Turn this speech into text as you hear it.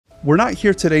We're not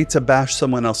here today to bash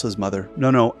someone else's mother.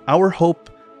 No. Our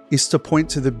hope is to point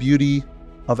to the beauty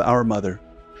of our mother.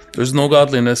 There's no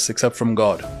godliness except from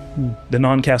God. The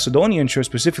non-Chalcedonian church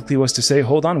specifically was to say,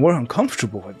 hold on, we're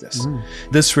uncomfortable with this.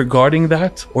 Disregarding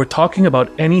that or talking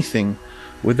about anything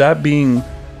with that being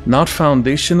not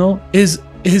foundational is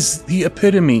the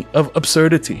epitome of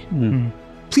absurdity.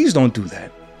 Please don't do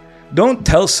that. Don't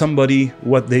tell somebody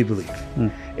what they believe.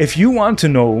 If you want to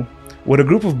know what a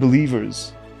group of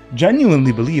believers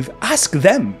genuinely believe, ask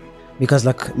them. Because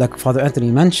like Father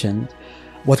Anthony mentioned,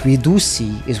 what we do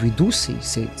see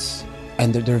saints,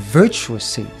 and they're virtuous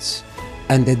saints,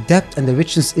 and the depth and the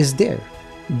richness is there.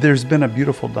 There's been a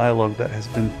beautiful dialogue that has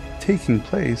been taking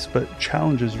place, but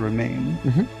challenges remain.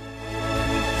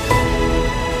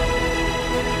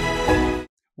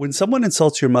 When someone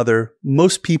insults your mother,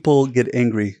 most people get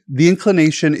angry. The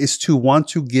inclination is to want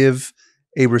to give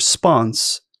a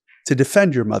response to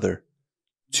defend your mother,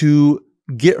 to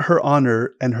get her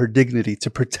honor and her dignity, to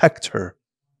protect her.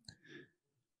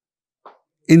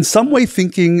 In some way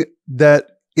thinking that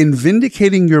in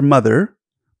vindicating your mother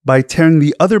by tearing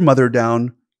the other mother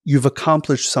down, you've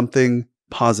accomplished something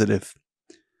positive.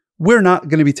 We're not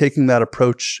going to be taking that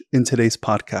approach in today's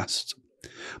podcast.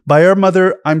 By our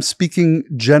mother, I'm speaking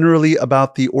generally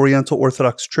about the Oriental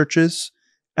Orthodox churches,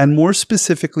 and more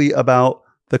specifically about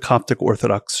the Coptic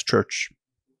Orthodox Church.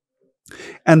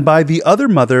 And by the other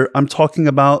mother, I'm talking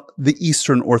about the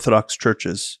Eastern Orthodox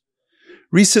churches.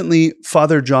 Recently,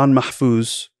 Father John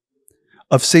Mahfouz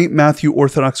of St. Matthew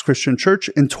Orthodox Christian Church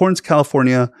in Torrance,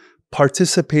 California,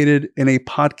 participated in a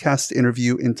podcast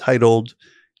interview entitled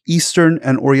Eastern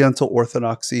and Oriental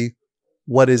Orthodoxy,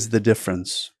 What is the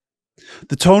Difference?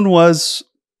 The tone was,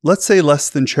 let's say, less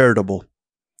than charitable,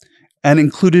 and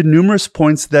included numerous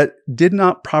points that did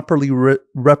not properly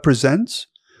represent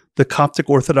the Coptic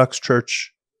Orthodox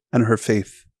Church and her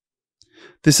faith.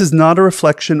 This is not a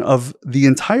reflection of the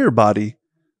entire body.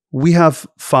 We have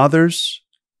fathers,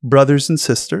 brothers, and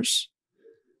sisters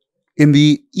in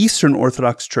the Eastern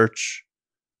Orthodox Church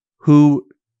who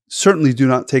certainly do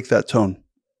not take that tone.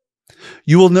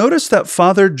 You will notice that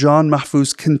Father John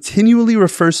Mahfouz continually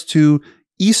refers to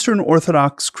Eastern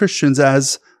Orthodox Christians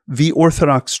as the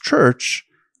Orthodox Church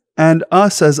and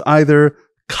us as either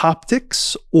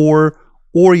Coptics or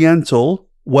Oriental,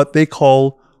 what they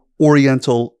call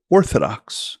Oriental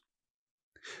Orthodox.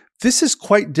 This is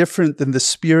quite different than the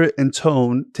spirit and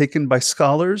tone taken by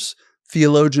scholars,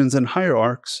 theologians, and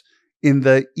hierarchs in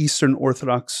the Eastern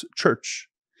Orthodox Church,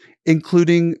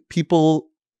 including people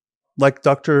like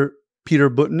Dr. Peter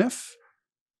Butniff,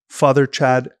 Father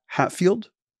Chad Hatfield,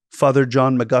 Father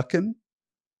John McGuckin,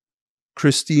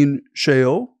 Christine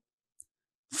Cheot,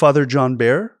 Father John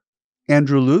Baer,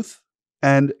 Andrew Luth,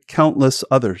 and countless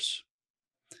others.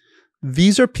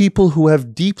 These are people who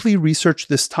have deeply researched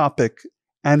this topic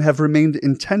and have remained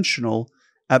intentional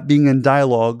at being in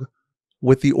dialogue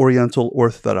with the Oriental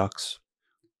Orthodox.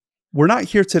 We're not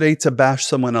here today to bash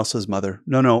someone else's mother.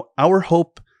 No. Our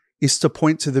hope is to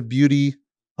point to the beauty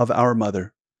of our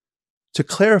mother, to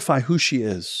clarify who she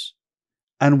is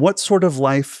and what sort of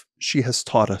life she has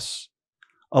taught us.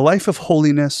 A life of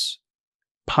holiness,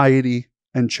 piety,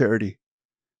 and charity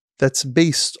that's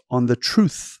based on the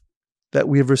truth that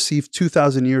we have received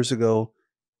 2,000 years ago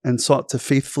and sought to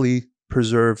faithfully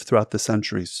preserve throughout the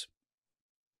centuries.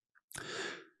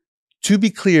 To be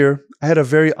clear, I had a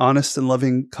very honest and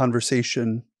loving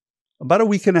conversation about a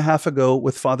week and a half ago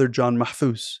with Father John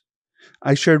Mahfouz.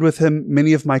 I shared with him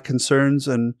many of my concerns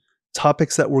and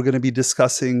topics that we're going to be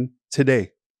discussing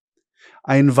today.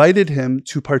 I invited him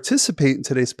to participate in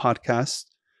today's podcast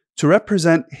to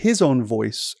represent his own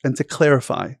voice and to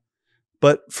clarify,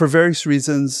 but for various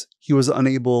reasons, he was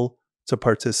unable to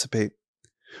participate.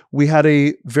 We had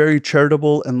a very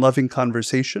charitable and loving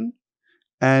conversation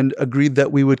and agreed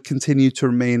that we would continue to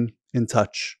remain in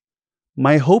touch.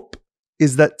 My hope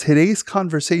is that today's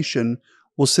conversation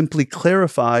will simply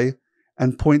clarify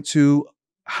and point to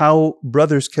how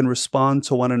brothers can respond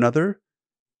to one another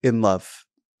in love.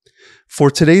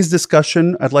 For today's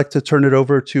discussion, I'd like to turn it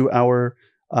over to our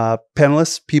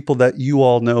panelists, people that you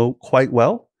all know quite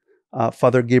well,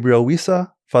 Father Gabriel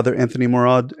Wisa, Father Anthony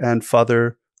Murad, and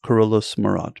Father Carolus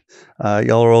Murad.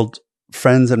 Y'all are old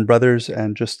friends and brothers,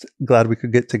 and just glad we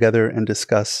could get together and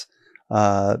discuss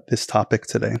this topic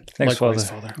today. Thanks, Likewise,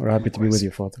 Father. We're happy to be with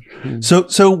you, Father.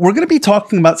 So we're going to be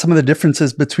talking about some of the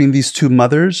differences between these two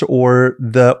mothers, or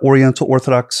the Oriental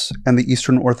Orthodox and the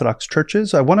Eastern Orthodox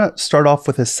churches. I want to start off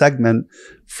with a segment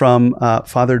from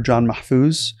Father John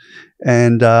Mahfouz,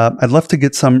 and I'd love to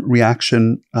get some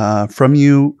reaction from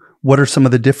you. What are some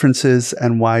of the differences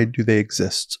and why do they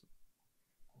exist?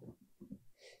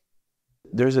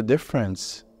 there's a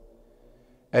difference.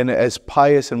 And as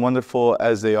pious and wonderful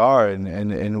as they are,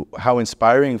 and how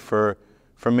inspiring for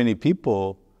many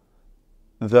people,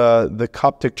 the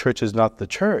Coptic church is not the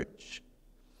church.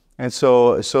 And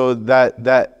so that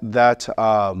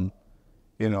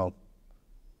you know,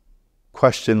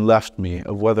 question left me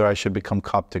of whether I should become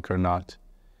Coptic or not.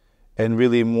 And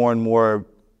really more and more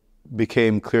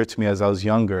became clear to me as I was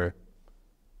younger,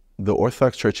 the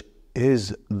Orthodox Church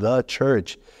is the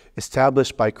church,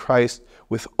 established by Christ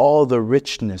with all the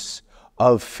richness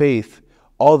of faith,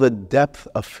 all the depth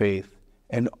of faith,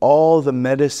 and all the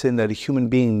medicine that a human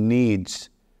being needs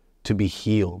to be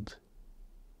healed.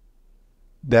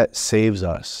 That saves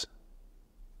us.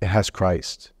 It has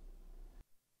Christ.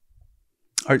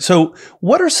 All right. So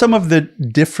what are some of the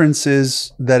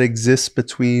differences that exist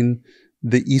between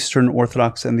the Eastern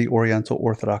Orthodox and the Oriental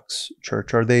Orthodox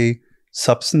Church? Are they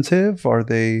substantive? Are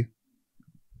they...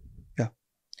 Yeah.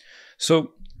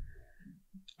 So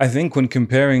I think when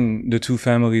comparing the two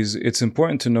families, it's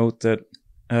important to note that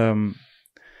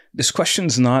this question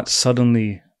is not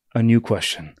suddenly a new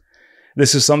question.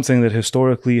 This is something that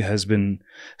historically has been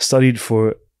studied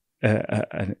for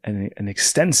an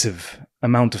extensive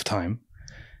amount of time.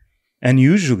 And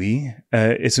usually,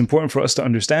 it's important for us to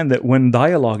understand that when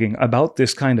dialoguing about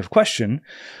this kind of question,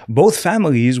 both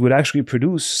families would actually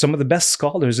produce some of the best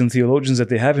scholars and theologians that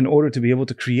they have in order to be able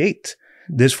to create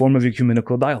this form of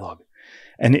ecumenical dialogue.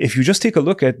 And if you just take a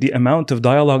look at the amount of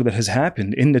dialogue that has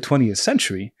happened in the 20th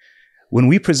century, when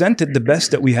we presented the best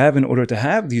that we have in order to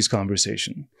have these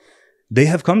conversations, they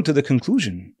have come to the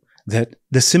conclusion that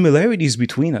the similarities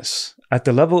between us at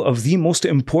the level of the most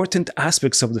important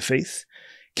aspects of the faith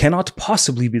cannot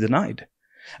possibly be denied.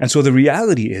 And so the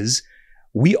reality is,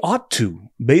 we ought to,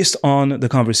 based on the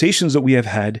conversations that we have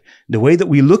had, the way that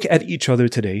we look at each other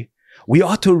today, we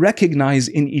ought to recognize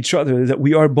in each other that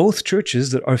we are both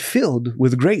churches that are filled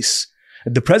with grace.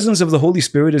 The presence of the Holy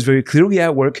Spirit is very clearly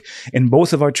at work in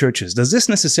both of our churches. Does this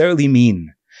necessarily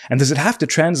mean, and does it have to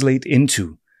translate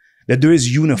into, that there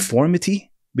is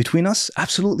uniformity between us?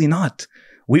 Absolutely not.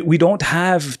 We don't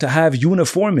have to have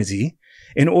uniformity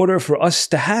in order for us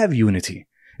to have unity.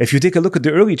 If you take a look at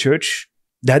the early church,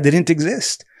 that didn't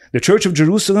exist. The Church of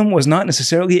Jerusalem was not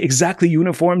necessarily exactly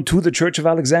uniform to the Church of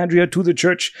Alexandria, to the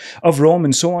Church of Rome,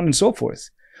 and so on and so forth.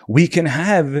 We can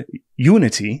have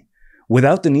unity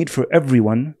without the need for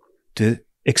everyone to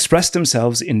express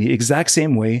themselves in the exact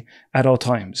same way at all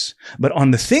times. But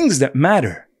on the things that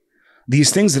matter,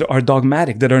 these things that are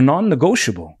dogmatic, that are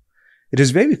non-negotiable, it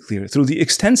is very clear through the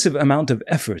extensive amount of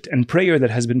effort and prayer that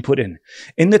has been put in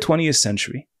the 20th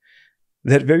century,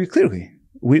 that very clearly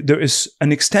there is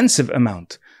an extensive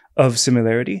amount of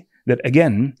similarity that,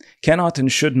 again, cannot and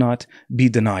should not be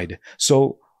denied.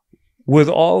 So, with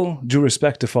all due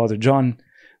respect to Father John,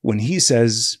 when he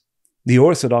says the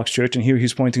Orthodox Church, and here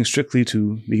he's pointing strictly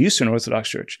to the Eastern Orthodox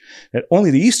Church, that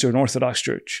only the Eastern Orthodox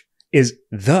Church is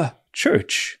the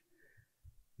church,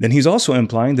 then he's also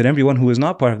implying that everyone who is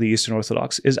not part of the Eastern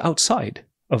Orthodox is outside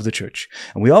of the church.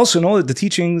 And we also know that the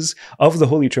teachings of the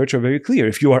Holy Church are very clear.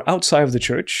 If you are outside of the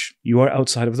church, you are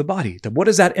outside of the body. What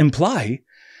does that imply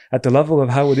at the level of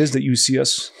how it is that you see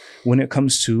us when it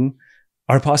comes to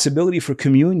our possibility for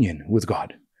communion with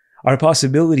God, our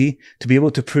possibility to be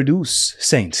able to produce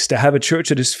saints, to have a church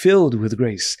that is filled with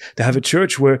grace, to have a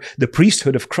church where the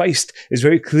priesthood of Christ is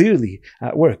very clearly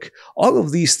at work? All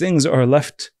of these things are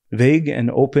left vague and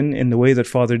open in the way that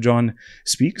Father John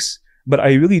speaks. But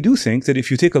I really do think that if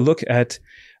you take a look at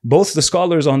both the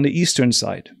scholars on the Eastern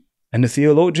side and the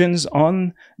theologians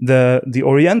on the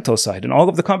Oriental side and all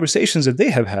of the conversations that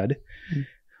they have had,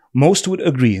 most would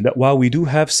agree that while we do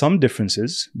have some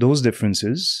differences, those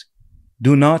differences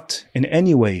do not in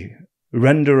any way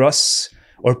render us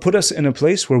or put us in a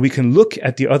place where we can look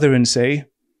at the other and say,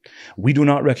 we do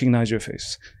not recognize your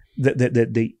faith.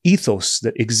 The ethos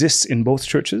that exists in both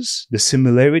churches, the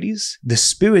similarities, the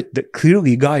spirit that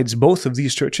clearly guides both of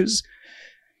these churches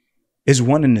is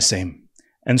one and the same.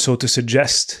 And so to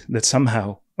suggest that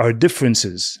somehow our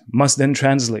differences must then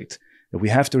translate that we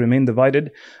have to remain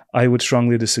divided, I would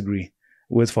strongly disagree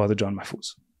with Father John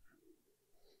Mahfouz.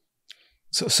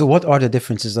 So what are the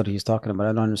differences that he's talking about?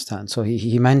 I don't understand. So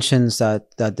he mentions that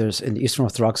there's, in the Eastern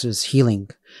Orthodox, there's healing.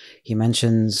 He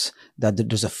mentions that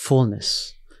there's a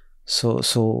fullness.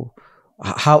 So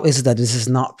how is it that this is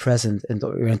not present in the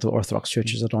Oriental Orthodox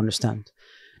churches? I don't understand.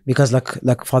 Because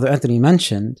like Father Anthony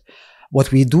mentioned,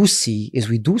 what we do see is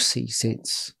we do see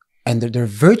saints, and they're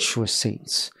virtuous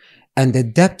saints, and the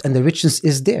depth and the richness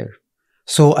is there.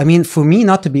 So, I mean, for me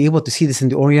not to be able to see this in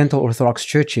the Oriental Orthodox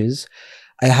churches,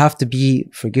 I have to be,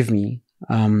 forgive me,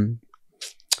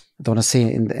 don't want to say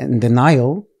in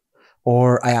denial,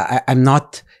 or I'm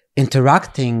not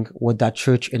interacting with that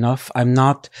church enough. I'm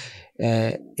not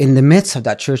in the midst of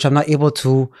that church. I'm not able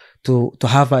to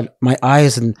have my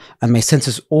eyes and my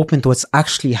senses open to what's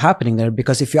actually happening there.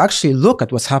 Because if you actually look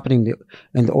at what's happening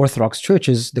in the Orthodox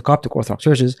churches, the Coptic Orthodox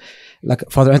churches, like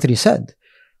Father Anthony said,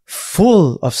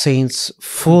 full of saints,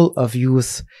 full of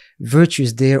youth,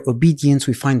 virtues there, obedience,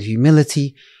 we find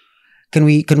humility. Can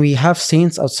we have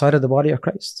saints outside of the body of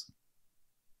Christ?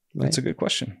 Right? That's a good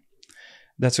question.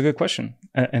 That's a good question.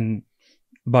 And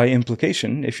by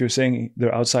implication, if you're saying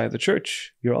they're outside of the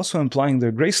church, you're also implying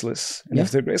they're graceless. And if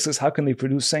they're graceless, how can they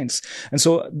produce saints? And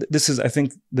so this is, I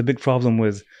think, the big problem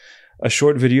with a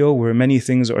short video where many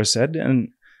things are said. And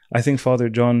I think Father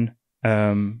John,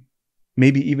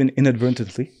 maybe even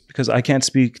inadvertently, because I can't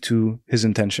speak to his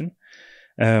intention,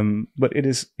 but it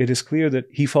is clear that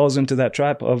he falls into that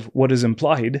trap of what is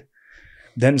implied,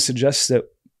 then suggests that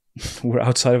we're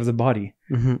outside of the body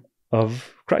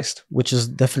of Christ. Which is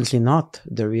definitely not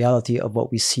the reality of what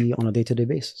we see on a day-to-day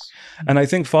basis. And I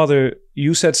think, Father,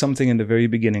 you said something in the very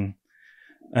beginning.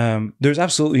 There's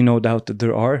absolutely no doubt that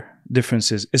there are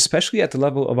differences, especially at the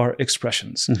level of our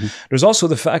expressions. There's also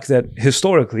the fact that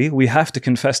historically, we have to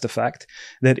confess the fact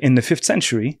that in the 5th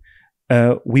century,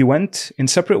 we went in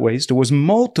separate ways. There was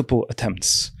multiple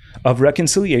attempts of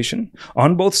reconciliation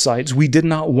on both sides. We did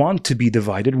not want to be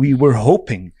divided. We were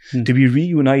hoping to be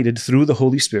reunited through the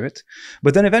Holy Spirit.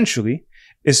 But then eventually,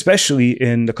 especially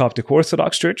in the Coptic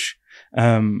Orthodox Church,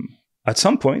 at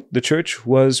some point, the church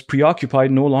was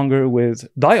preoccupied no longer with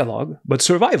dialogue, but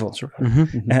survival.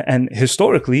 And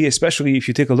historically, especially if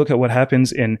you take a look at what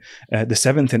happens in the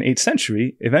 7th and 8th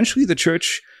century, eventually the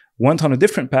church went on a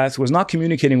different path, was not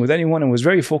communicating with anyone, and was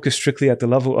very focused strictly at the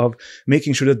level of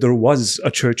making sure that there was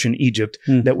a church in Egypt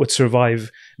that would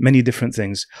survive many different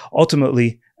things.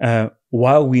 Ultimately,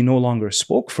 while we no longer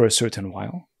spoke for a certain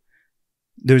while,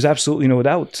 there's absolutely no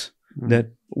doubt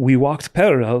that we walked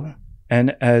parallel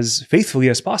and as faithfully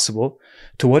as possible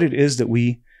to what it is that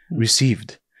we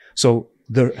received. So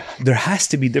there has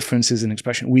to be differences in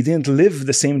expression. We didn't live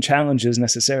the same challenges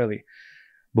necessarily,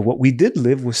 but what we did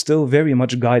live was still very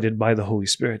much guided by the Holy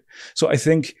Spirit. So I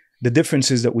think the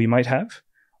differences that we might have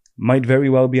might very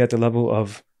well be at the level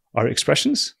of our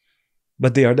expressions,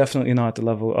 but they are definitely not at the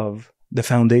level of the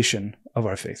foundation of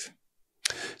our faith.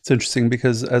 It's interesting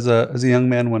because as a young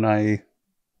man, when I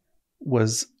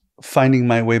was finding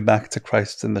my way back to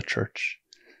Christ in the church,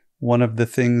 one of the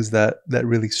things that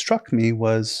really struck me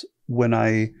was when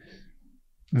I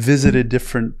visited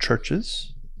different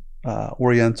churches,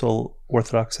 Oriental,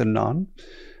 Orthodox, and non.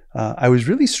 I was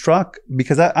really struck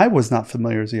because I was not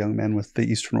familiar as a young man with the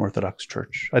Eastern Orthodox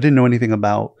Church. I didn't know anything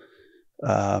about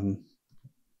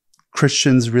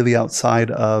Christians really outside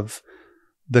of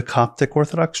the Coptic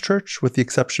Orthodox Church, with the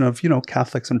exception of,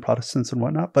 Catholics and Protestants and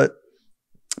whatnot. But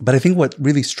I think what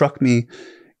really struck me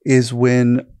is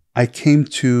when I came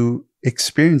to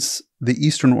experience the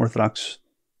Eastern Orthodox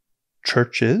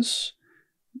churches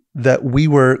that we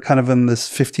were kind of in this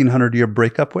 1500-year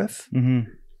breakup with. And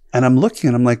I'm looking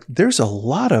and I'm like, there's a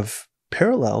lot of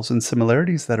parallels and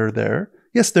similarities that are there.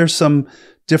 Yes, there's some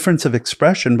difference of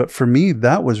expression, but for me,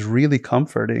 that was really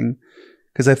comforting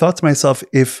because I thought to myself,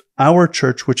 if our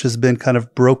church, which has been kind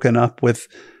of broken up with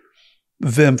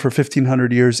them for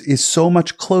 1500 years, is so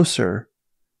much closer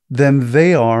than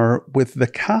they are with the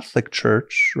Catholic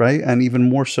Church, right? And even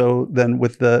more so than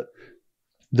with the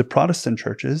Protestant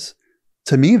churches,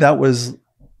 to me, that was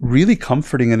really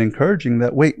comforting and encouraging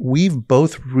that, wait, we've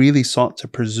both really sought to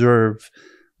preserve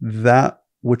that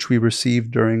which we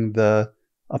received during the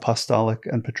apostolic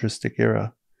and patristic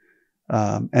era,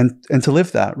 and to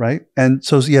live that, right? And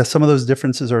so, yeah, some of those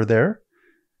differences are there.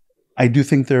 I do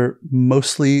think they're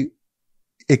mostly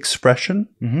expression.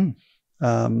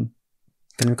 Can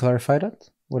you clarify that?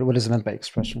 What is meant by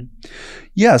expression?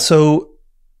 Yeah, so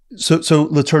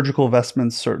liturgical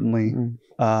vestments, certainly,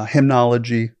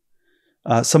 hymnology,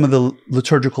 some of the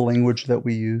liturgical language that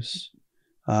we use,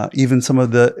 even some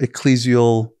of the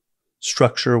ecclesial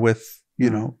structure with,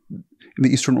 in the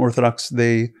Eastern Orthodox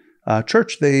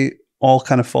Church, they all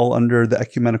kind of fall under the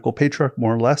ecumenical patriarch,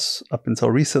 more or less, up until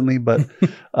recently. But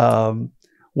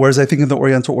whereas I think in the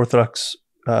Oriental Orthodox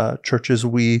churches,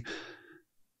 we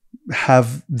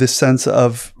have this sense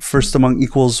of first among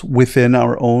equals within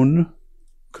our own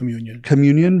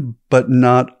communion, but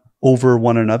not over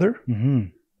one another.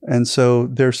 And so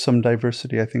there's some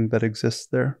diversity, I think, that exists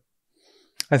there.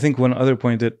 I think one other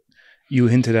point that you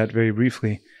hinted at very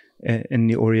briefly, in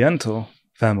the Oriental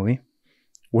family,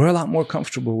 we're a lot more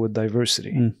comfortable with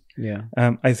diversity. Yeah.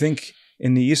 I think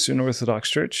in the Eastern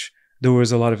Orthodox Church, there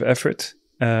was a lot of effort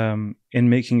in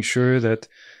making sure that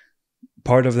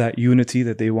part of that unity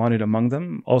that they wanted among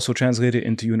them also translated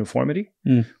into uniformity.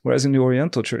 Whereas in the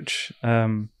Oriental Church,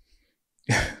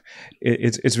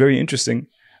 it's very interesting.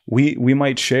 We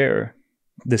might share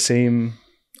the same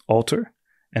altar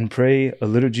and pray a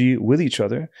liturgy with each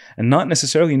other and not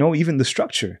necessarily know even the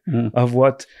structure of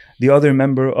what the other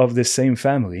member of this same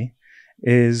family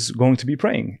is going to be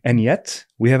praying. And yet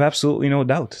we have absolutely no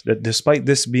doubt that despite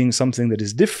this being something that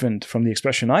is different from the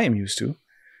expression I am used to,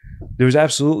 there's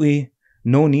absolutely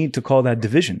no need to call that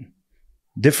division.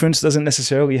 Difference doesn't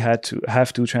necessarily have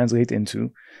to translate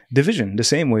into division, the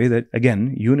same way that,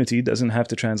 again, unity doesn't have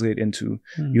to translate into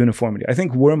uniformity. I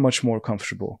think we're much more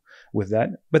comfortable with that.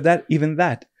 But that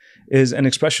is an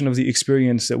expression of the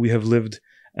experience that we have lived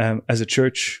as a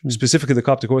church, specifically the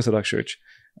Coptic Orthodox Church,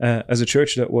 as a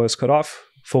church that was cut off,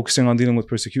 focusing on dealing with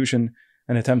persecution,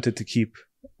 and attempted to keep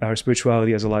our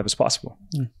spirituality as alive as possible.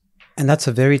 And that's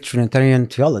a very Trinitarian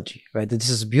theology, right? This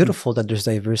is beautiful that there's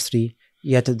diversity,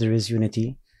 yet there is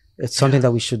unity. It's something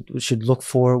that we should look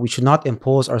for. We should not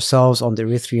impose ourselves on the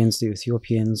Eritreans, the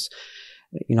Ethiopians,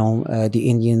 the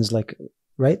Indians,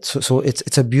 right? So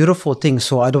it's a beautiful thing.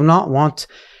 So I do not want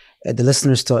the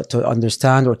listeners to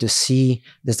understand or to see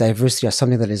this diversity as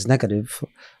something that is negative,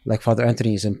 like Father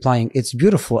Anthony is implying. It's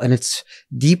beautiful and it's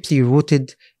deeply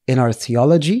rooted in our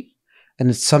theology, and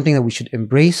it's something that we should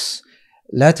embrace.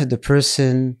 Let the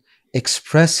person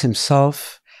express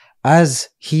himself as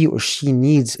he or she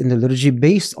needs in the liturgy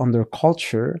based on their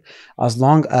culture, as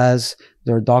long as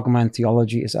their dogma and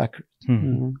theology is accurate.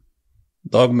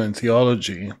 Dogma and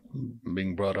theology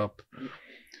being brought up.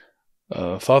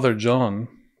 Father John,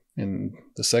 in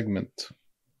the segment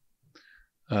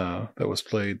that was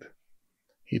played,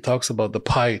 he talks about the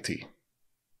piety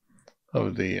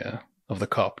of the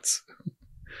Copts.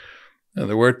 And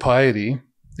the word piety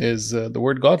is the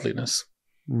word godliness.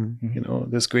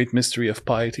 This great mystery of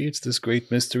piety, it's this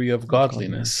great mystery of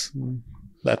godliness.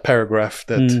 That paragraph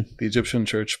that the Egyptian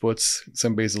church puts in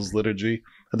St. Basil's liturgy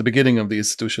at the beginning of the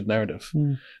institution narrative.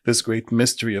 This great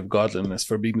mystery of godliness,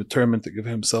 for being determined to give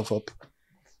himself up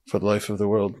for the life of the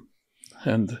world.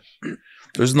 And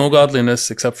there's no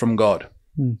godliness except from God.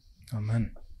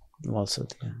 Amen. Well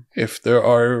said. If there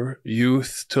are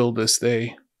youth till this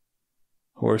day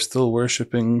who are still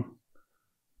worshipping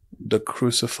the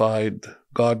crucified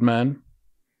God-man,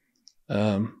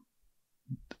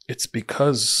 it's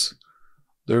because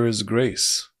there is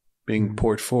grace being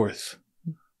poured forth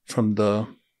from the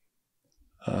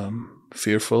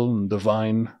fearful and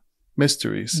divine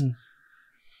mysteries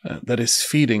that is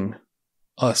feeding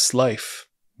us life,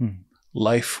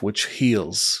 life which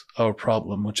heals our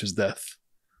problem, which is death.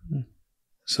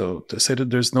 So to say that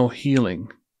there's no healing,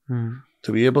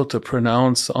 to be able to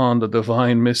pronounce on the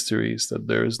divine mysteries that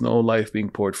there is no life being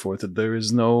poured forth, that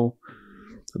there's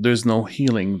no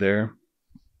healing there,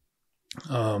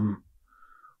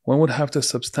 one would have to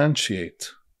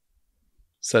substantiate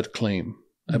said claim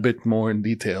a bit more in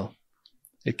detail.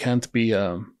 It can't be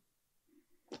en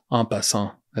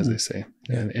passant, as they say,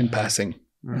 in passing.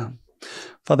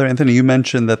 Father Anthony, you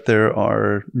mentioned that there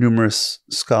are numerous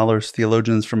scholars,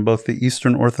 theologians from both the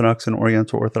Eastern Orthodox and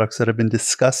Oriental Orthodox that have been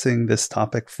discussing this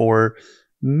topic for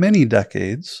many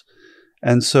decades.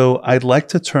 And so I'd like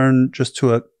to turn just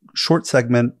to a short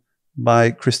segment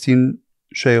by Christine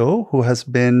Cheot, who has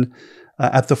been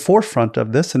at the forefront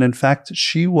of this. And in fact,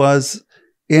 she was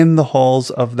in the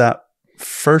halls of that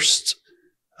first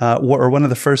or one of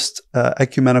the first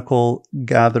ecumenical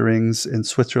gatherings in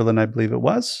Switzerland, I believe it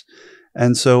was.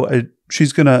 And so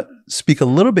she's going to speak a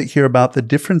little bit here about the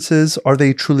differences. Are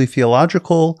they truly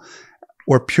theological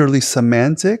or purely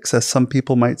semantics, as some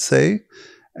people might say?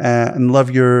 And love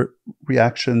your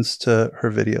reactions to her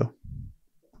video.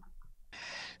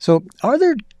 So are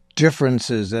there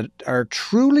differences that are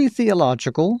truly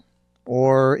theological?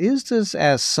 Or is this,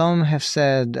 as some have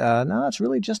said, no, it's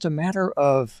really just a matter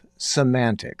of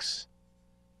semantics?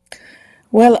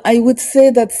 Well, I would say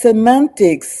that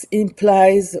semantics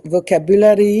implies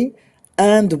vocabulary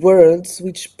and words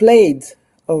which played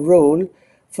a role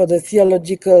for the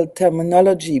theological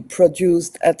terminology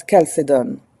produced at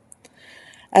Chalcedon.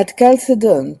 At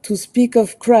Chalcedon, to speak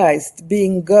of Christ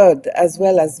being God as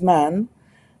well as man,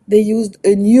 they used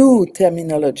a new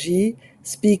terminology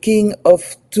speaking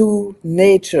of two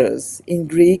natures, in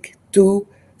Greek, two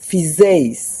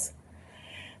physeis.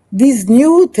 This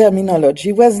new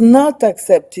terminology was not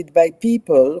accepted by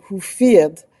people who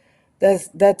feared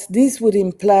that this would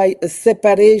imply a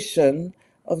separation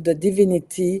of the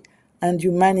divinity and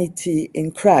humanity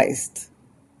in Christ.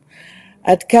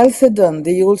 At Chalcedon,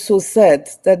 they also said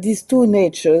that these two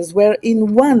natures were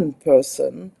in one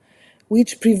person,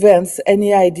 which prevents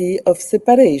any idea of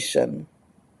separation.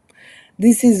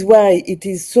 This is why it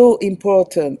is so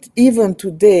important, even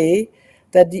today,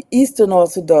 that the Eastern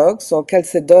Orthodox or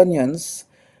Chalcedonians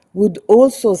would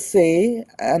also say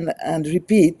and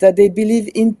repeat that they believe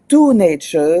in two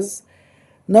natures,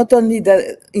 not only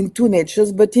that in two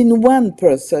natures, but in one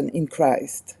person in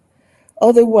Christ.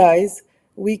 Otherwise,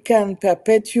 we can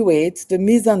perpetuate the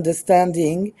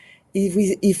misunderstanding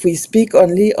if we speak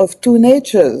only of two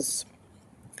natures.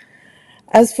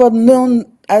 As for the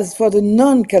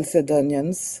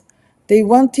non-Chalcedonians, they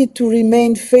wanted to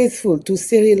remain faithful to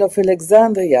Cyril of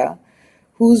Alexandria,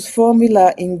 whose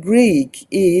formula in Greek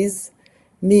is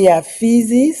mia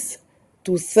physis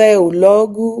to theo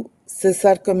logu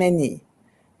sesarkomeni,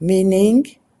 meaning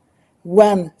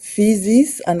one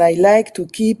physis, and I like to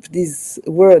keep this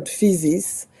word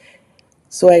physis,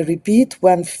 so I repeat,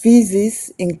 one physis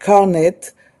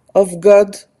incarnate of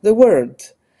God the Word.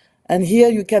 And here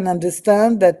you can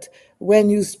understand that when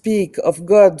you speak of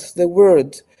God the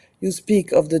Word, you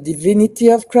speak of the divinity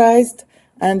of Christ,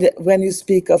 and when you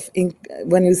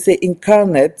say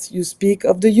incarnate, you speak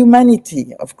of the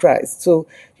humanity of Christ. So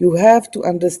you have to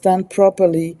understand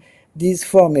properly this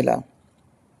formula.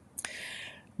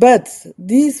 But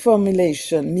this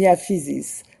formulation, mia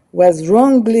physis, was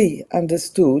wrongly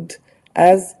understood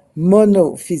as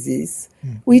monophysis,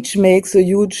 which makes a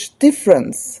huge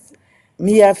difference.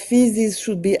 Mia physis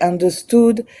should be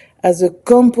understood as a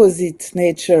composite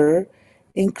nature,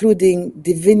 including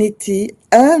divinity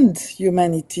and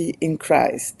humanity in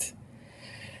Christ.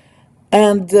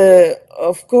 And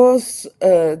of course,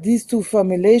 these two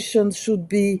formulations should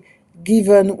be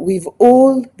given with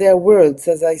all their words,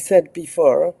 as I said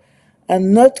before,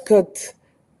 and not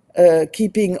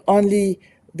keeping only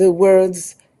the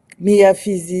words mia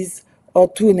physis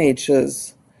or two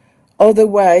natures.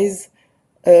 Otherwise,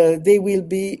 they will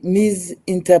be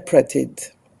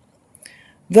misinterpreted.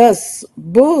 Thus,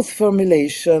 both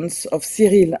formulations of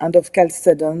Cyril and of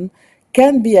Chalcedon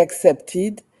can be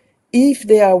accepted if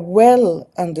they are well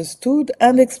understood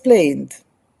and explained.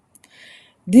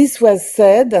 This was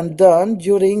said and done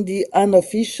during the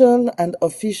unofficial and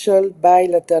official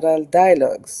bilateral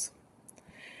dialogues.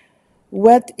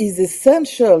 What is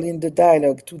essential in the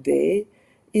dialogue today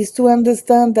is to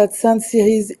understand that Saint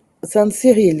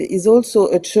Cyril is also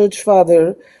a church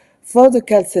father for the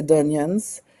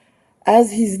Chalcedonians,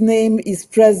 as his name is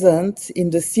present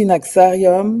in the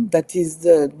Synaxarium, that is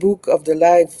the book of the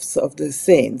lives of the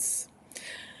saints.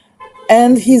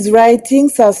 And his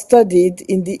writings are studied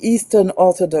in the Eastern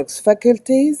Orthodox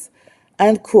faculties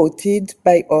and quoted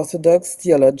by Orthodox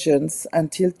theologians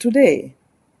until today.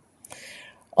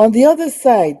 On the other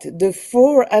side, the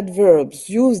four adverbs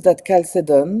used at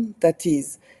Chalcedon, that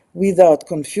is, without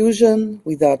confusion,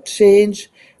 without change,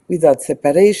 without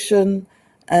separation,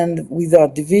 and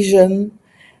without division,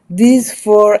 these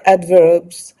four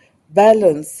adverbs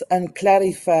balance and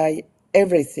clarify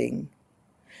everything.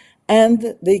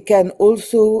 And they can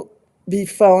also be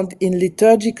found in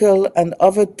liturgical and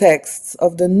other texts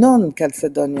of the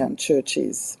non-Chalcedonian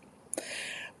churches.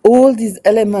 All these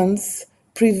elements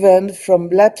prevent from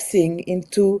lapsing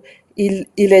into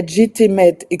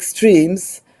illegitimate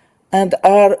extremes and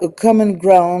are a common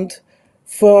ground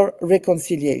for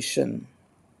reconciliation.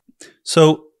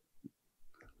 So,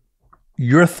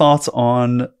 your thoughts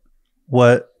on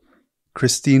what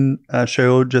Christine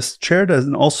Chaillot just shared,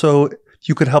 and also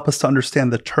you could help us to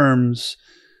understand the terms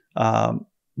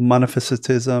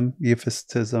monophysitism,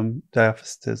 eophysitism,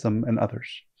 diaphysitism, and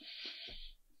others.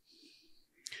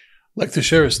 I'd like to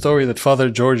share a story that Father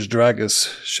George Dragas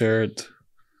shared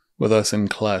with us in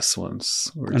class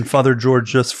once. And Father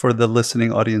George, just for the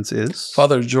listening audience, is?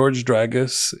 Father George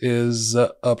Dragas is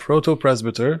a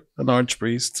proto-presbyter, an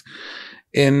archpriest,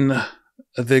 in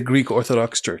the Greek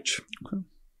Orthodox Church. Okay.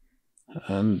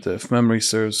 And if memory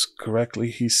serves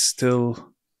correctly, he's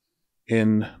still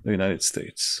in the United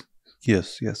States.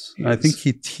 Yes. I think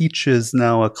he teaches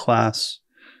now a class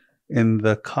in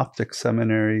the Coptic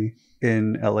seminary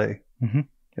in LA. Mm-hmm.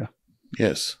 Yeah.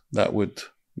 Yes, that would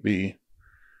be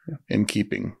in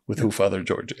keeping with who Father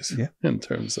George is in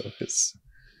terms of his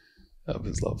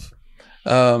love.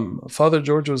 Father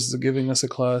George was giving us a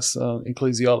class on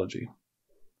ecclesiology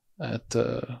at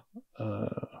the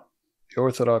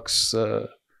Orthodox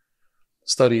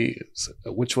studies,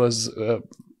 which was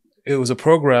it was a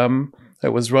program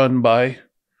that was run by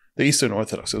the Eastern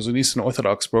Orthodox. It was an Eastern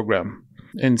Orthodox program.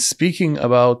 And speaking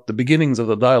about the beginnings of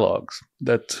the dialogues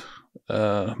that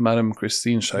Madame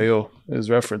Christine Chaillot is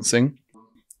referencing,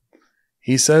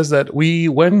 he says that we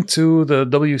went to the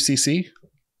WCC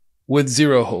with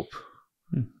zero hope.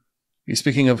 he's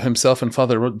speaking of himself and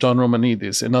Father John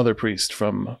Romanidis, another priest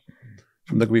from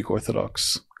the Greek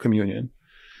Orthodox communion,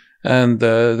 and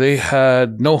they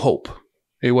had no hope.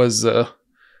 It was one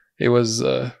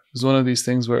of these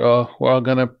things where we're all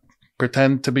gonna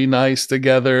pretend to be nice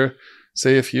together,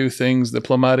 say a few things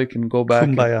diplomatic, and go back.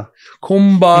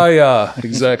 Kumbaya.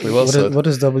 Exactly. Well said. What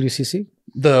is WCC?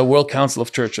 The World Council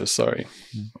of Churches. Sorry.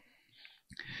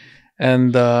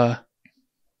 And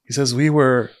he says we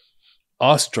were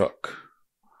awestruck.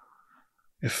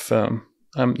 If I'm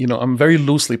very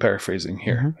loosely paraphrasing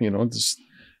here, just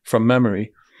from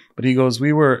memory, but he goes,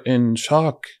 we were in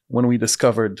shock when we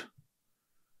discovered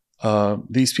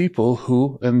these people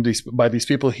who, and by these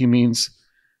people he means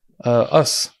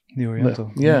us, the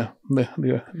Oriental,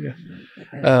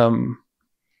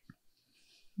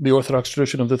 the Orthodox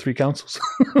tradition of the three councils,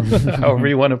 however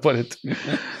you want to put it.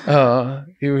 What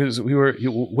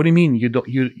do you mean you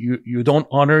don't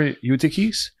honor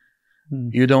eutyches?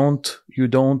 You don't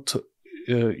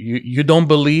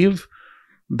believe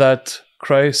that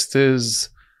Christ is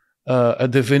a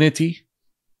divinity,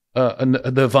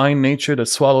 a divine nature that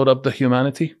swallowed up the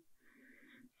humanity.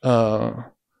 You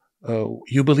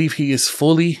believe he is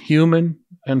fully human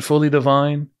and fully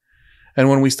divine. And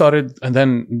when we started, and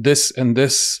then this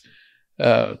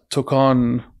took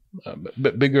on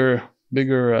bigger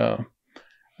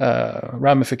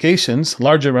ramifications,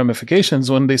 larger ramifications,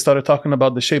 when they started talking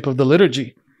about the shape of the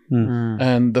liturgy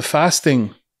and the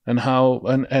fasting and how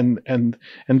and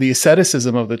the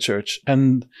asceticism of the church,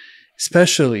 and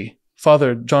especially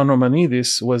Father John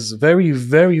Romanidis was very,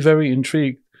 very, very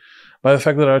intrigued by the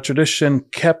fact that our tradition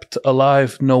kept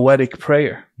alive noetic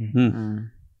prayer,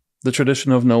 the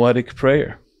tradition of noetic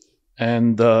prayer,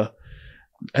 and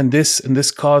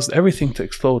this caused everything to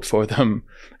explode for them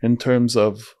in terms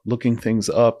of looking things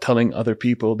up, telling other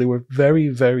people. They were very,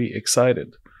 very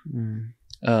excited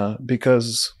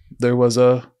because there was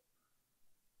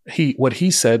what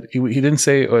he said. He didn't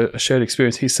say a shared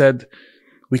experience. He said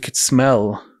we could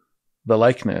smell the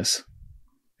likeness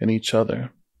in each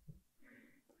other,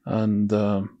 and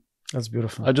that's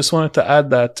beautiful. I just wanted to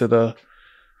add that to the,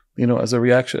 as a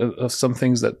reaction of some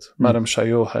things that Madame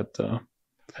Chaillot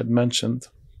had mentioned.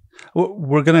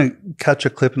 We're going to catch a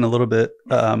clip in a little bit.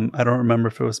 I don't remember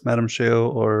if it was Madame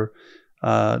Chaillot or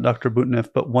Dr. Boutneff,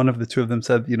 but one of the two of them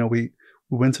said, we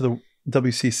went to the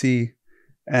WCC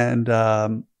and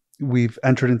we've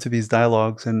entered into these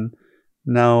dialogues, and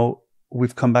now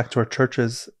we've come back to our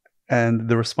churches, and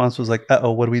the response was like,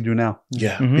 "Uh-oh, what do we do now?"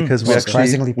 Yeah, because we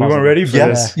weren't ready for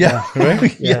this. Yeah,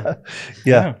 right. Yeah.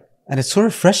 And it's so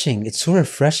refreshing. It's so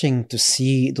refreshing to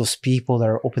see those people that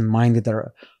are open-minded, that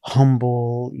are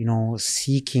humble,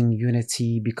 seeking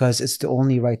unity, because it's the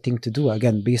only right thing to do,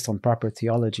 again, based on proper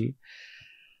theology.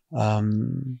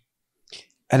 And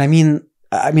I mean,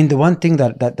 the one thing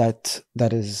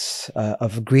that is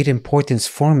of great importance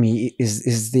for me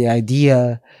is the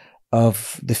idea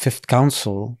of the Fifth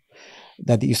Council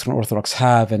that the Eastern Orthodox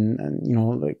have, and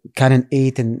like Canon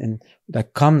 8, and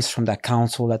that comes from that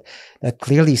council that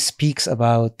clearly speaks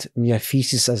about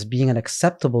Mahfouz as being an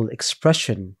acceptable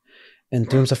expression in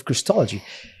terms of Christology.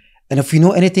 And if we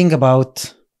know anything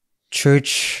about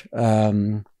church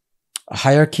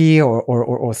hierarchy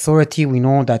or authority, we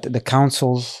know that the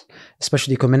councils,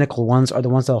 especially ecumenical ones, are the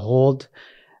ones that hold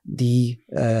the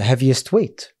heaviest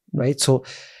weight, right? So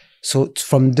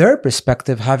from their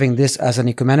perspective, having this as an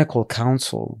ecumenical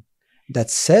council that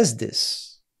says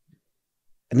this,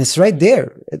 and it's right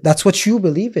there, that's what you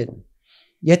believe in.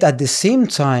 Yet at the same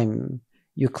time,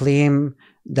 you claim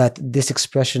that this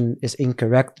expression is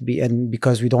incorrect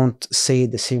because we don't say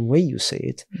it the same way you say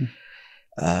it.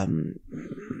 I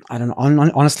don't know.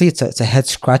 Honestly, it's a head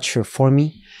scratcher for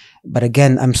me. But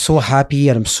again, I'm so happy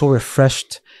and I'm so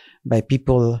refreshed by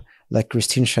people like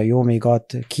Christine Chaillot. May God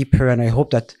keep her, and I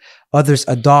hope that others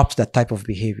adopt that type of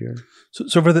behavior.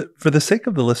 So for the sake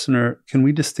of the listener, can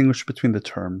we distinguish between the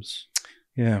terms?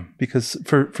 Yeah, because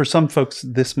for some folks,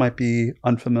 this might be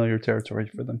unfamiliar territory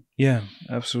for them. Yeah,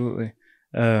 absolutely.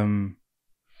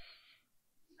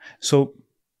 So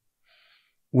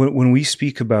when we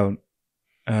speak about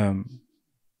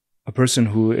a person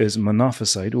who is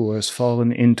Monophysite or has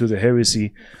fallen into the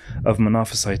heresy of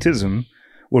Monophysitism,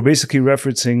 we're basically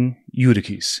referencing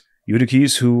Eutyches.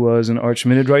 Eutyches, who was an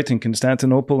archimandrite in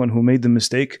Constantinople and who made the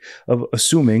mistake of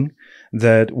assuming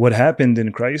that what happened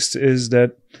in Christ is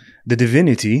that the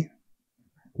divinity,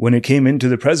 when it came into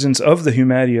the presence of the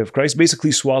humanity of Christ,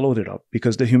 basically swallowed it up,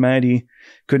 because the humanity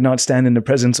could not stand in the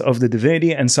presence of the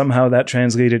divinity, and somehow that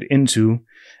translated into,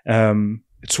 it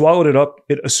swallowed it up,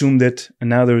 it assumed it, and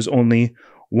now there is only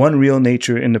one real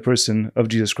nature in the person of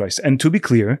Jesus Christ. And to be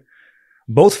clear,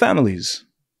 both families,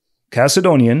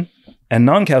 Chalcedonian and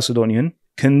non-Chalcedonian,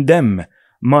 condemn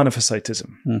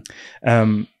Monophysitism.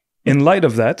 In light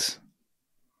of that,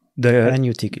 And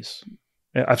Eutychus.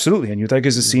 absolutely, and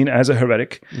Eutychus is seen as a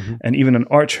heretic and even an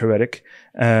arch-heretic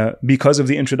because of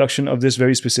the introduction of this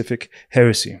very specific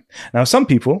heresy. Now, some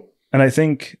people, and I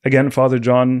think, again, Father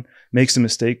John makes the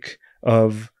mistake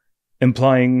of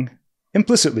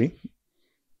implicitly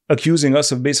accusing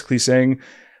us of basically saying,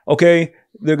 okay,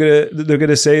 they're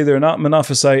gonna say they're not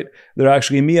Monophysite, they're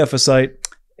actually Miaphysite.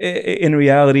 In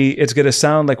reality, it's gonna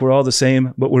sound like we're all the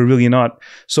same, but we're really not.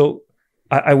 So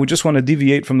I would just want to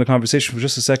deviate from the conversation for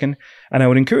just a second, and I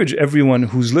would encourage everyone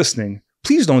who's listening,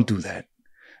 please don't do that.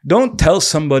 Don't tell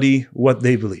somebody what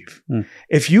they believe.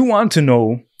 If you want to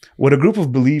know what a group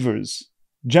of believers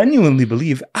genuinely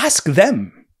believe, ask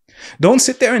them. Don't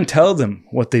sit there and tell them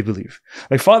what they believe.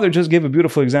 Like Father just gave a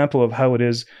beautiful example of how it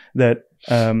is that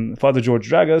Father George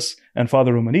Dragas and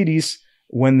Father Romanides,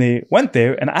 when they went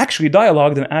there and actually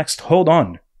dialogued and asked, hold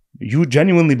on, you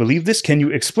genuinely believe this? Can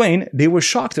you explain? They were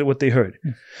shocked at what they heard.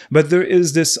 But there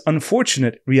is this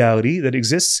unfortunate reality that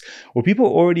exists where people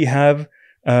already have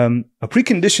a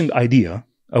preconditioned idea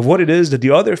of what it is that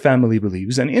the other family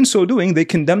believes, and in so doing, they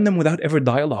condemn them without ever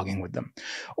dialoguing with them.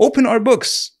 Open our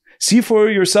books. See for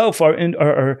yourself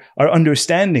our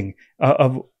understanding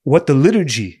of what the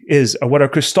liturgy is, or what our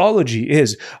Christology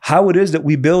is, how it is that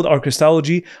we build our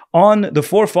Christology on the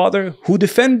forefather who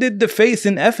defended the faith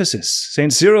in Ephesus,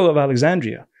 St. Cyril of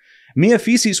Alexandria.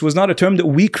 Miaphysis was not a term that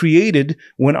we created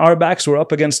when our backs were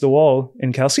up against the wall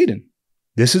in Chalcedon.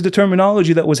 This is the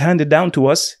terminology that was handed down to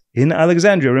us in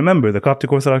Alexandria. Remember, the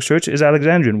Coptic Orthodox Church is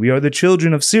Alexandrian. We are the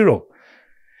children of Cyril.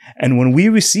 And when we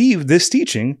received this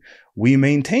teaching, we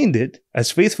maintained it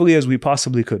as faithfully as we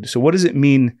possibly could. So what does it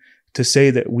mean to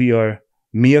say that we are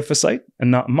Miaphysite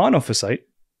and not Monophysite?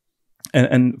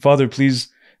 And Father, please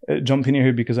jump in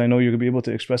here because I know you're going to be able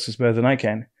to express this better than I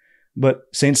can. But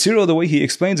St. Cyril, the way he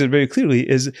explains it very clearly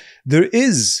is there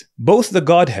is both the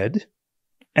Godhead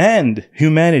and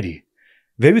humanity,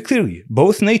 very clearly,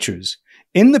 both natures,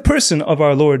 in the person of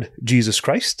our Lord Jesus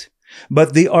Christ,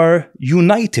 but they are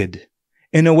united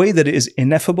in a way that is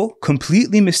ineffable,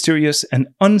 completely mysterious, and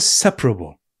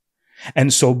inseparable.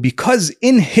 And so because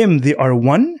in him they are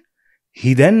one,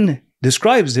 he then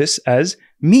describes this as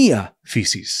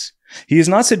Miaphysis. He is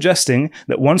not suggesting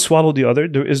that one swallowed the other.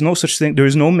 There is no such thing. There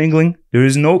is no mingling. There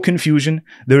is no confusion.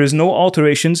 There is no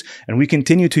alterations. And we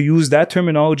continue to use that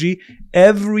terminology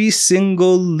every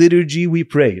single liturgy we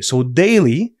pray. So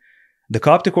daily, the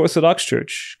Coptic Orthodox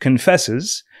Church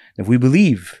confesses that we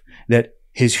believe that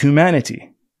his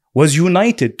humanity was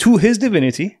united to his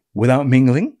divinity without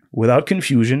mingling, without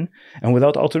confusion, and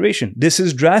without alteration. This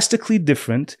is drastically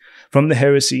different from the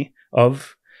heresy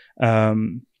of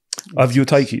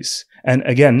Eutychus. And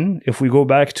again, if we go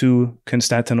back to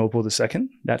Constantinople II,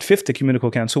 that fifth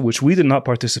ecumenical council, which we did not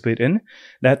participate in,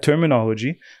 that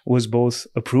terminology was both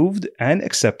approved and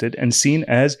accepted and seen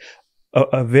as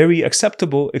a very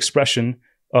acceptable expression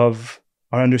of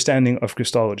our understanding of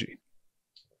Christology.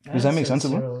 Does that make sense?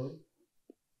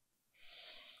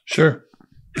 Sure.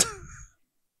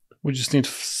 We just need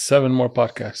 7 more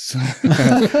podcasts.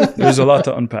 There's a lot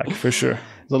to unpack, for sure.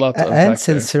 There's a lot to unpack. And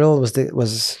St. Cyril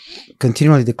was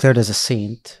continually declared as a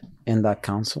saint in that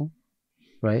council,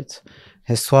 right?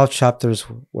 His 12 chapters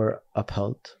were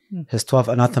upheld. His 12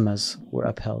 anathemas were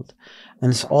upheld.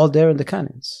 And it's all there in the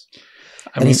canons.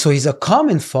 So he's a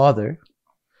common father.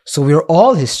 So we are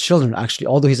all his children, actually,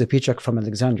 although he's a patriarch from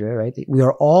Alexandria, right? We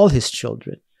are all his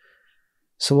children.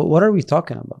 So what are we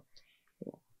talking about?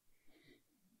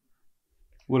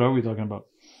 What are we talking about?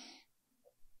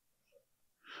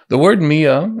 The word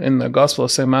Mia in the Gospel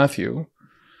of St. Matthew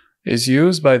is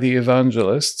used by the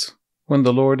evangelist when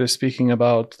the Lord is speaking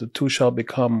about the two shall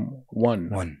become one.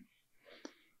 One.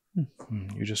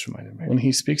 You just reminded me. When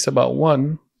he speaks about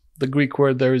one, the Greek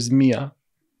word there is Mia.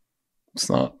 It's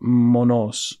not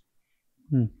monos.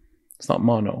 It's not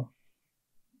mono.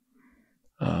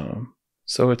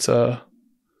 So it's a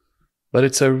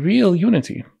real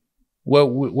unity.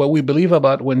 What we believe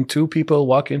about when two people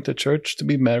walk into church to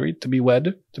be married, to be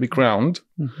wed, to be crowned,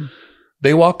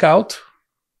 they walk out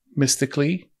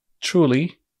mystically,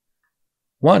 truly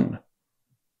one.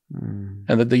 And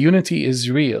that the unity is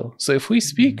real. So if we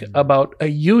speak about a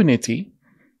unity,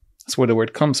 that's where the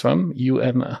word comes from,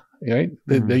 UN, right?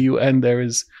 The UN there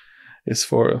is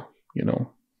for,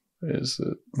 is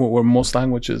where most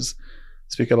languages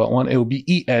speak about one. It will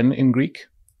be En in Greek.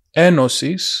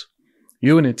 Enosis,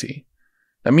 unity.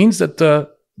 That means that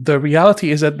the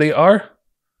reality is that they are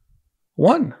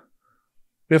one.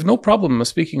 We have no problem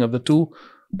speaking of the two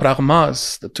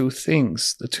pragmas, the two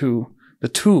things, the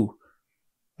two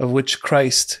of which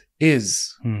Christ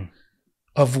is,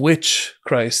 of which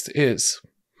Christ is.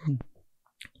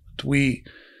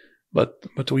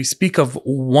 But we speak of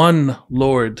one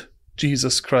Lord,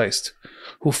 Jesus Christ,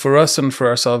 who for us and for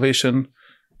our salvation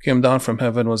came down from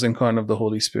heaven, was incarnate of the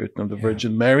Holy Spirit and of the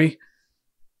Virgin Mary,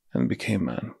 and became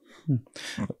man.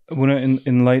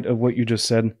 In light of what you just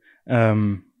said,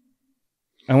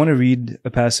 I want to read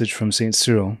a passage from Saint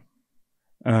Cyril,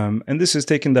 and this is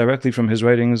taken directly from his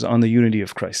writings on the unity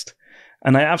of Christ.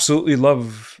 And I absolutely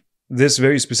love this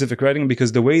very specific writing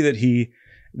because the way that he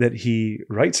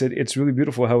writes it, it's really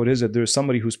beautiful how it is that there's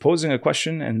somebody who's posing a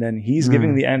question and then he's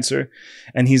giving the answer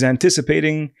and he's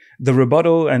anticipating the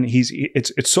rebuttal, and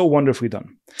it's so wonderfully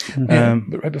done.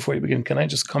 But right before you begin, can I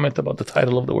just comment about the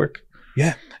title of the work?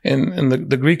 Yeah. And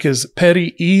the Greek is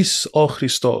Periis o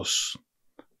Christos,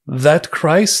 that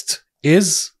Christ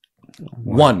is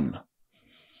one.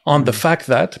 On the fact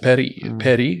that,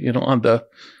 on the,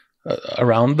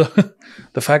 around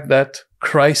the fact that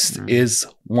Christ is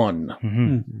one.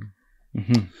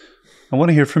 I want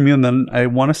to hear from you, and then I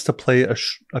want us to play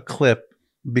a clip,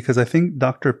 because I think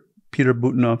Dr. Peter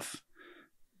Butenhoff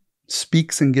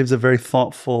speaks and gives a very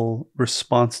thoughtful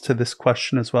response to this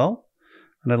question as well.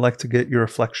 And I'd like to get your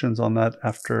reflections on that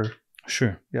after.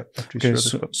 Sure. Yep. After you share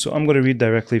the so I'm going to read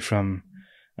directly from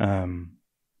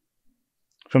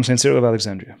St. Cyril of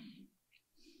Alexandria.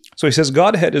 So he says,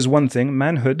 Godhead is one thing,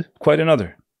 manhood quite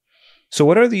another. So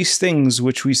what are these things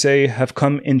which we say have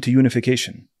come into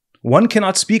unification? One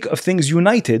cannot speak of things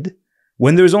united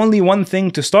when there's only one thing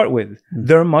to start with.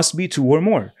 There must be two or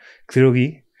more,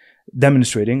 clearly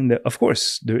demonstrating that, of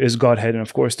course, there is Godhead and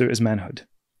of course there is manhood.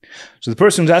 So the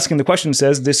person who's asking the question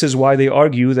says, this is why they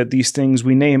argue that these things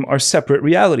we name are separate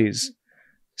realities.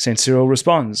 St. Cyril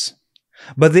responds,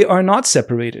 but they are not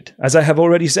separated, as I have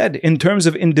already said, in terms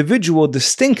of individual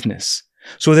distinctness,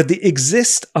 so that they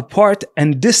exist apart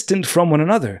and distant from one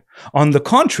another. On the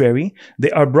contrary,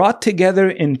 they are brought together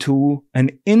into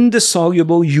an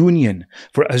indissoluble union.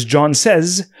 For as John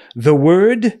says, the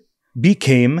Word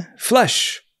became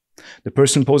flesh. The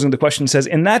person posing the question says,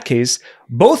 in that case,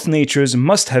 both natures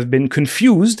must have been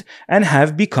confused and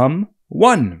have become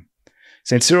one.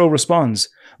 St. Cyril responds,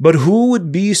 but who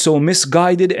would be so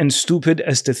misguided and stupid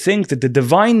as to think that the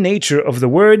divine nature of the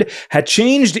Word had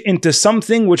changed into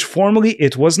something which formerly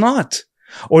it was not,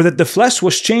 or that the flesh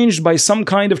was changed by some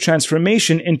kind of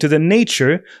transformation into the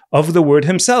nature of the Word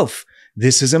himself?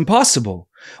 This is impossible.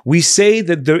 We say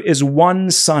that there is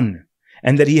one Son,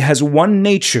 and that he has one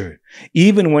nature,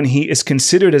 even when he is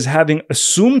considered as having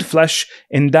assumed flesh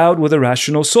endowed with a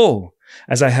rational soul.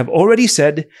 As I have already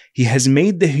said, he has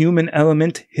made the human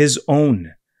element his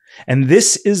own. And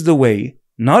this is the way,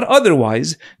 not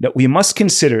otherwise, that we must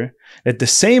consider that the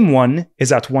same one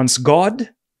is at once God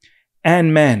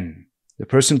and man. The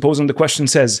person posing the question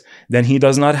says, then he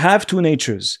does not have two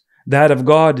natures, that of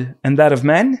God and that of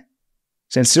man?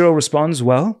 St. Cyril responds,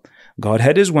 well,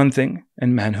 Godhead is one thing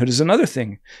and manhood is another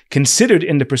thing, considered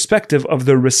in the perspective of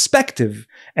the respective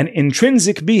and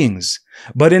intrinsic beings.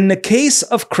 But in the case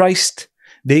of Christ,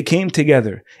 they came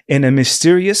together in a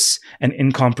mysterious and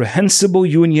incomprehensible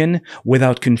union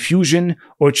without confusion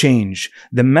or change.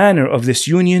 The manner of this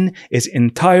union is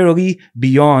entirely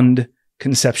beyond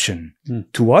conception.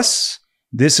 To us,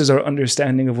 this is our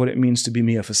understanding of what it means to be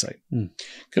Miaphysite.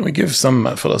 Can we give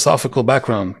some philosophical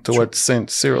background to what St.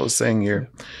 Cyril is saying here?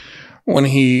 When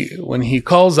he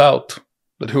calls out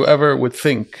that whoever would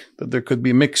think that there could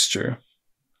be mixture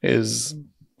is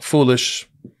foolish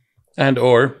and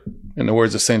or, in the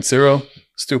words of St. Cyril,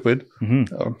 stupid.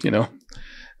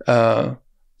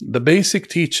 The basic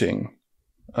teaching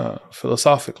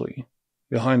philosophically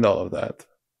behind all of that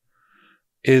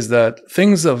is that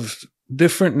things of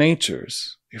different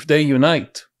natures, if they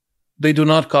unite, they do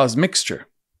not cause mixture.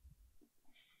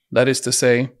 That is to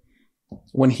say,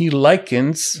 when he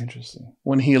likens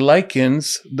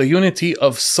the unity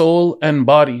of soul and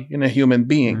body in a human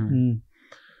being,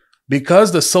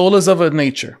 because the soul is of a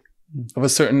nature, of a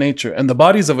certain nature, and the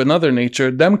bodies of another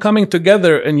nature, them coming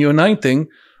together and uniting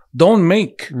don't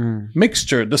make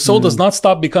mixture. The soul does not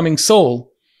stop becoming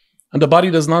soul, and the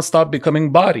body does not stop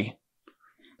becoming body.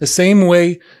 The same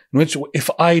way in which if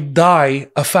I dye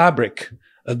a fabric,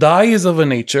 a dye is of a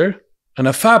nature, and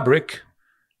a fabric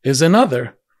is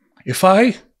another. If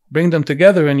I bring them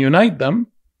together and unite them,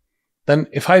 then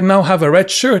if I now have a red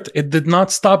shirt, it did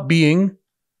not stop being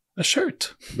a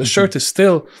shirt. The shirt is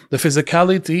still, the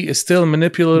physicality is still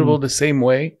manipulatable the same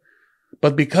way,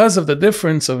 but because of the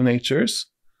difference of natures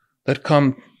that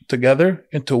come together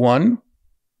into one,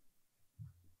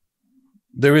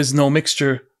 there is no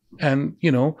mixture. And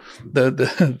the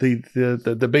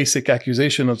basic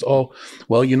accusation is, oh,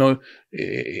 well, in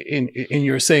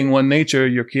your saying one nature,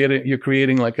 you're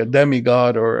creating like a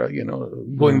demigod, or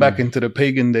going back into the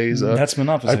pagan days. That's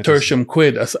Monophysite. A tertium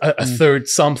quid, a third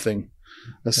something,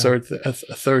 a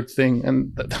third thing,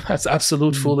 and that's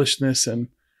absolute foolishness. And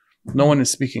no one is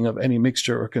speaking of any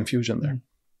mixture or confusion there.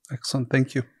 Excellent,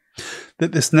 thank you.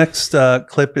 This next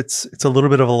clip, it's a little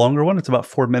bit of a longer one. It's about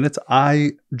 4 minutes.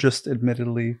 I just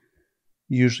admittedly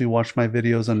usually watch my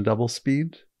videos on double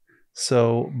speed.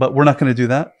 But we're not going to do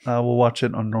that. We'll watch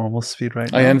it on normal speed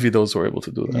right now. I envy those who are able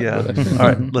to do that. Yeah. All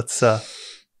right, let's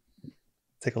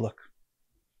take a look.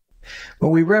 Well,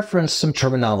 we referenced some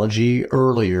terminology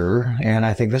earlier, and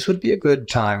I think this would be a good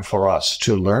time for us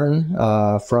to learn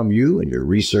from you and your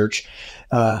research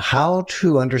how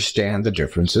to understand the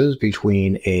differences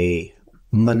between a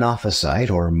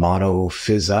monophysite or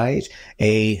monophysite,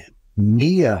 a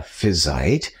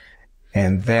miaphysite,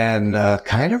 and then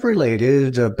kind of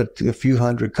related, but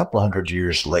couple hundred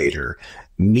years later,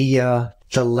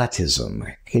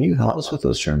 miatheletism. Can you help us with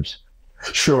those terms?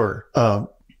 Sure.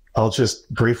 I'll just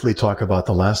briefly talk about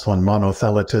the last one.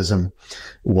 Monothelitism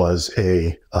was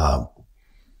a 6th,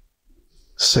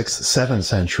 7th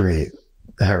century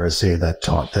heresy that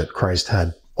taught that Christ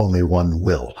had only one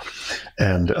will.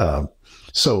 And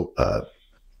so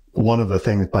one of the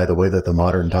things, by the way, that the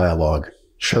modern dialogue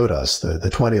showed us, the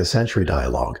 20th century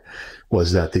dialogue,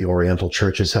 was that the Oriental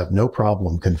churches have no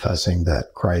problem confessing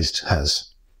that Christ has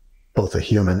both a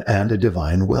human and a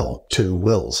divine will, two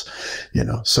wills,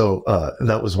 So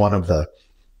that was one of the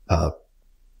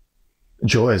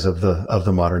joys of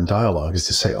the modern dialogue, is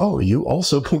to say, oh, you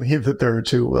also believe that there are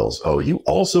two wills. Oh, you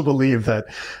also believe that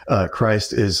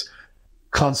Christ is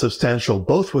consubstantial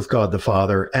both with God the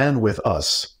Father and with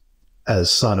us as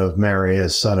Son of Mary,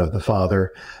 as Son of the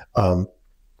Father. You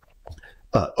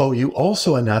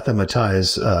also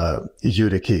anathematize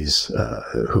Eutyches,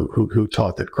 who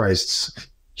taught that Christ's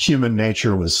human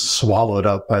nature was swallowed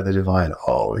up by the divine.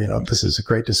 Oh, this is a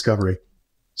great discovery.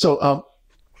 So,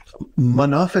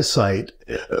 monophysite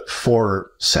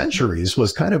for centuries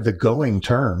was kind of the going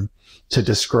term to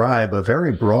describe a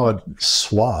very broad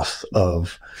swath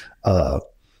of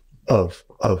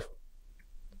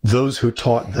those who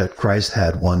taught that Christ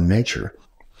had one nature.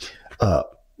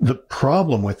 The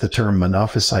problem with the term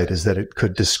monophysite is that it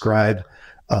could describe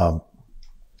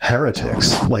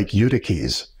heretics like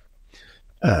Eutyches.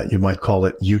 You might call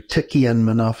it Eutychian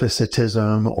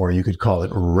monophysitism, or you could call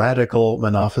it radical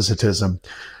monophysitism,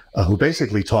 who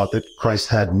basically taught that Christ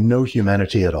had no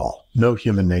humanity at all, no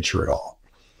human nature at all.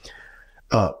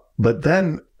 But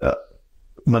then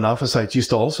monophysites used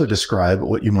to also describe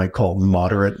what you might call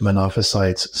moderate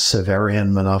monophysites,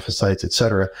 Severian monophysites,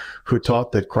 etc., who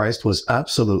taught that Christ was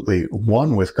absolutely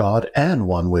one with God and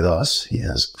one with us. He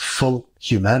has full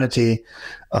humanity.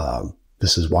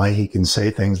 This is why he can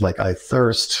say things like, I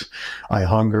thirst, I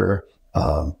hunger,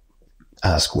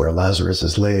 ask where Lazarus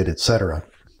is laid, etc.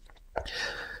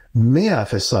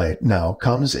 Miaphysite now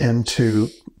comes into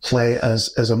play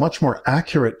as a much more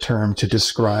accurate term to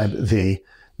describe the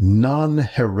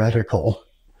non-heretical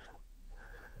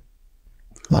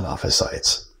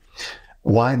monophysites.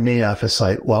 Why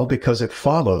Miaphysite? Well, because it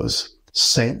follows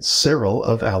Saint Cyril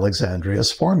of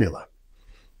Alexandria's formula.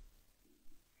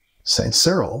 Saint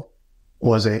Cyril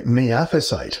was a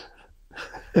Miaphysite.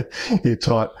 He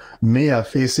taught Mia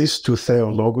physis tu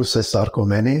theologus es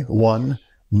archomene, one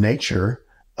nature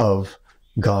of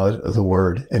God, the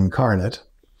Word incarnate.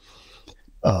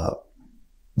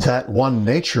 That one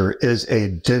nature is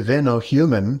a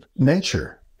divino-human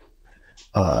nature.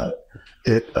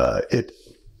 It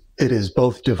is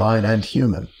both divine and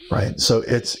human, right? So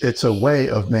it's a way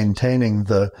of maintaining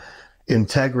the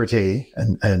integrity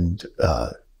and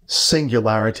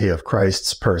singularity of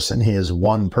Christ's person. He is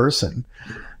one person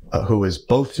who is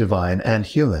both divine and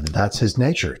human. That's his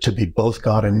nature, to be both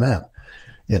God and man.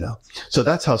 So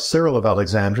that's how Cyril of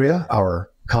Alexandria,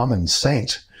 our common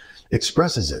saint,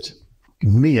 expresses it.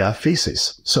 Mia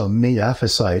physis. So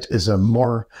Miaphysite is a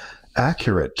more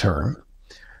accurate term,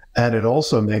 and it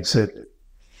also makes it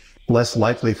less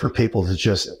likely for people to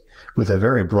just, with a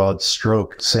very broad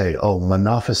stroke, say, oh,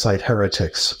 monophysite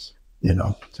heretics.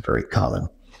 It's a very common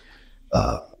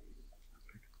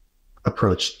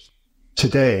approach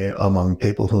today among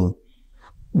people who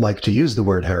like to use the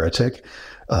word heretic.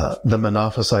 The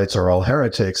monophysites are all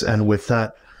heretics, and with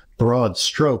that broad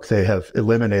stroke, they have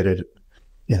eliminated,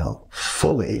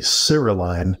 fully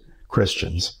Cyrilline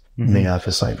Christians,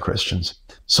 Miaphysite Christians.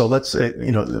 So let's say,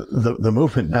 the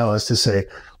movement now is to say,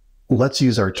 let's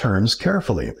use our terms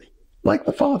carefully, like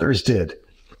the fathers did,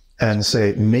 and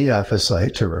say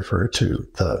Miaphysite to refer to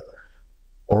the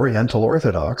Oriental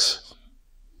Orthodox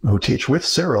who teach with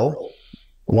Cyril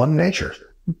one nature,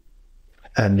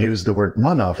 and use the word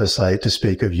Monophysite to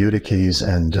speak of Eutyches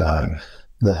and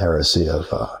the heresy of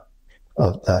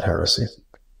that heresy.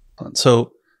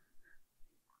 So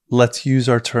let's use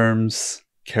our terms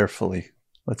carefully.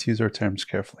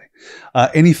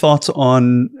 Any thoughts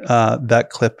on that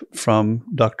clip from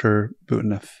Dr.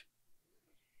 Butenef?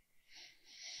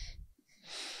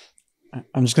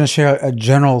 I'm just going to share a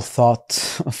general thought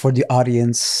for the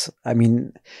audience. I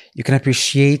mean, you can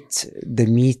appreciate the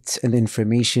meat and the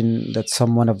information that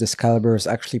someone of this caliber is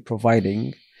actually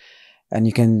providing, and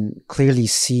you can clearly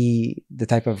see the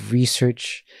type of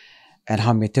research and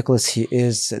how meticulous he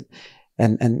is.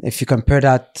 And if you compare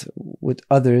that with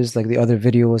others, like the other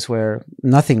videos where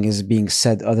nothing is being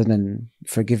said other than,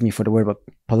 forgive me for the word, but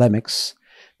polemics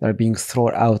that are being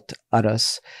thrown out at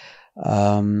us,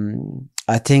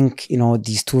 I think,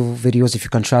 these two videos, if you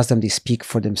contrast them, they speak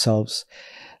for themselves.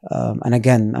 And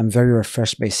again, I'm very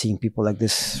refreshed by seeing people like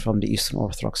this from the Eastern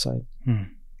Orthodox side. I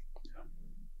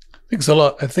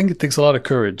think it takes a lot of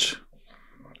courage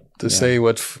to say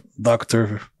what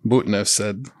Dr. Butenef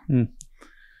said.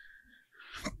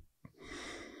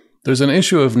 There's an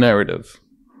issue of narrative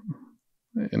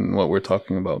in what we're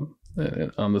talking about,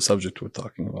 on the subject we're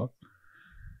talking about.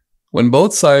 When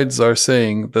both sides are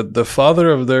saying that the father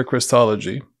of their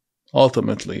Christology,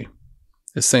 ultimately,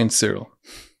 is Saint Cyril.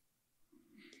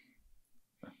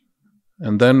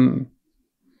 And then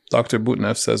Dr.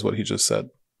 Butenef says what he just said.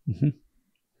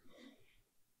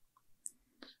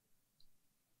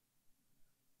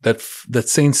 That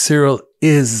Saint Cyril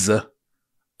is a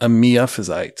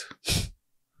Miaphysite.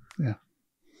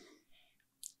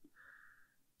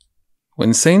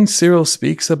 When Saint Cyril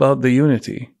speaks about the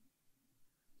unity,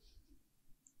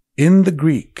 in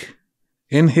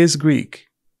his Greek,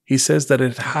 he says that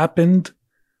it happened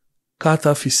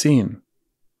kataphysin,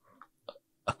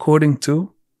 according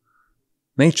to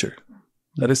nature.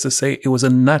 That is to say, it was a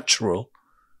natural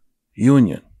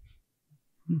union.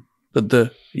 That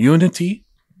the unity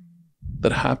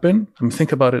that happened,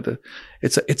 think about it,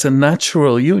 it's a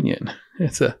natural union.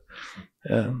 It's that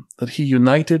he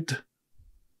united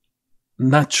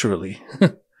naturally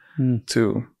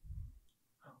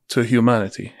to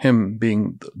humanity, him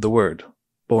being the Word,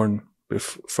 born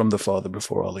from the Father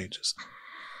before all ages.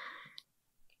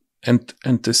 And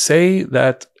to say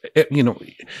that,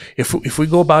 if we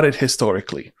go about it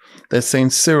historically, that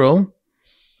Saint Cyril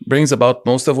brings about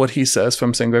most of what he says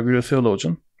from Saint Gregory the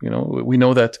Theologian. We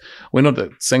know that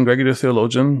Saint Gregory the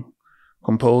Theologian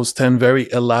composed 10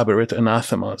 very elaborate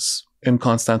anathemas in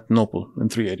Constantinople in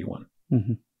 381,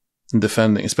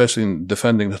 especially in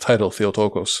defending the title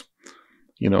Theotokos.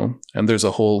 And there's a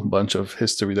whole bunch of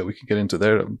history that we can get into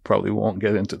there that probably won't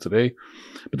get into today.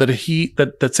 But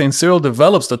that Saint Cyril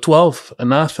develops the 12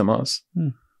 anathemas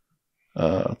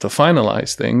to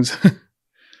finalize things,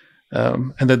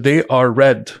 and that they are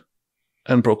read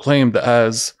and proclaimed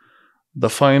as the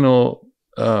final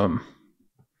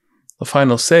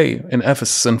say in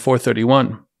Ephesus in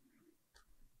 431.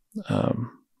 And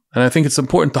I think it's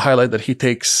important to highlight that he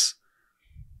takes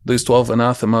these 12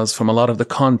 anathemas from a lot of the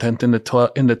content in the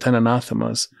 10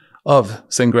 anathemas of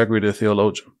Saint Gregory the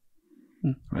Theologian,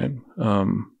 right?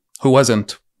 Who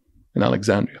wasn't in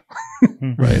Alexandria,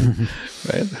 right?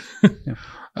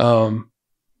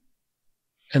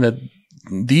 And that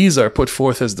these are put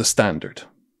forth as the standard.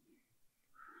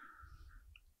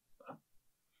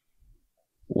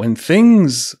 When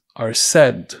things are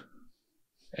said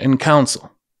in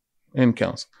council,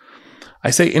 I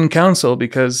say in council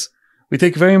because we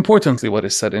take very importantly what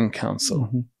is said in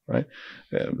council, right?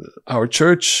 Our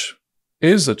church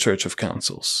is a church of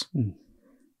councils.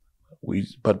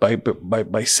 But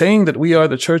by saying that we are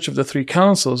the church of the three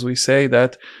councils, we say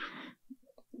that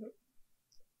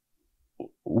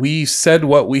we said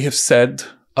what we have said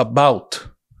about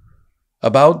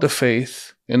the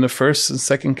faith in the first and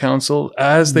second council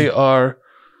as they are.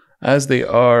 I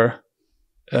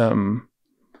don't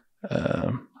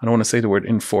want to say the word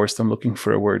enforced. I'm looking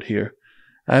for a word here.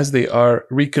 As they are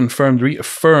reaffirmed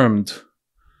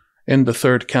in the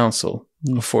third council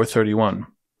of 431,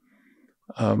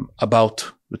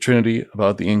 about the Trinity,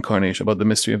 about the Incarnation, about the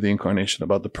mystery of the Incarnation,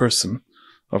 about the person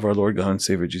of our Lord God and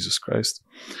Savior Jesus Christ.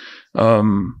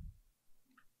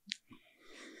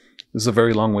 This is a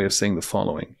very long way of saying the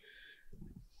following: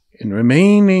 in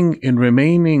remaining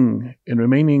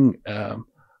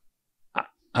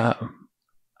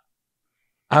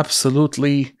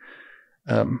absolutely,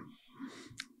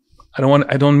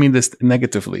 I don't mean this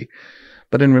negatively,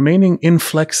 but in remaining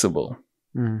inflexible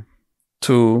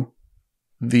to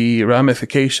the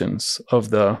ramifications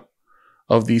of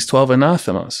these 12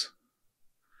 anathemas.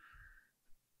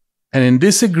 And in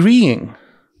disagreeing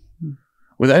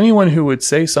with anyone who would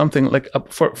say something like,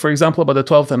 for example, about the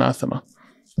 12th anathema,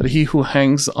 that he who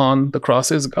hangs on the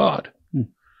cross is God,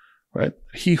 right?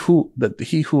 He who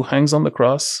hangs on the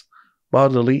cross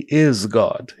bodily is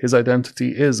God. His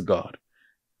identity is God.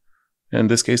 In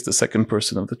this case, the second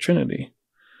person of the Trinity.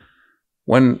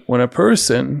 When a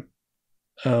person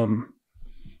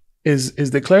is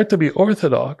declared to be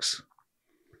Orthodox,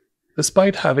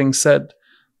 despite having said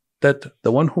that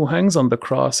the one who hangs on the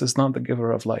cross is not the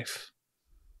giver of life,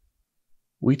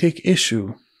 we take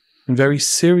issue, a very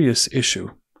serious issue.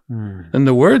 In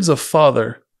the words of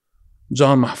Father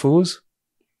John Mahfouz,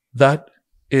 that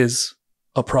is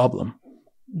a problem.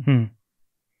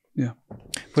 Yeah.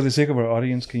 For the sake of our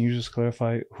audience, can you just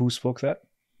clarify who spoke that?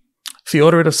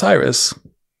 Theodoret of Cyrus,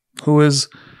 who is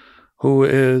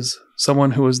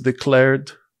someone who was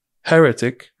declared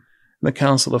heretic in the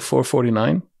Council of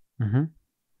 449.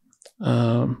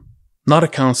 Not a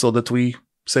council that we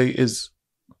say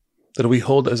that we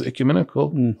hold as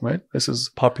ecumenical, right? This is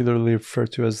Popularly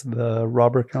referred to as the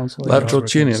Robber Council.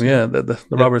 Latrocinium, yeah, the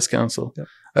Robbers' Council,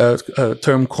 a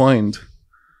term coined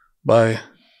by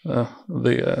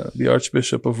the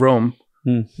Archbishop of Rome,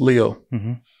 Leo,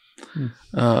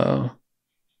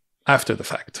 after the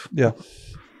fact. Yeah.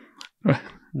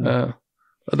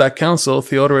 That council,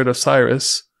 Theodoret of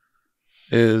Cyrus,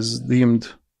 is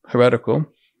deemed heretical,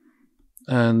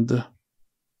 and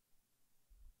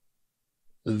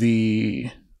the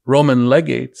Roman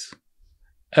legate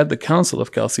at the Council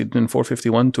of Chalcedon in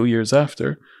 451, 2 years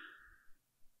after,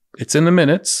 it's in the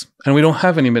minutes, and we don't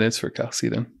have any minutes for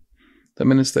Chalcedon. The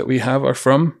minutes that we have are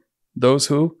from those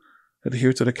who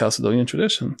adhere to the Chalcedonian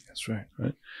tradition. That's right.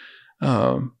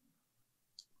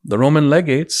 The Roman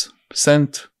legates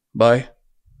sent by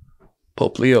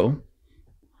Pope Leo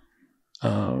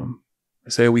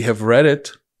say we have read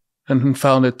it and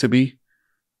found it to be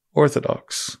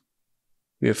orthodox.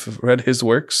 We have read his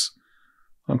works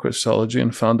on Christology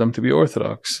and found them to be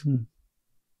orthodox.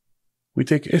 We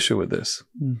take issue with this.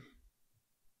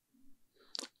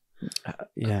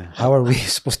 How are we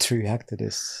supposed to react to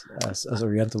this as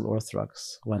Oriental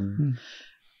Orthodox when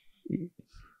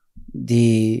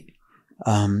the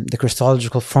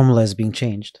Christological formula is being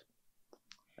changed?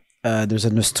 There's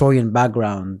a Nestorian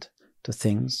background to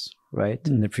things, right?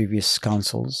 In the previous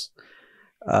councils,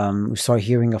 we start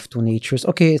hearing of two natures.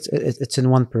 Okay, it's in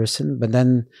one person, but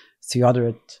then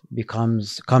Theodoret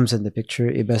comes in the picture.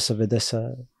 Ibes of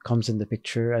Edessa comes in the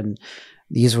picture, and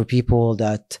these were people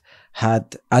that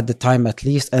had, at the time at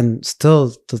least, and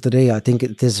still to today, I think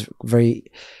it is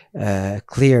very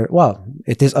clear. Well,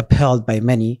 it is upheld by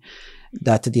many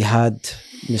that they had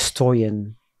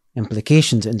Nestorian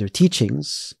implications in their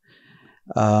teachings.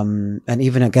 And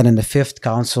even again in the Fifth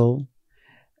Council,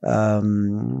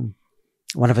 one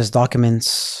of his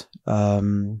documents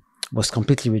was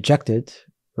completely rejected,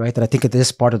 right? And I think it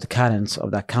is part of the canons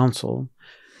of that council.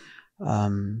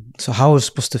 So how are we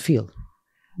supposed to feel?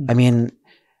 I mean,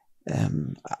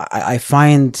 I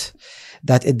find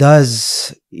that it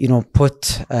does,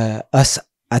 put us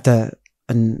at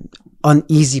an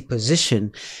uneasy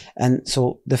position. And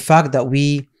so the fact that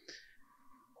we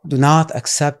do not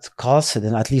accept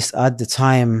Chalcedon, at least at the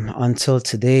time until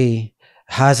today,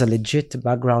 has a legit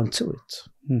background to it.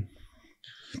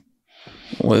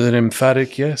 With an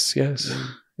emphatic yes. Yeah,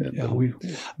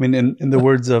 in the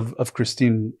words of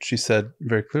Christine, she said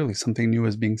very clearly something new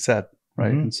is being said,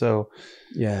 right? And so,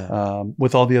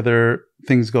 with all the other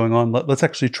things going on, let's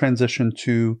actually transition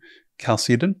to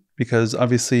Chalcedon, because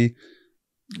obviously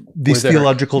these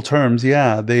theological terms,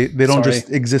 they don't just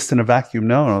exist in a vacuum.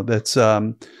 No, that's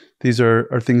these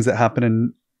are things that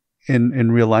happen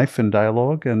in real life, in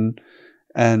dialogue,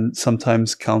 and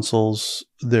sometimes councils.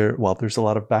 There's a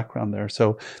lot of background there.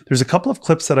 So there's a couple of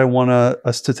clips that I want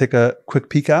us to take a quick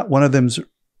peek at. One of them's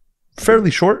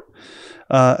fairly short,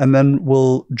 and then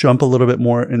we'll jump a little bit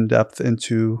more in depth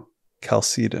into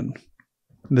Chalcedon.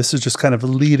 This is just kind of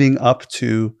leading up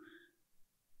to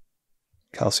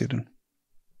Chalcedon.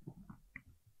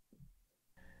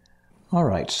 All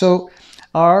right. So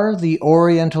are the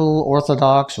Oriental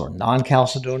Orthodox or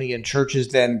non-Chalcedonian churches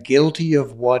then guilty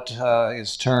of what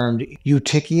is termed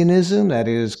Eutychianism? That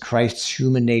is, Christ's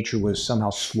human nature was somehow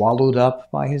swallowed up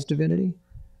by his divinity?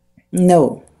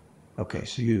 No. Okay,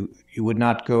 so you would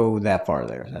not go that far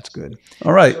there. That's good.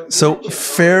 All right. So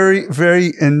very,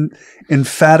 very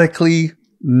emphatically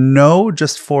no,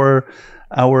 just for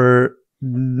our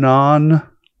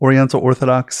non-Oriental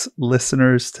Orthodox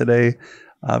listeners today.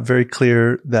 very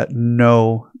clear that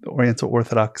no, the Oriental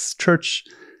Orthodox Church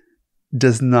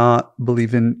does not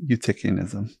believe in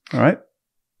Eutychianism. All right?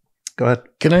 Go ahead.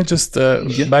 Can I just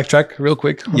backtrack real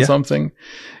quick on something?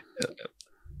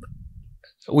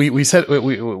 We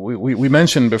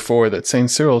mentioned before that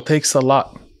Saint Cyril takes a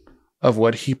lot of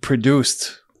what he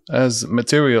produced as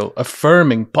material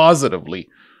affirming positively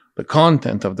the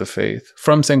content of the faith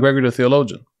from Saint Gregory the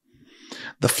Theologian.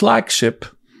 The flagship,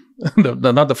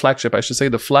 not the flagship, I should say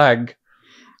the flag,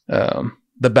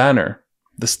 the banner,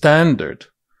 the standard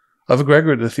of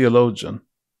Gregory the Theologian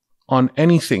on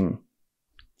anything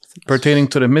pertaining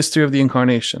to the mystery of the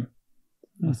Incarnation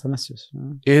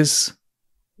is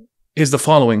the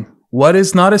following: what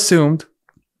is not assumed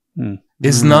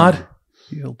is not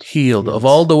healed. Of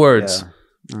all the words,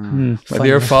 my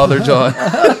dear Father John,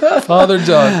 Father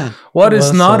John, what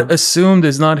is not assumed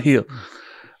is not healed.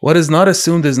 What is not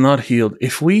assumed is not healed.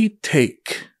 If we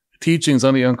take teachings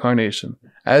on the Incarnation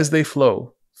as they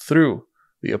flow through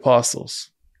the apostles,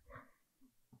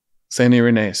 Saint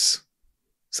Irenaeus,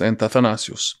 Saint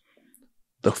Athanasius,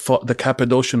 the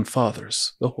Cappadocian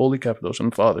Fathers, the Holy Cappadocian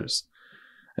Fathers,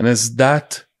 and as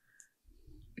that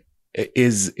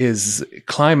is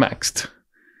climaxed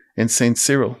in Saint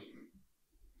Cyril,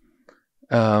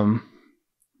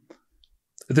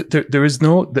 there is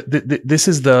no. This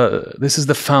is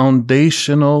the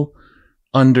foundational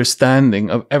understanding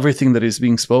of everything that is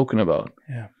being spoken about.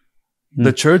 Yeah.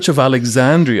 The Church of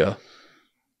Alexandria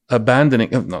abandoning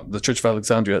the Church of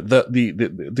Alexandria,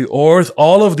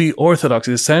 all of the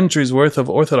orthodoxy, the centuries worth of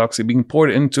orthodoxy being poured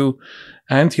into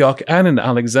Antioch and in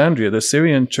Alexandria, the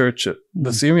Syrian Church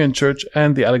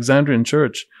and the Alexandrian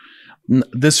Church,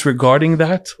 disregarding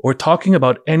that or talking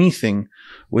about anything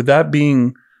with that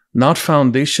being not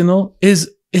foundational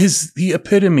is the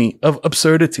epitome of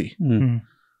absurdity.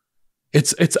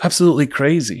 It's absolutely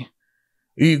crazy.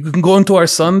 You can go into our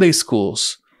Sunday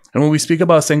schools, and when we speak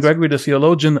about St. Gregory the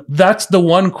Theologian, that's the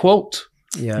one quote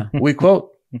we quote.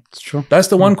 It's true. That's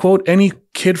the one quote any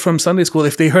kid from Sunday school,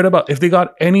 if they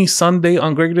got any Sunday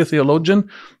on Gregory the Theologian,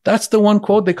 that's the one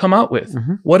quote they come out with.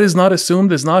 What is not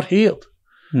assumed is not healed.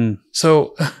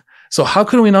 So how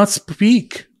can we not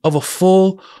speak of a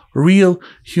full, real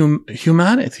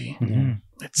humanity?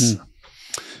 It's all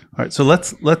right. So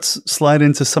let's slide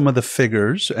into some of the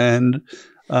figures, and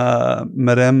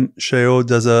Madame Cheot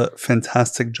does a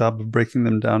fantastic job of breaking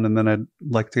them down, and then I'd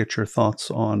like to get your thoughts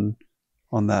on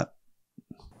that.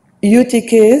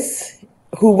 Eutyches,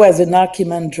 who was an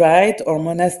archimandrite or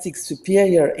monastic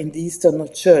superior in the Eastern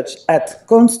Church at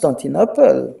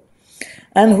Constantinople,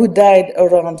 and who died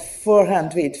around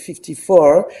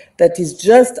 454, that is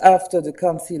just after the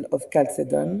Council of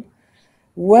Chalcedon,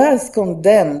 was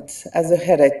condemned as a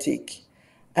heretic,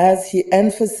 as he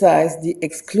emphasized the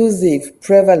exclusive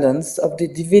prevalence of the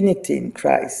divinity in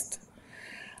Christ.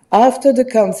 After the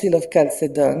Council of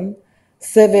Chalcedon,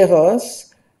 Severus,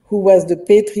 who was the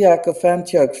Patriarch of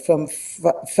Antioch from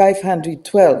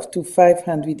 512 to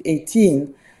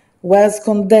 518, was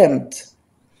condemned.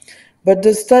 But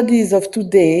the studies of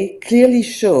today clearly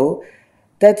show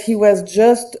that he was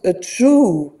just a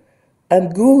true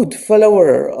and good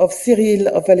follower of Cyril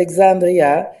of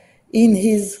Alexandria in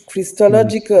his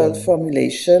Christological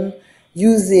formulation,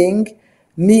 using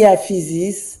mia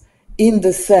physis in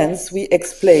the sense we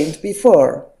explained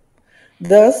before.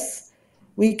 Thus,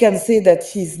 we can say that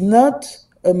he's not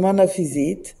a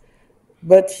monophysite,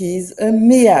 but he's a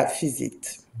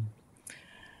miaphysite.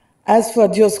 As for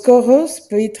Dioscorus,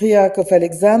 Patriarch of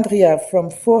Alexandria from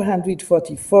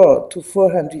 444 to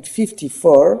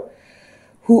 454,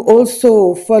 who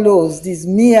also follows this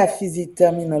miaphysite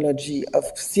terminology of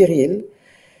Cyril,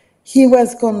 he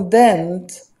was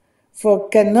condemned for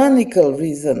canonical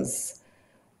reasons,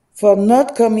 for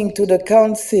not coming to the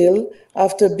council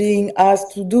after being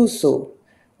asked to do so,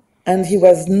 and he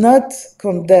was not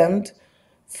condemned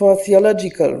for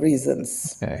theological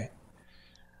reasons. Okay.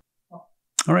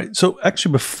 All right. So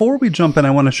actually, before we jump in,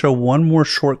 I want to show one more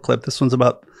short clip. This one's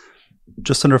about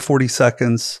just under 40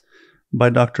 seconds by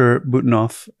Dr.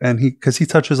 Butenhoff, and because he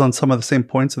touches on some of the same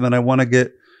points, and then I want to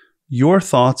get your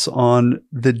thoughts on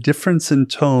the difference in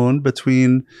tone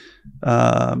between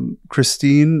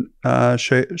Christine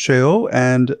Cheot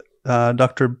and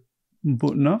Dr.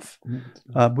 Butenhoff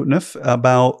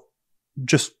about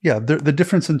just the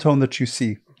difference in tone that you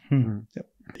see. Yep.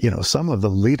 You know, some of the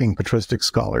leading patristic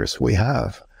scholars we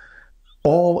have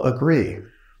all agree. You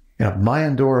know,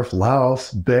 Meyendorff,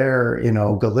 Lauth, Baer,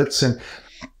 Galitzin,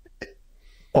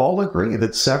 all agree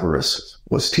that Severus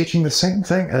was teaching the same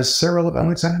thing as Cyril of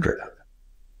Alexandria.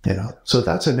 So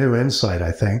that's a new insight,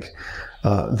 I think,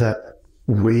 that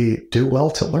we do well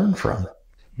to learn from.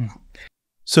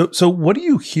 So what are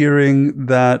you hearing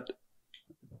that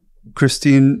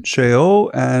Christine Cheot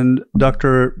and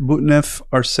Dr. Boutneff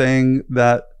are saying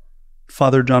that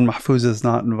Father John Mahfouz is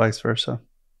not, and vice versa?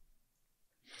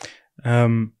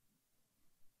 I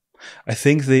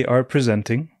think they are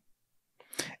presenting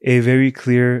a very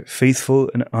clear,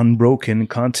 faithful, and unbroken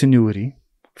continuity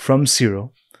from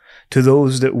Cyril to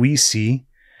those that we see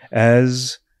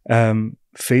as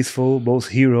faithful, both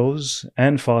heroes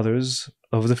and fathers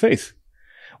of the faith.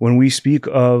 When we speak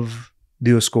of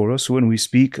Dioscoros, when we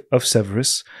speak of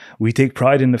Severus, we take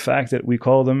pride in the fact that we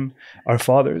call them our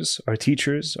fathers, our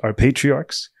teachers, our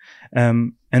patriarchs.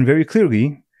 And very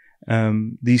clearly,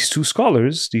 these two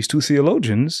scholars, these two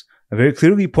theologians, are very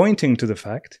clearly pointing to the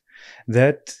fact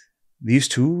that these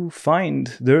two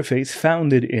find their faith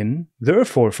founded in their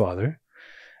forefather,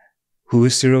 who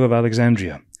is Cyril of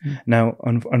Alexandria. Now,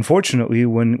 unfortunately,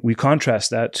 when we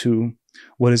contrast that to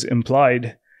what is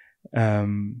implied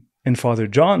in Father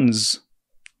John's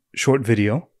short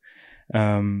video,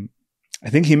 I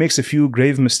think he makes a few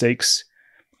grave mistakes.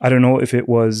 I don't know if it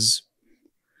was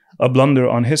a blunder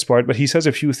on his part, but he says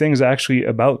a few things actually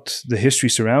about the history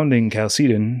surrounding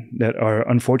Chalcedon that are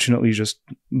unfortunately just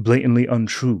blatantly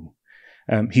untrue.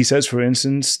 He says, for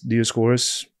instance,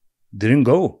 Dioscoros didn't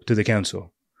go to the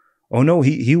council. Oh no,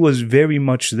 he was very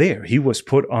much there. He was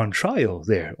put on trial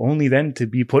there, only then to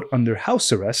be put under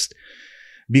house arrest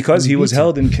because he was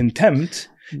held in contempt.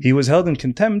 He was held in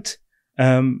contempt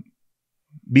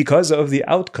because of the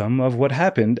outcome of what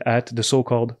happened at the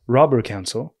so-called robber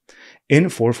council in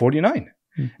 449.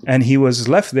 And he was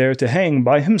left there to hang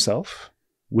by himself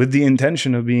with the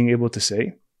intention of being able to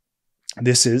say,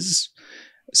 this is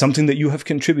something that you have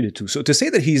contributed to. So to say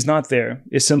that he's not there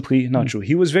is simply not true.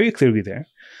 He was very clearly there.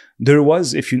 There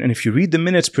was, if you read the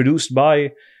minutes produced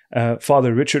by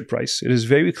Father Richard Price, it is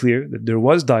very clear that there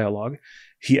was dialogue.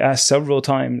 He asked several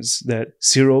times that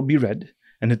Cyril be read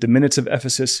and that the minutes of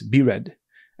Ephesus be read.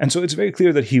 And so it's very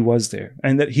clear that he was there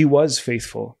and that he was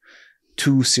faithful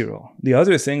to Cyril. The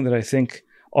other thing that I think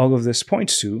all of this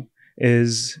points to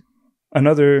is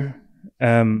another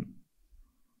important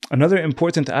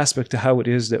aspect to how it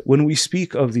is that when we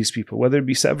speak of these people, whether it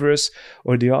be Severus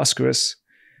or Dioscorus,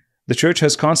 the church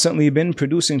has constantly been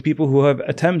producing people who have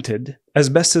attempted as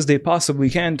best as they possibly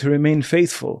can to remain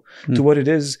faithful to what it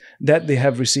is that they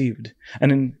have received.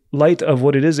 And in light of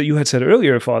what it is that you had said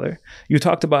earlier, Father, you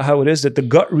talked about how it is that the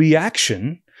gut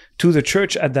reaction to the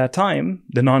church at that time,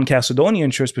 the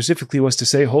non-Chalcedonian church specifically, was to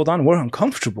say, hold on, we're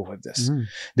uncomfortable with this.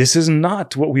 This is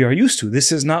not what we are used to.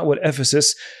 This is not what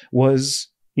Ephesus was,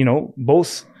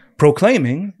 both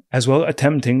proclaiming as well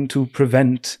attempting to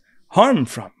prevent harm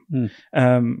from.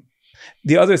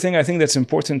 The other thing I think that's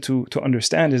important to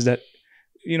understand is that,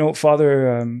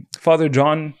 Father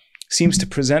John seems to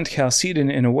present Chalcedon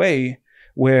in a way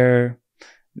where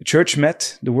the church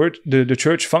met, the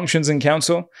church functions in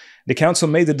council. The council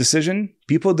made the decision.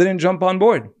 People didn't jump on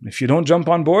board. If you don't jump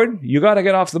on board, you got to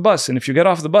get off the bus. And if you get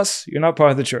off the bus, you're not part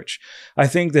of the church. I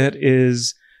think that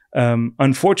is,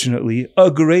 unfortunately, a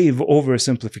grave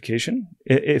oversimplification,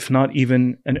 if not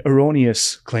even an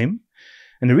erroneous claim.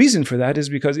 And the reason for that is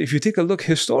because if you take a look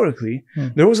historically,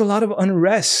 there was a lot of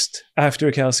unrest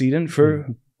after Chalcedon for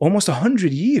almost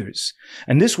 100 years.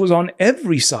 And this was on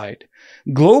every side.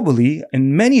 Globally,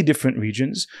 in many different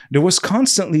regions, there was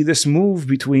constantly this move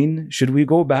between, should we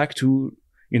go back to,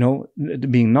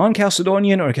 being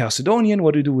non-Chalcedonian or Chalcedonian?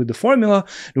 What do we do with the formula?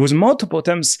 There was multiple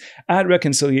attempts at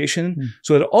reconciliation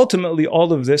so that ultimately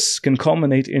all of this can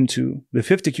culminate into the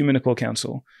Fifth Ecumenical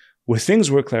Council, where things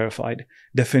were clarified,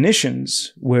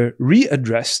 definitions were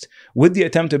readdressed with the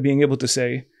attempt of being able to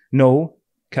say, no,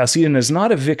 Chalcedon is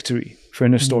not a victory for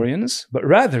Nestorians, but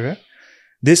rather,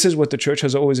 this is what the church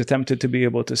has always attempted to be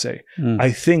able to say.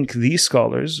 I think these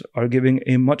scholars are giving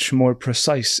a much more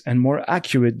precise and more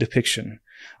accurate depiction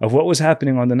of what was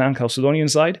happening on the non-Chalcedonian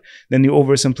side than the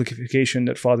oversimplification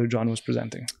that Father John was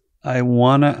presenting. I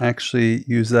want to actually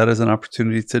use that as an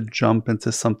opportunity to jump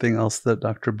into something else that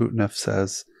Dr. Boutneff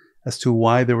says as to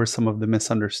why there were some of the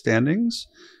misunderstandings.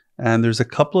 And there's a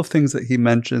couple of things that he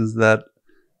mentions that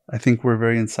I think were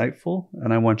very insightful,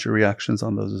 and I want your reactions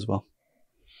on those as well.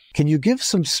 Can you give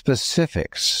some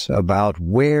specifics about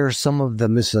where some of the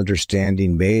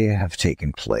misunderstanding may have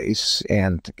taken place,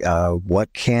 and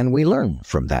what can we learn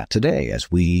from that today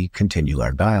as we continue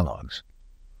our dialogues?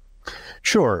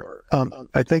 Sure.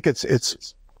 I think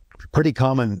it's pretty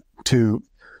common to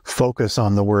focus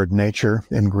on the word nature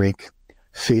in Greek,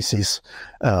 physis,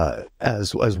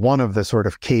 as one of the sort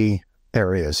of key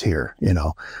areas here.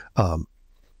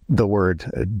 the word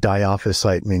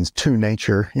diophysite means two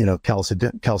nature. You know,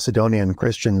 Chalcedonian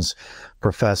Christians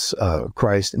profess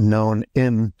Christ known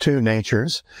in two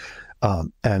natures,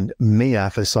 and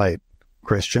Miaphysite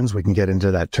Christians, we can get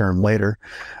into that term later,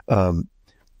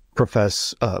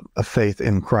 profess a faith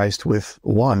in Christ with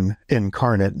one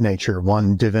incarnate nature,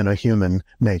 one divino-human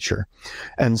nature.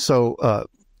 And so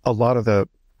a lot of the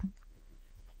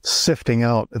sifting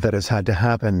out that has had to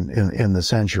happen in the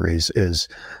centuries is,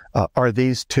 are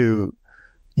these two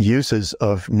uses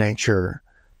of nature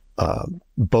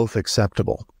both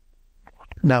acceptable?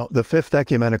 Now, the Fifth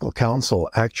Ecumenical Council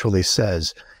actually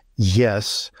says,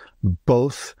 yes,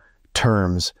 both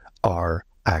terms are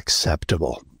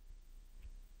acceptable.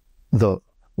 The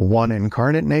one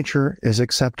incarnate nature is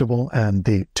acceptable and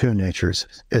the two natures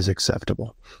is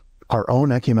acceptable. Our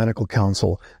own Ecumenical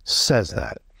Council says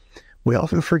that. We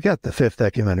often forget the Fifth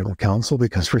Ecumenical Council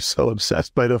because we're so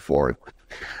obsessed by the Fourth.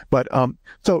 But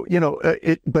so, you know,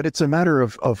 but it's a matter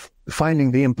of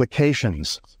finding the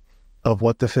implications of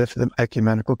what the Fifth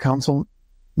Ecumenical Council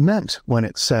meant when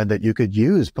it said that you could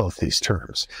use both these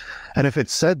terms. And if it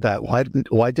said that,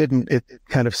 why didn't it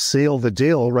kind of seal the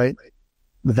deal right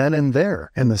then and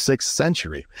there in the 6th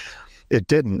century? It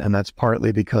didn't, and that's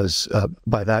partly because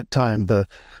by that time the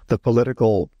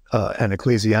political and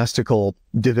ecclesiastical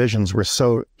divisions were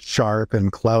so sharp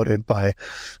and clouded by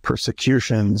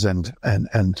persecutions and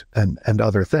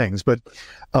other things. But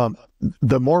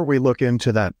the more we look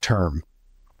into that term,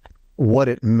 what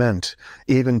it meant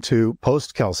even to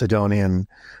post-Chalcedonian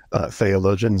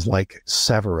theologians like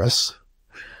Severus,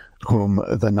 whom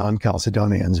the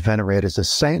non-Chalcedonians venerate as a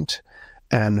saint,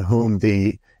 and whom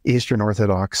the Eastern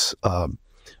Orthodox,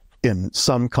 in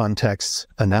some contexts,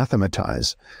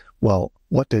 anathematize. Well,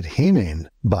 what did he mean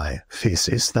by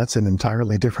physis? That's an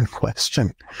entirely different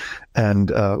question.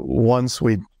 And once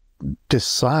we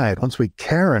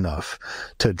care enough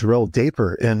to drill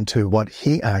deeper into what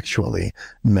he actually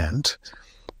meant,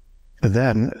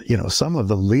 then, you know, some of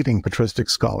the leading patristic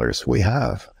scholars we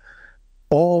have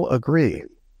all agree.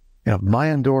 You know,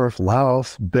 Meyendorff,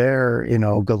 Lauf, Baer, you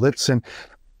know, Galitzin,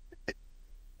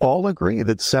 all agree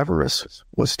that Severus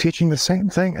was teaching the same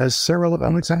thing as Cyril of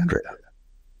Alexandria.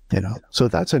 You know, so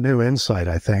that's a new insight,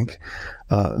 I think,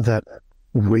 that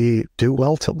we do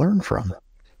well to learn from.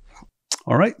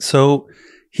 All right. So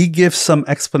he gives some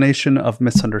explanation of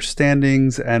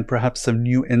misunderstandings and perhaps some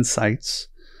new insights.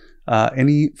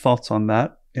 Any thoughts on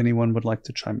that? Anyone would like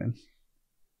to chime in?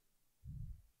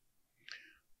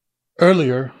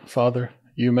 Earlier, Father,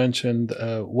 you mentioned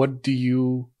what do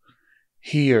you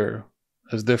hear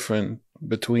as different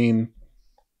between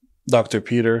Dr.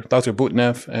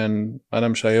 Boutneff and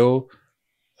Madame Chaillot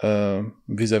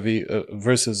vis-a-vis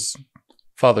versus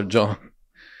Father John.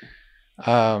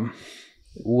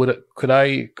 Could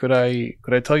I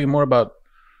tell you more about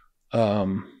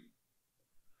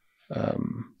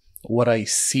what I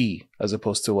see as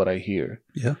opposed to what I hear?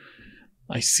 Yeah,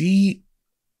 I see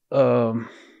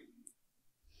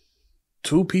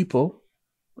two people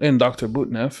in Dr.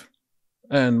 Boutneff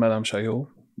and Madame Chaillot,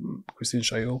 Christine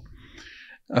Chaillot,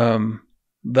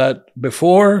 that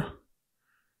before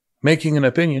making an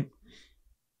opinion,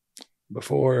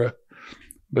 before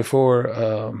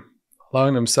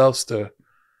allowing themselves to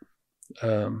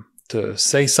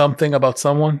say something about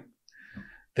someone,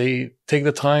 they take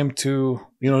the time to,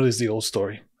 you know, there's the old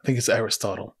story. I think it's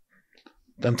Aristotle.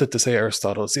 I'm tempted to say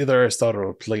Aristotle. It's either Aristotle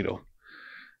or Plato.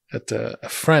 That a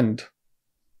friend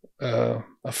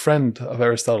of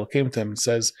Aristotle came to him and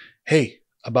says, "Hey,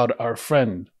 about our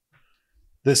friend,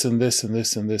 this and this and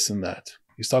this and this and that."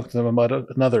 He's talking to them about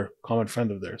another common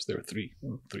friend of theirs. There were three.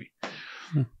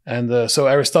 And so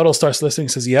Aristotle starts listening,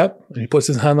 says, "Yep," and he puts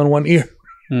his hand on one ear.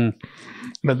 And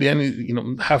at the end, you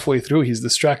know, halfway through, he's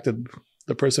distracted.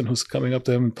 The person who's coming up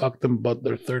to him and talking to him about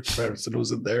their third person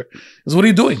who's in there. He goes, "What are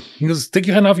you doing?" He goes, "Take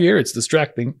your hand off your ear. It's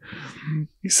distracting."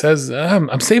 He says,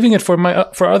 "I'm saving it for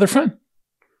our other friend.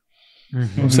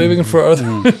 I'm saving it for our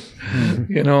other."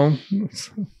 You know,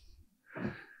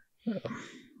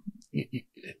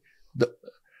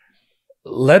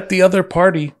 let the other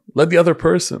party, let the other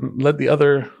person, let the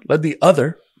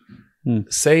other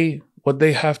say what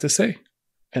they have to say.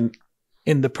 And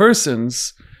in the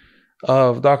persons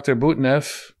of Dr.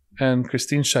 Boutneff and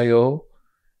Christine Chaillot,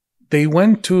 they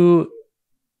went to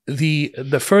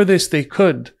the furthest they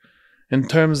could in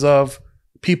terms of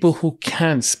people who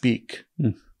can speak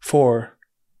for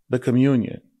the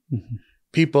communion.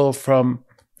 People from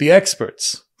the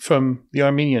experts, from the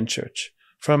Armenian Church,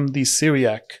 from the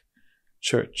Syriac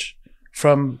Church,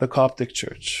 from the Coptic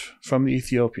Church, from the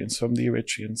Ethiopians, from the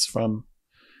Eritreans, from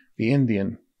the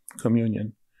Indian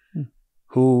communion,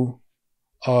 who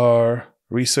are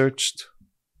researched,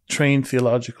 trained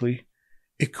theologically,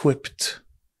 equipped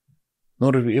in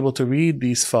order to be able to read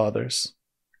these fathers,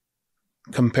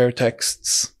 compare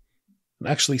texts, and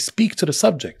actually speak to the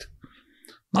subject,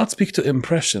 not speak to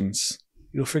impressions.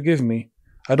 You'll forgive me.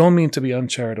 I don't mean to be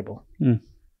uncharitable.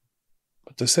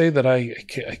 But to say that I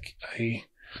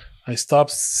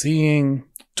stopped seeing,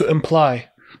 to imply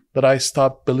that I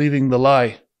stopped believing the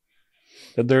lie,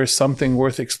 that there is something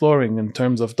worth exploring in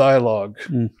terms of dialogue,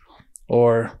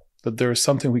 or that there is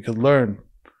something we could learn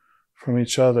from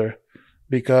each other,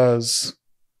 because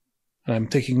I'm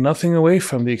taking nothing away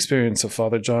from the experience of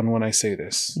Father John when I say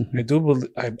this.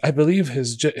 I believe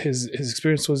his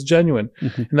experience was genuine,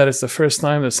 and that it's the first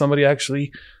time that somebody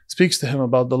actually speaks to him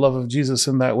about the love of Jesus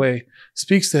in that way,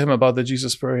 speaks to him about the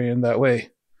Jesus Prayer in that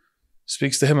way,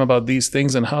 speaks to him about these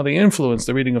things and how they influence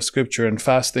the reading of Scripture and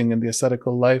fasting and the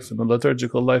ascetical life and the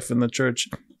liturgical life in the church.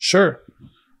 Sure,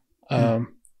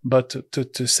 but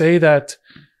to say that.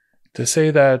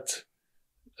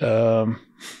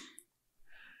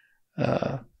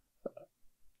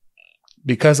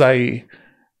 Because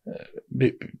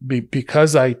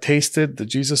I tasted the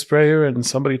Jesus Prayer and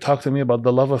somebody talked to me about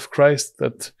the love of Christ,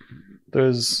 that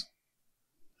there's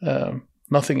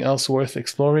nothing else worth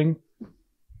exploring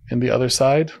in the other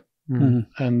side, and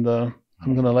I'm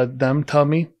going to let them tell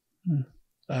me.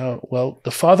 Well,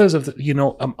 the fathers of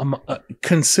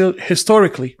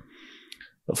historically,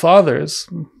 the fathers,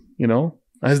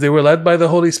 as they were led by the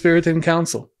Holy Spirit in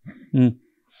council,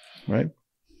 right?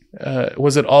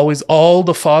 Was it always all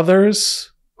the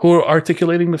fathers who are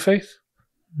articulating the faith?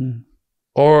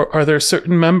 Or are there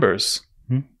certain members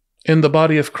in the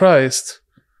body of Christ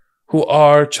who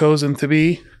are chosen to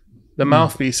be the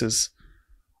mouthpieces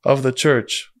of the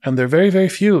church? And they're very, very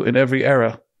few in every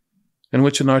era in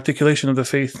which an articulation of the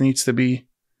faith needs to be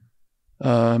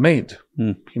made,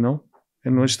 in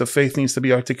which the faith needs to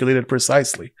be articulated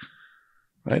precisely,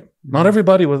 right? Not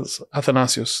everybody was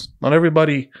Athanasius. Not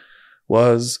everybody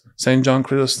was St. John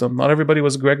Chrysostom. Not everybody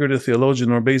was Gregory the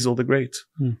Theologian or Basil the Great.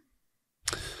 And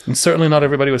certainly not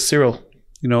everybody was Cyril.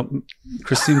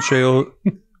 Christine Cheo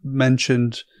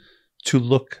mentioned to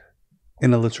look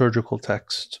in a liturgical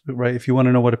text, right? If you want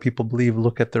to know what a people believe,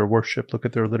 look at their worship, look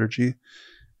at their liturgy.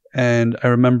 And I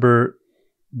remember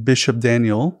Bishop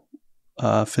Daniel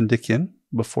Findikian,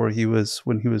 before he was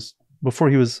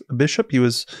a bishop, he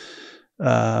was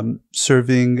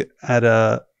serving at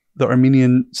the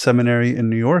Armenian seminary in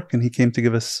New York, and he came to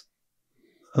give us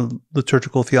a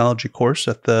liturgical theology course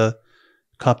at the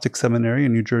Coptic seminary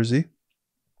in New Jersey.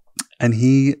 And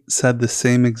he said the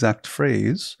same exact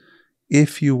phrase: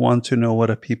 if you want to know what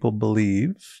a people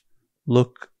believe,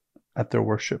 look at their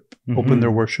worship, open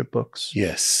their worship books.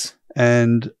 Yes.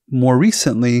 And more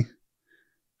recently,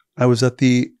 I was at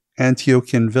the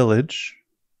Antiochian village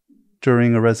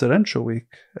during a residential week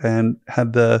and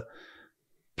had the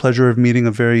pleasure of meeting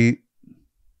a very,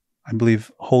 I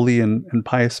believe, holy and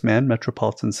pious man,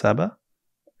 Metropolitan Saba.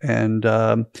 And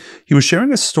he was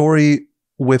sharing a story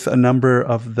with a number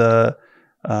of the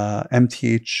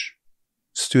MTH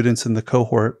students in the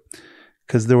cohort,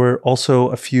 because there were also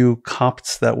a few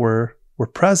Copts that were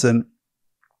present.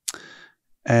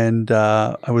 And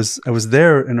I was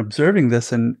there and observing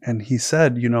this, and he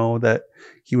said, that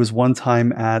he was one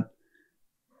time at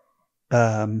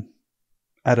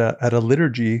a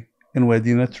liturgy in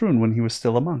Wadi Natrun when he was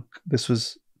still a monk. This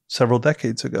was several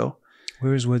decades ago.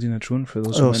 Where is Wadi Natrun for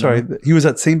those who Oh, sorry. He was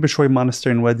at St. Bishoy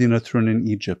Monastery in Wadi Natrun in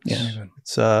Egypt. Yeah.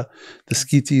 It's the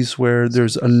Skitis, where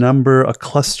there's a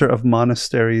cluster of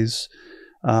monasteries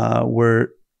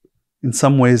where in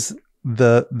some ways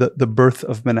the birth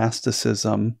of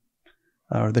monasticism,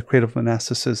 or the cradle of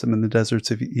monasticism in the deserts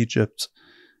of Egypt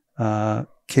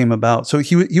came about. So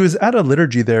he was at a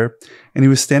liturgy there, and he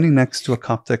was standing next to a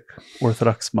Coptic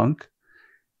Orthodox monk.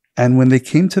 And when they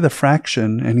came to the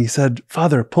fraction, and he said,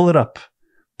 "Father, pull it up,"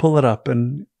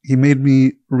 and he made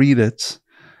me read it.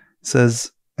 It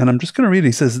says, and I'm just going to read it.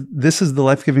 He says, "This is the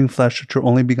life-giving flesh which your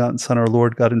only begotten Son, our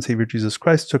Lord, God and Savior Jesus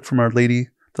Christ, took from Our Lady,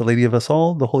 the Lady of us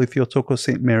all, the Holy Theotokos,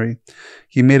 Saint Mary.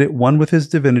 He made it one with his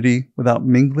divinity, without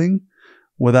mingling,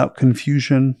 without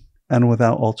confusion, and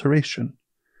without alteration."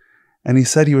 And he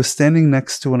said he was standing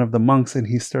next to one of the monks, and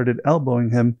he started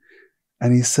elbowing him,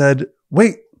 and he said,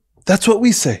 "Wait, that's what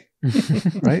we say,"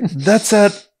 right? That's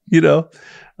at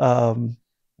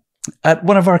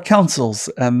one of our councils.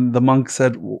 And the monk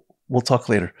said, "We'll talk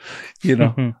later,"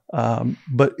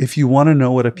 But if you want to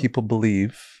know what a people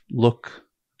believe, look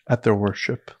at their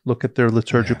worship, look at their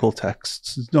liturgical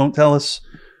texts. Don't tell us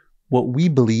what we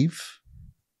believe.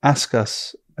 Ask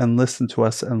us and listen to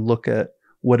us and look at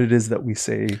what it is that we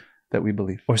say that we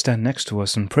believe. Or stand next to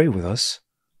us and pray with us,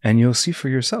 and you'll see for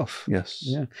yourself. Yes.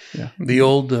 Yeah. The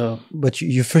old But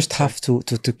you first have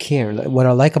to care. Like, what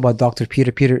I like about Dr.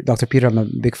 Peter, I'm a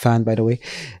big fan, by the way.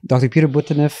 Dr. Peter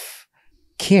Butanev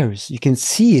cares. You can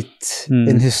see it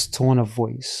in his tone of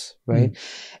voice, right?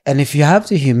 And if you have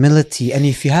the humility and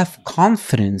if you have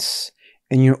confidence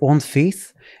in your own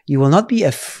faith, you will not be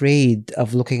afraid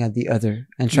of looking at the other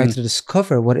and trying to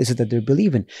discover what is it that they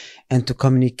believe in and to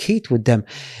communicate with them.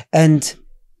 And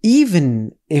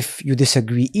even if you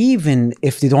disagree, even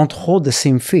if they don't hold the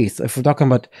same faith, if we're talking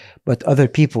about other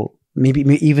people, maybe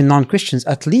even non-Christians,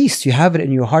 at least you have it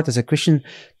in your heart as a Christian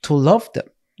to love them.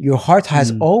 Your heart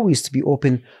has always to be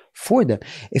open for them.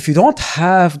 If you don't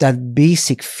have that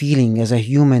basic feeling as a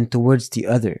human towards the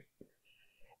other,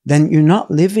 then you're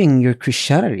not living your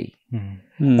Christianity.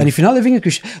 And if you're not living your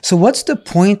Christianity, so what's the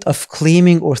point of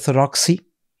claiming orthodoxy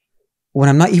when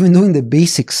I'm not even doing the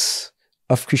basics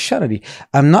of Christianity?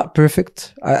 I'm not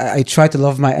perfect. I try to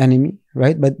love my enemy,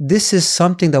 right? But this is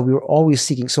something that we're always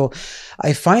seeking. So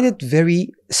I find it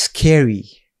very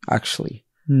scary, actually,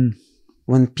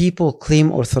 when people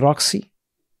claim orthodoxy,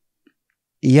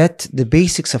 yet the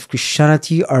basics of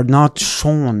Christianity are not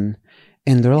shown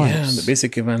in their lives. the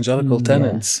basic evangelical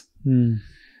tenets.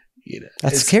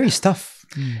 That's scary stuff.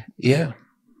 Yeah.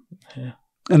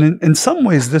 And in some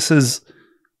ways, there's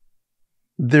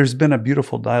been a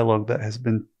beautiful dialogue that has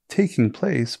been taking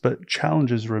place, but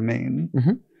challenges remain.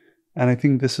 And I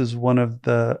think this is one of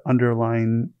the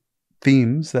underlying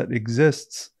themes that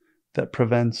exists that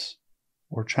prevents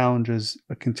or challenges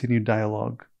a continued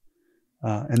dialogue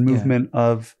and movement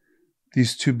of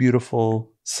these two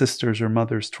beautiful sisters or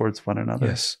mothers towards one another.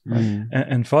 Yes.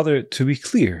 And Father, to be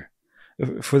clear,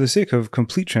 for the sake of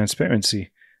complete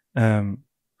transparency,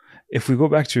 if we go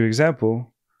back to your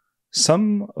example,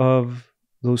 some of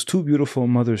those two beautiful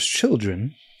mothers'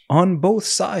 children on both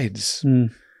sides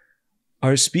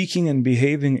are speaking and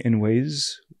behaving in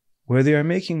ways where they are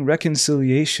making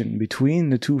reconciliation between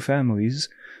the two families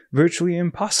virtually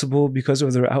impossible because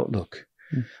of their outlook.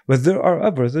 But there are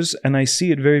others, and I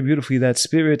see it very beautifully, that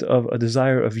spirit of a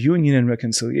desire of union and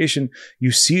reconciliation.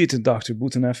 You see it in Dr.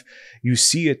 Butanev. You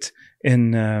see it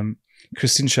in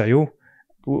Christine Chaillot.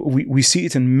 We see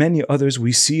it in many others.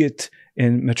 We see it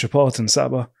in Metropolitan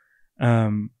Saba.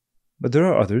 But there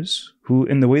are others who,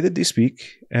 in the way that they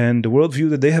speak and the worldview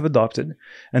that they have adopted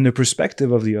and the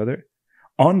perspective of the other,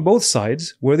 on both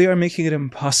sides, where they are making it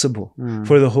impossible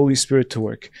for the Holy Spirit to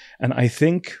work. And I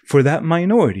think for that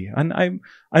minority, and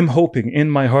I'm hoping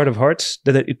in my heart of hearts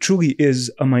that it truly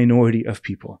is a minority of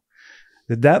people,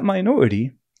 that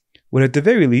minority would at the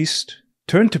very least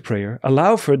turn to prayer,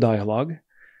 allow for dialogue,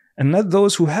 and let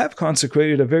those who have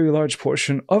consecrated a very large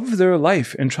portion of their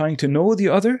life in trying to know the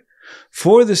other,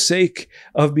 for the sake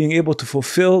of being able to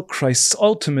fulfill Christ's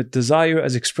ultimate desire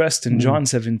as expressed in John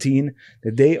 17,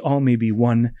 that they all may be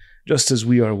one, just as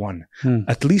we are one.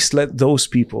 At least let those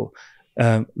people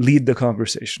lead the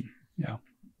conversation. Yeah.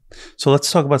 So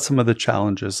let's talk about some of the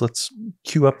challenges. Let's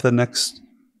cue up the next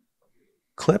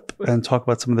clip and talk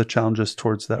about some of the challenges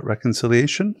towards that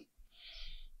reconciliation.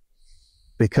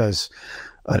 Because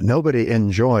nobody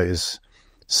enjoys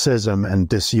schism and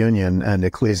disunion and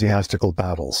ecclesiastical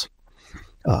battles.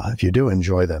 If you do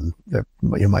enjoy them,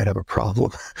 you might have a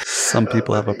problem. Some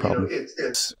people have a problem.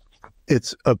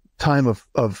 It's a time of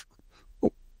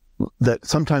that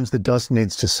sometimes the dust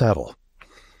needs to settle,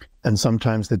 and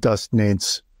sometimes the dust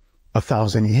needs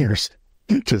 1,000 years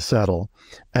to settle.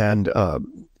 And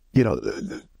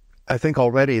I think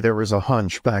already there was a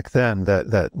hunch back then that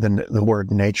the word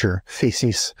nature,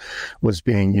 physis, was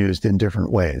being used in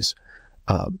different ways.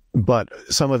 But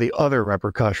some of the other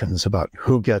repercussions about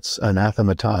who gets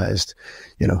anathematized,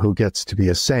 who gets to be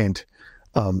a saint,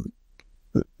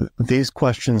 these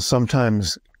questions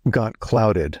sometimes got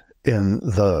clouded in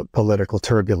the political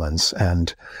turbulence.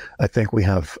 And I think we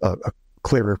have a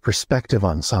clearer perspective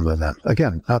on some of them.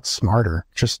 Again, not smarter,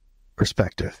 just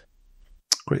perspective.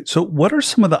 Great. So what are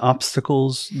some of the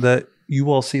obstacles that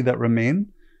you all see that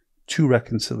remain to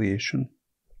reconciliation?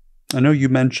 I know you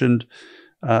mentioned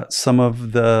some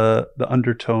of the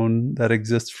undertone that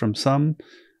exists from some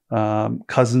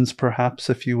cousins,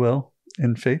 perhaps, if you will,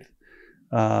 in faith,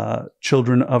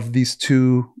 children of these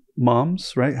two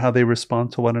moms, right? How they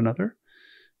respond to one another.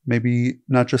 Maybe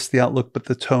not just the outlook, but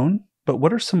the tone. But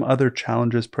what are some other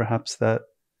challenges, perhaps, that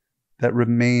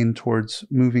remain towards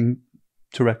moving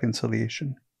to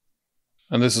reconciliation?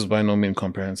 And this is by no means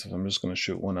comprehensive. I'm just going to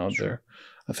shoot one out there.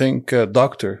 I think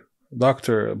Dr.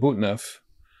 Butanev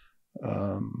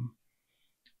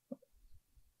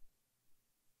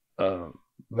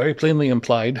very plainly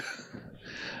implied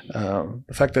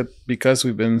The fact that because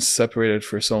we've been separated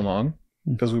for so long,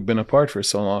 because we've been apart for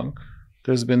so long,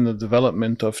 there's been the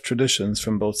development of traditions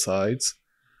from both sides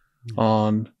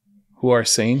on who are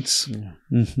saints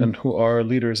and who are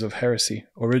leaders of heresy,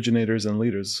 originators and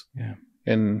leaders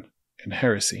in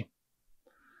heresy.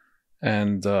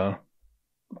 And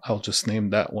I'll just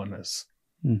name that one as,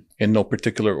 in no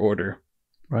particular order,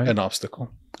 an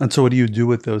obstacle. And so what do you do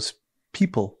with those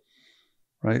people?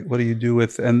 Right? What do you do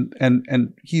with, and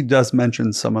he does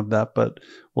mention some of that, but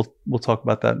we'll talk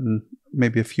about that in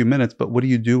maybe a few minutes. But what do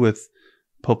you do with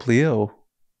Pope Leo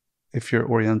if you're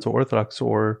Oriental Orthodox,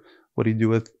 or what do you do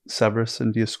with Severus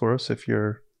and Dioscorus if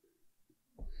you're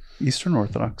Eastern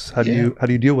Orthodox? How do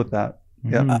you deal with that?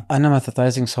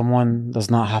 Anathematizing someone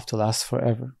does not have to last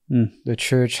forever. The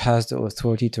church has the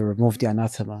authority to remove the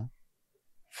anathema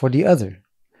for the other.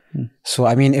 So,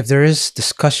 I mean, if there is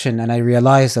discussion, and I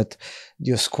realize that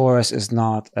Dioscorus is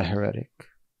not a heretic,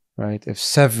 right? If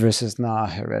Severus is not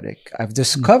a heretic, I've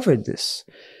discovered this.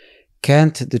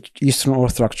 Can't the Eastern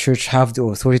Orthodox Church have the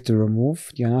authority to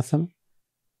remove the anathema?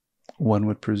 One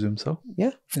would presume so.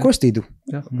 Yeah, of course they do.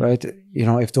 Yeah. Right? You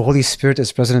know, if the Holy Spirit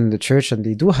is present in the church, and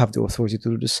they do have the authority to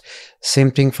do this. Same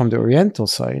thing from the Oriental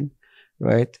side,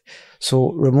 right?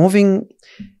 So removing...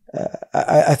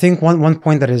 I think one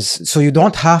point that is, so you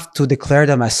don't have to declare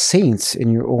them as saints in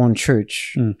your own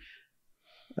church.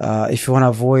 If you want to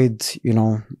avoid,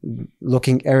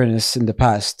 looking erroneous in the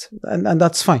past, and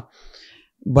that's fine.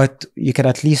 But you can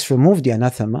at least remove the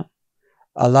anathema,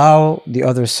 allow the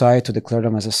other side to declare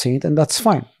them as a saint, and that's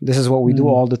fine. This is what we do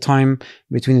all the time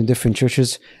between the different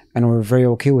churches, and we're very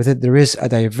okay with it. There is a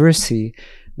diversity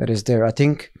that is there. I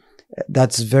think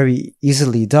that's very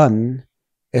easily done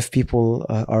if people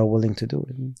are willing to do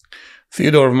it.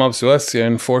 Theodore of Mopsuestia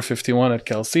in 451 at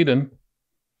Chalcedon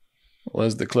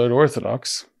was declared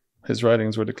Orthodox. His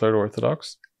writings were declared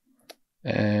Orthodox.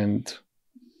 And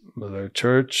the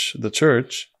church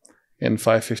in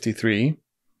 553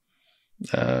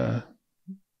 said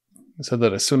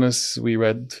that as soon as we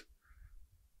read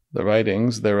the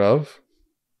writings thereof,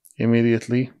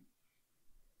 immediately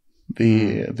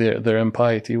their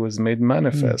impiety was made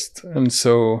manifest. And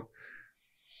so,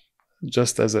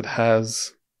 just as it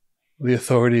has the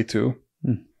authority to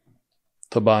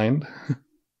bind,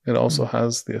 it also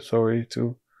has the authority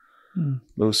to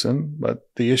loosen. But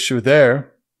the issue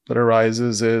there that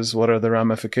arises is, what are the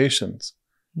ramifications?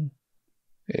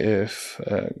 If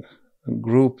a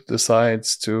group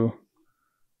decides to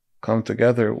come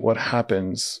together, what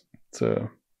happens to...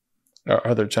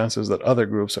 Are there chances that other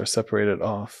groups are separated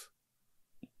off?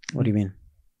 What do you mean?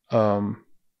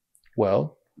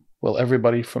 Well,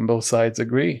 everybody from both sides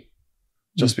agree.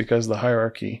 Just because the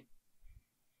hierarchy,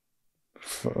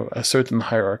 a certain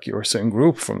hierarchy or a certain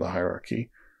group from the hierarchy,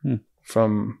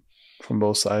 from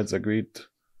both sides agreed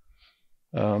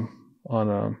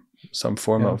on some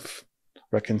form of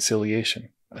reconciliation,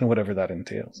 and whatever that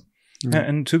entails.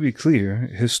 And to be clear,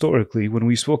 historically, when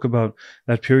we spoke about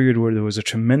that period where there was a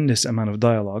tremendous amount of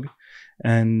dialogue,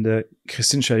 and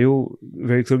Christine Chaillot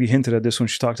very clearly hinted at this when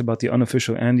she talked about the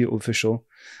unofficial and the official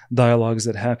dialogues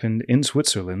that happened in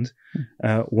Switzerland.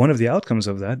 One of the outcomes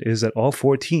of that is that all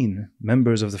 14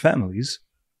 members of the families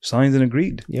signed and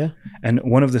agreed. Yeah. And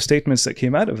one of the statements that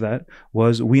came out of that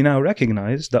was, we now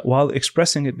recognize that while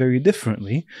expressing it very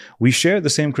differently, we share the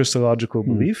same Christological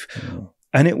belief.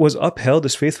 And it was upheld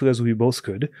as faithfully as we both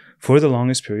could for the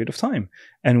longest period of time.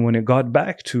 And when it got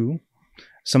back to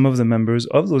some of the members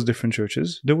of those different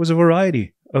churches, there was a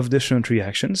variety of different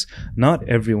reactions. Not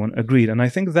everyone agreed. And I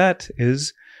think that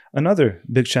is another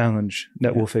big challenge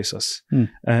that will face us.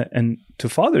 And to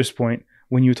Father's point,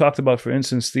 when you talked about, for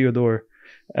instance, Theodore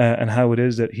and how it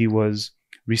is that he was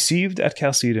received at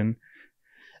Chalcedon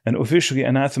and officially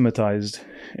anathematized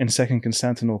in Second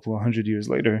Constantinople 100 years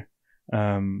later,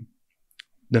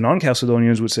 the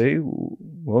non-Chalcedonians would say,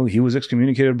 well, he was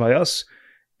excommunicated by us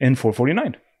in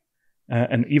 449.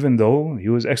 And even though he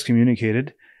was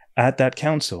excommunicated at that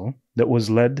council that was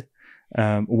led,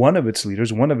 one of its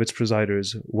leaders, one of its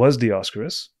presiders was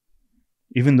Dioscorus,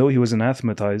 even though he was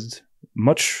anathematized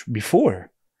much before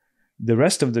the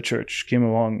rest of the church came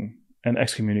along and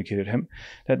excommunicated him,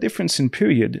 that difference in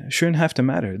period shouldn't have to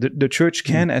matter. The church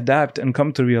can adapt and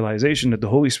come to realization that the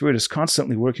Holy Spirit is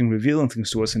constantly working, revealing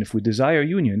things to us. And if we desire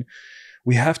union,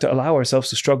 we have to allow ourselves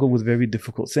to struggle with very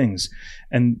difficult things.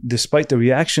 And despite the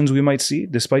reactions we might see,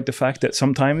 despite the fact that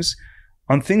sometimes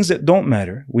on things that don't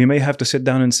matter, we may have to sit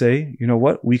down and say, you know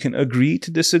what, we can agree to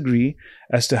disagree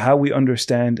as to how we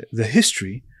understand the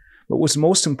history. But what's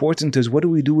most important is, what do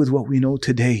we do with what we know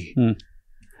today?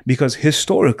 Because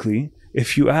historically,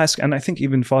 if you ask, and I think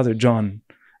even Father John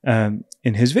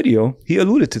in his video, he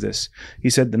alluded to this. He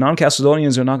said the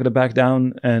non-Chalcedonians are not going to back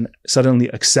down and suddenly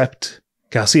accept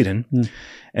Chalcedon,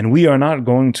 and we are not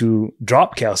going to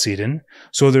drop Chalcedon,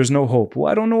 so there's no hope. Well,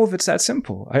 I don't know if it's that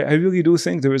simple. I really do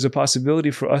think there is a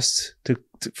possibility for us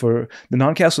for the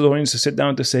non-Chalcedonians to sit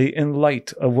down to say, in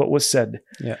light of what was said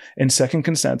in Second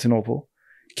Constantinople,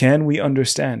 can we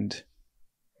understand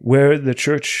where the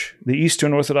church, the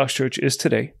Eastern Orthodox Church, is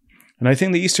today? And I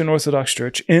think the Eastern Orthodox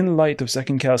Church, in light of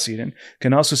Second Chalcedon,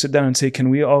 can also sit down and say, can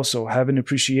we also have an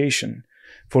appreciation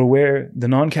for where the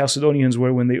non-Chalcedonians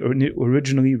were when they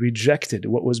originally rejected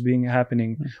what was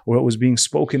happening or what was being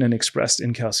spoken and expressed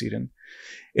in Chalcedon?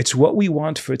 It's what we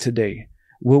want for today.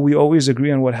 Will we always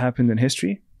agree on what happened in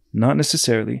history? Not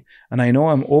necessarily. And I know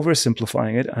I'm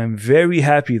oversimplifying it. I'm very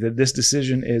happy that this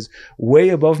decision is way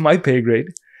above my pay grade,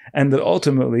 and that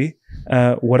ultimately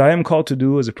what I am called to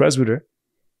do as a presbyter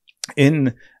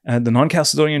in the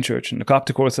non-Chalcedonian Church, in the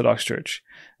Coptic Orthodox Church,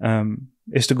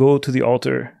 is to go to the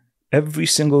altar every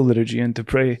single liturgy and to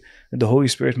pray that the Holy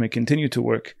Spirit may continue to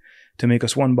work to make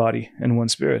us one body and one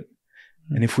spirit.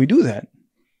 And if we do that,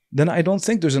 then I don't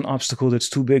think there's an obstacle that's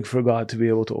too big for God to be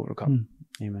able to overcome.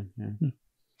 Amen.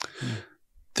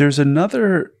 There's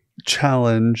another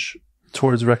challenge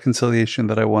towards reconciliation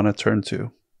that I want to turn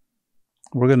to.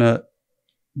 We're going to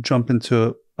jump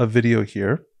into a video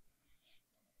here.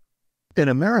 In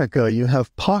America, you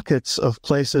have pockets of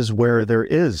places where there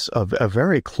is a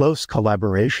very close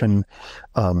collaboration,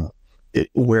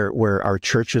 where our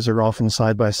churches are often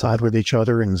side by side with each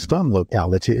other. In some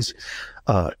localities,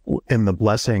 in the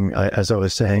blessing, as I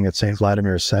was saying, at St.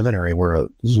 Vladimir's Seminary, where a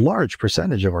large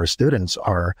percentage of our students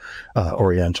are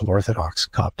Oriental Orthodox,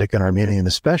 Coptic and Armenian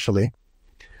especially.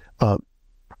 I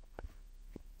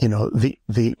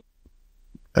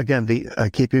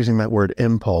keep using that word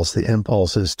impulse. The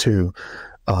impulse is to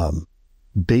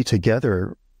be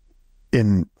together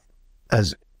in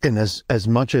as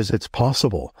much as it's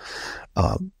possible.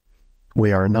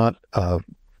 We are not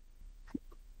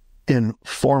in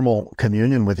formal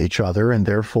communion with each other, and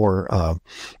therefore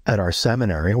at our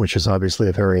seminary, which is obviously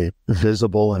a very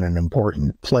visible and an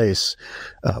important place,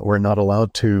 we're not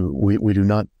allowed to, we do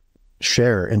not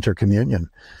share intercommunion.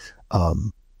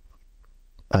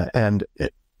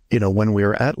 When we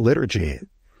are at liturgy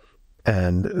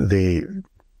and the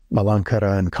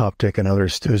Malankara and Coptic and other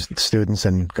students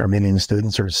and Armenian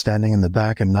students are standing in the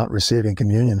back and not receiving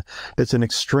communion, it's an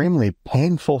extremely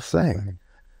painful thing.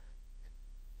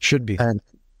 Should be. And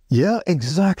yeah,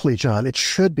 exactly, John. It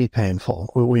should be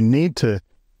painful. We need to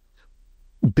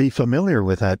be familiar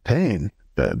with that pain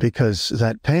because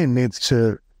that pain needs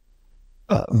to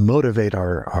motivate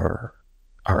our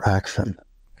action.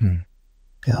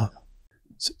 Yeah.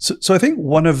 So I think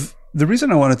the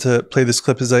reason I wanted to play this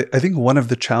clip is I think one of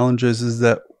the challenges is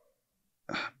that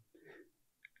I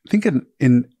think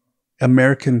in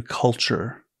American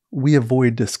culture, we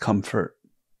avoid discomfort.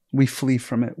 We flee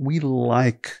from it. We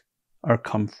like our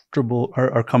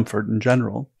comfort in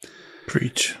general.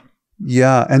 Preach.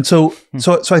 Yeah. And so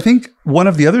I think one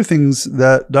of the other things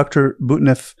that Dr.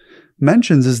 Butnev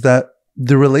mentions is that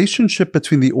the relationship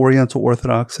between the Oriental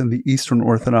Orthodox and the Eastern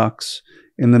Orthodox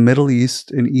in the Middle East,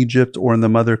 in Egypt, or in the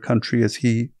mother country, as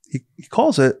he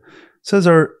calls it, says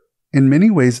are in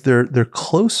many ways they're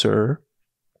closer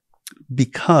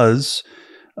because,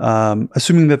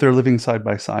 assuming that they're living side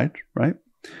by side, right?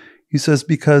 He says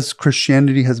because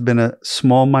Christianity has been a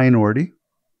small minority,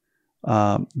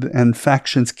 and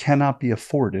factions cannot be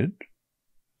afforded.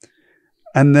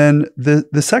 And then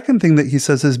the second thing that he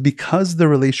says is because the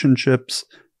relationships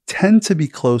tend to be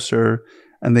closer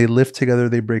and they live together,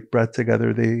 they break bread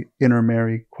together, they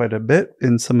intermarry quite a bit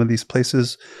in some of these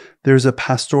places, there's a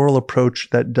pastoral approach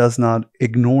that does not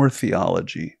ignore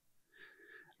theology.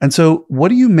 And so what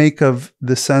do you make of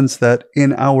the sense that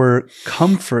in our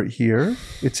comfort here,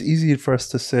 it's easy for us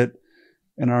to sit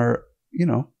in our,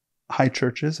 high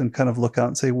churches and kind of look out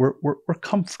and say, we're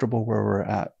comfortable where we're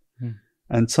at.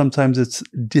 And sometimes it's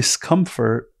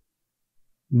discomfort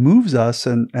moves us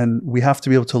and we have to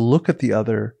be able to look at the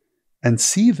other and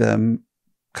see them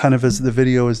kind of as the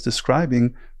video is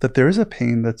describing, that there is a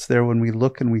pain that's there when we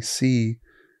look and we see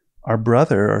our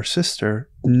brother, our sister,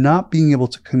 not being able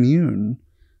to commune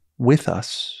with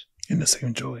us. In the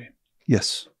same joy.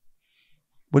 Yes.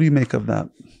 What do you make of that?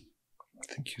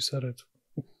 I think you said it.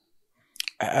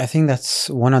 I think that's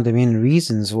one of the main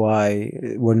reasons why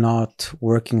we're not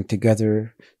working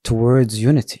together towards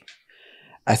unity.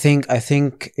 I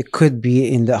think it could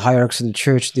be in the hierarchs of the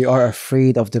church, they are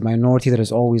afraid of the minority that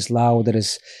is always loud,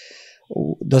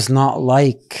 does not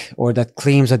like, or that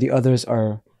claims that the others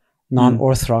are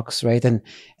non-Orthodox, right? And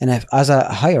if as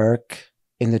a hierarch,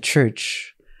 in the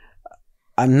church,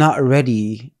 I'm not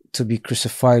ready to be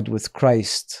crucified with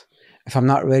Christ, if I'm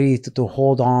not ready to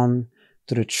hold on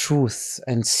to the truth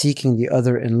and seeking the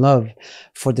other in love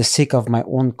for the sake of my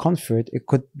own comfort, it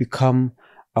could become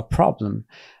a problem.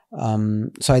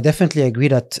 So I definitely agree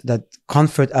that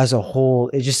comfort as a whole,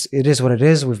 it is what it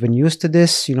is. We've been used to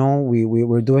this,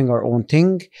 we're doing our own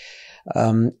thing,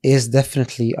 is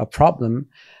definitely a problem.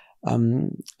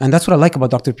 And that's what I like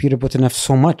about Dr. Peter Buttineff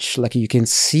so much. Like, you can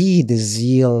see the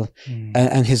zeal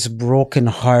and his broken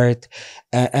heart,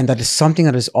 and that is something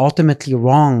that is ultimately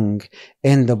wrong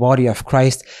in the body of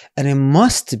Christ, and it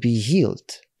must be healed.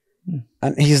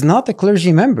 And he's not a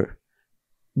clergy member,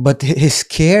 but his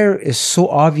care is so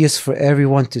obvious for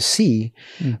everyone to see,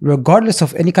 regardless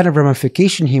of any kind of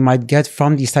ramification he might get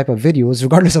from these type of videos,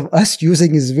 regardless of us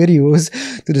using his videos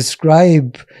to describe,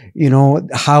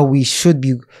 how we should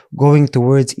be going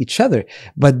towards each other.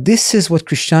 But this is what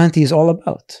Christianity is all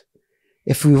about.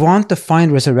 If we want to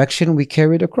find resurrection, we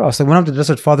carry the cross. And one of the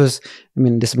Desert Fathers,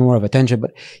 this is more of a tangent,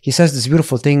 but he says this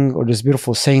beautiful thing, or this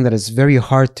beautiful saying that is very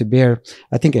hard to bear.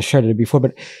 I think I shared it before,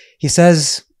 but he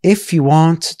says, if you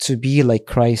want to be like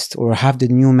Christ, or have the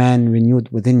new man renewed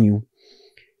within you,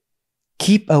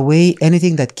 keep away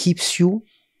anything that keeps you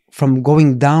from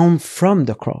going down from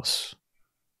the cross.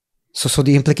 So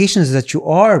the implication is that you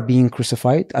are being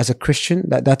crucified as a Christian.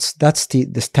 That's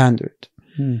the standard.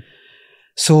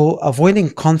 So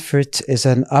avoiding comfort is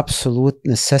an absolute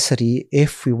necessity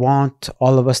if we want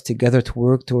all of us together to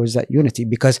work towards that unity,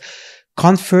 because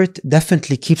comfort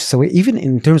definitely keeps us away, even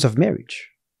in terms of marriage.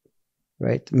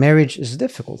 Right? Marriage is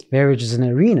difficult. Marriage is an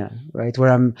arena, right?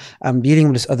 Where I'm dealing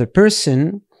with this other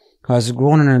person who has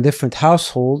grown in a different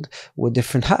household with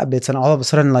different habits, and all of a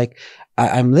sudden, like,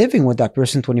 I'm living with that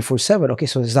person 24/7. Okay,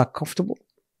 so is that comfortable?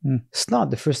 It's not.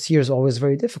 The first year is always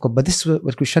very difficult, but this is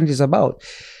what Christianity is about.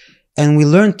 And we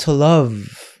learn to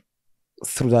love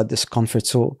through that discomfort.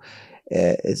 So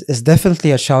it's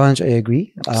definitely a challenge, I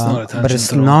agree. But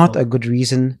it's not a good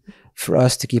reason for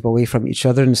us to keep away from each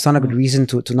other, and it's not a good reason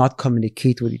to not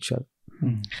communicate with each other.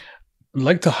 I'd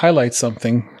like to highlight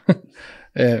something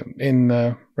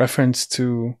in reference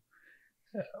to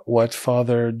what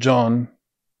Father John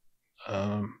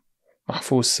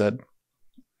Mahfouz said.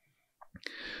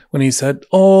 When he said,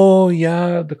 "Oh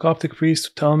yeah, the Coptic priest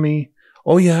would tell me,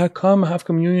 oh yeah, come have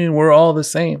communion, we're all the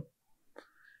same."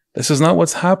 This is not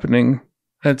what's happening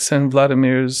at St.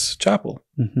 Vladimir's chapel.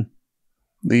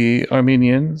 The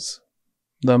Armenians,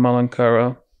 the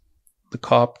Malankara, the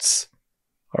Copts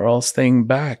are all staying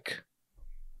back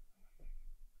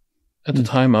at the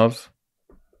time of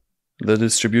the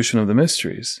distribution of the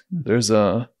mysteries. We're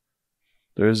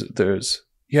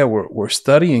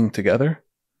studying together.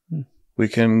 We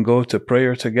can go to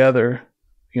prayer together,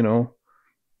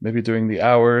 maybe during the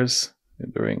hours,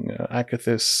 during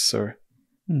akathis, or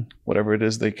whatever it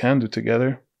is they can do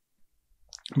together.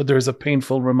 But there's a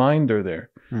painful reminder there.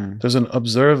 There's an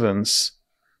observance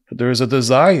that there is a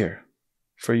desire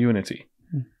for unity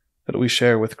that we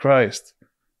share with Christ,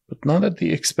 but not at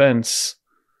the expense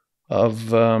of,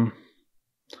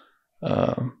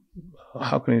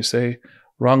 how can you say,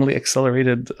 wrongly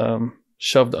accelerated,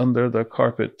 shoved under the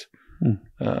carpet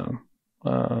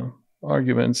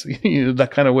arguments. That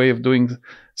kind of way of doing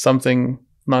something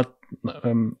not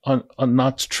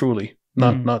truly,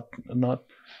 not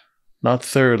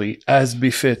thoroughly, as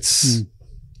befits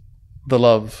the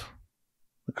love,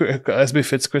 as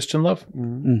befits Christian love.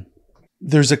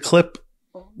 There's a clip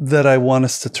that I want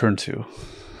us to turn to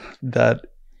that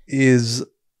is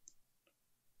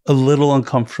a little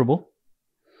uncomfortable,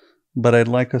 but I'd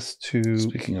like us to,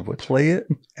 speaking of which, play it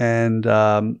and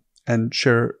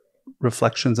share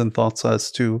reflections and thoughts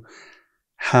as to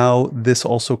how this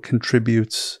also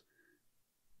contributes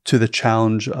to the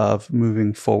challenge of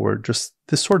moving forward, just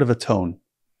this sort of a tone.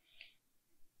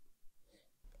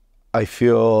 I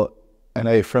feel, and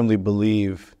I firmly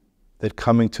believe, that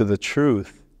coming to the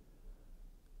truth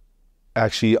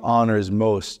actually honors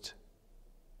most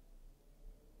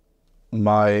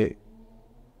my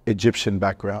Egyptian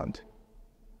background,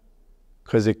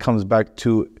 because it comes back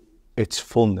to its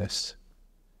fullness.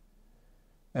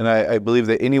 And I believe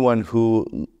that anyone who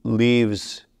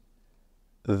leaves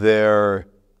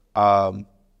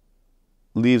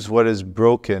leaves what is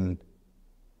broken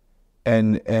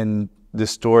and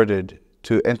distorted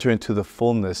to enter into the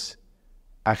fullness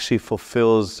actually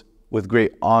fulfills with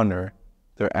great honor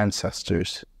their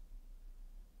ancestors.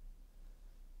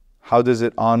 How does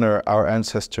it honor our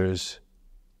ancestors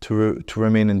to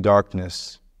remain in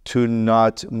darkness, to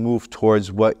not move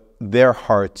towards what their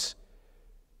hearts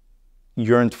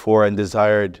yearned for and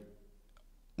desired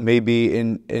maybe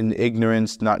in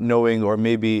ignorance, not knowing, or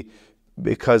maybe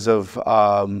because of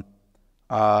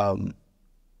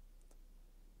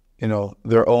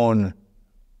their own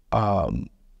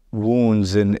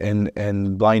wounds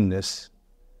and blindness.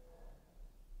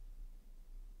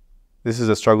 This is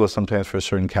a struggle sometimes for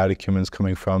certain catechumens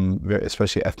coming from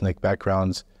especially ethnic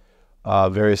backgrounds,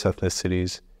 various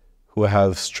ethnicities, who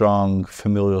have strong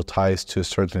familial ties to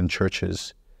certain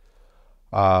churches.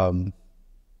 I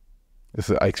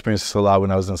experienced this a lot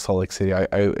when I was in Salt Lake City.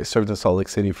 I served in Salt Lake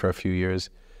City for a few years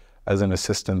as an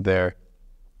assistant there.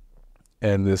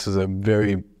 And this is a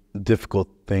very difficult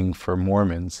thing for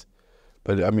Mormons.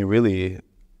 But I mean, really,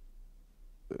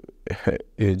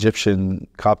 Egyptian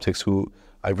Coptics who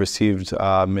I've received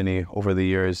many over the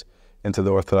years into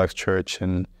the Orthodox Church,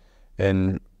 and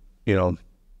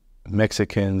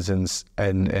Mexicans and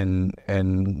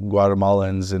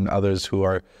Guatemalans and others who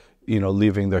are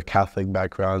leaving their Catholic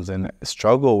backgrounds and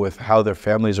struggle with how their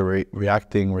families are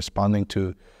reacting, responding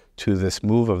to this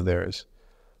move of theirs.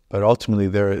 But ultimately,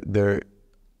 they're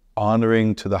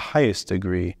honoring to the highest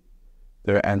degree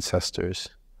their ancestors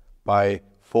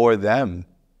for them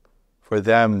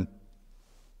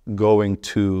going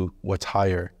to what's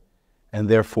higher, and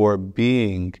therefore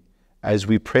being, as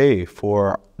we pray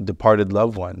for departed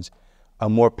loved ones,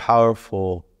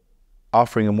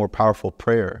 offering a more powerful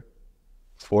prayer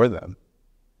for them,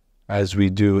 as we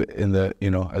do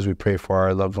as we pray for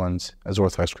our loved ones as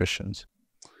Orthodox Christians.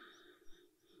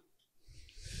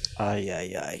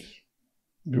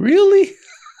 Really?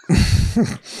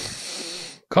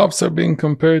 Copts are being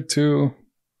compared to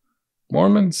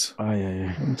Mormons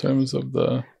yeah. in terms of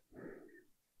the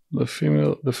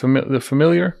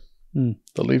familiar,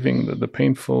 the leaving, the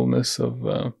painfulness of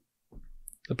the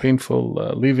painful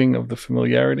leaving of the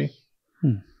familiarity.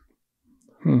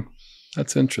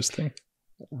 That's interesting.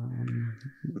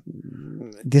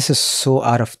 This is so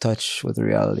out of touch with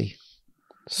reality.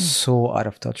 So out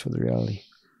of touch with reality.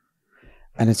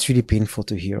 And it's really painful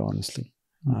to hear, honestly.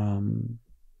 And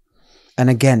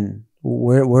again,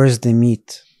 where is the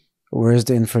meat? Where is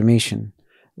the information?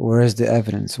 Where is the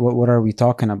evidence? What are we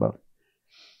talking about?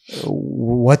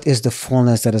 What is the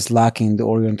fullness that is lacking in the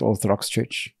Oriental Orthodox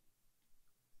Church?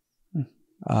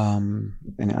 And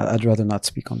I'd rather not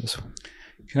speak on this one.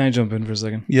 Can I jump in for a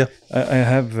second? Yeah. I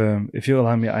have, if you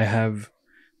allow me, I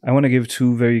want to give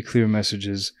two very clear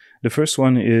messages. The first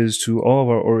one is to all of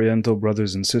our Oriental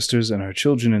brothers and sisters and our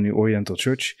children in the Oriental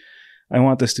Church. I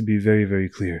want this to be very, very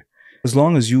clear. As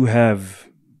long as you have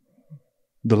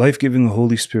the life-giving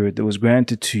Holy Spirit that was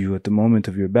granted to you at the moment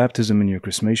of your baptism and your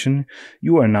chrismation,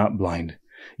 you are not blind.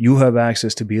 You have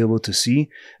access to be able to see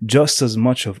just as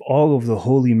much of all of the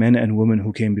holy men and women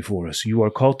who came before us. You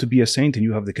are called to be a saint, and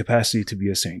you have the capacity to be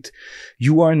a saint.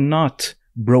 You are not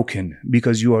broken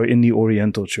because you are in the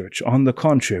Oriental Church. On the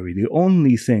contrary, the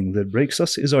only thing that breaks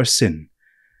us is our sin.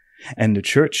 And the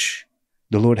Church,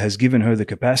 the Lord has given her the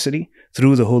capacity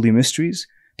through the holy mysteries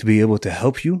to be able to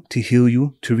help you, to heal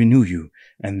you, to renew you.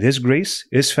 And this grace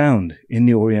is found in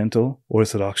the Oriental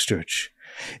Orthodox Church.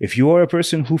 If you are a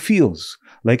person who feels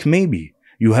like maybe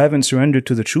you haven't surrendered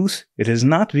to the truth, it is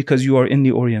not because you are in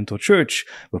the Oriental Church,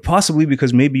 but possibly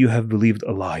because maybe you have believed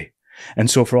a lie.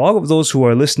 And so for all of those who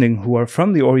are listening who are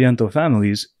from the Oriental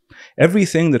families,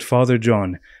 everything that Father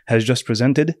John has just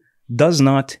presented does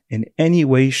not in any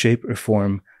way, shape, or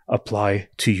form apply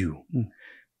to you.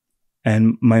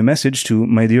 And my message to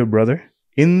my dear brother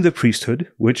in the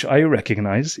priesthood, which I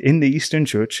recognize in the Eastern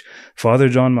Church, Father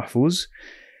John Mahfouz,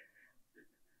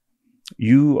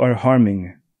 you are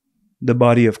harming the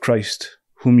body of Christ,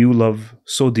 whom you love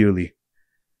so dearly.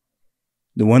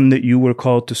 The one that you were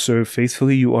called to serve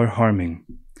faithfully, you are harming.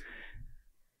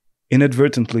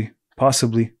 Inadvertently,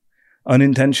 possibly,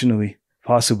 unintentionally,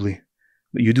 possibly,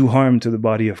 but you do harm to the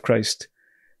body of Christ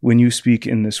when you speak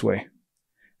in this way.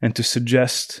 And to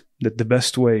suggest that the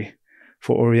best way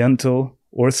for Oriental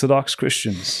Orthodox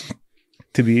Christians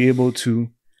to be able to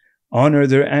honor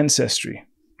their ancestry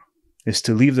is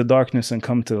to leave the darkness and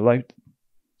come to the light,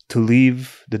 to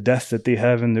leave the death that they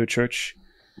have in their church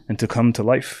and to come to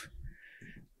life.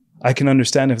 I can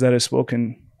understand if that is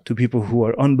spoken to people who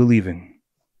are unbelieving,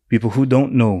 people who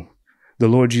don't know the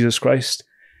Lord Jesus Christ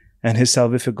and his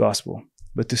salvific gospel.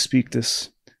 But to speak this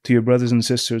to your brothers and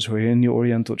sisters who are in the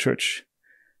Oriental Church,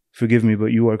 forgive me,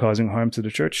 but you are causing harm to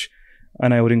the church.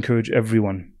 And I would encourage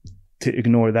everyone to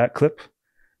ignore that clip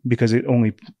because it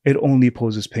only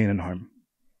poses pain and harm.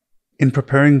 In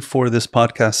preparing for this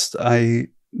podcast, I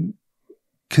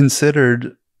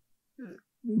considered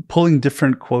pulling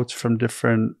different quotes from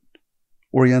different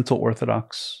Oriental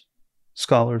Orthodox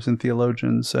scholars and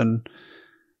theologians. And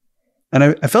And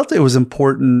I felt it was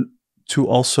important to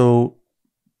also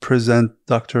present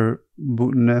Dr.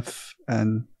 Bouteneff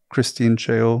and Christine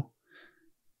Cheo,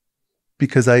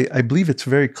 because I believe it's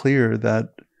very clear that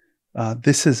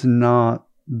this is not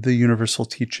the universal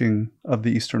teaching of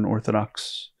the Eastern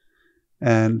Orthodox.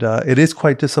 And it is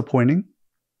quite disappointing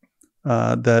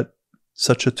that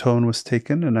such a tone was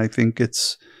taken. And I think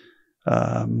it's,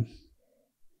 I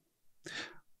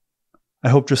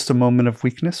hope, just a moment of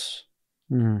weakness.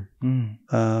 But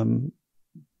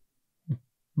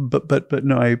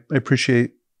no, I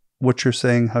appreciate what you're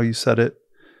saying, how you said it.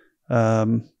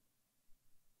 And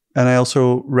I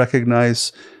also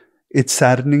recognize it's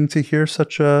saddening to hear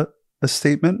such a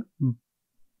statement.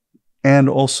 And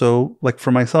also, like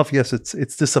for myself, yes,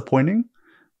 it's disappointing,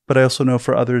 but I also know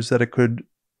for others that it could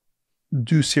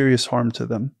do serious harm to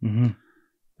them.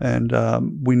 And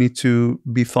we need to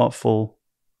be thoughtful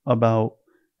about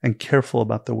and careful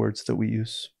about the words that we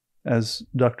use, as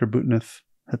Dr. Bouteneff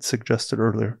had suggested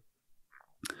earlier.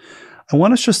 I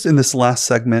want us just in this last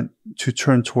segment to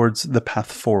turn towards the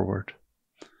path forward,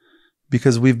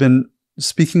 because we've been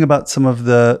speaking about some of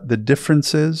the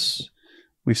differences.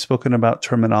 We've spoken about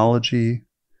terminology,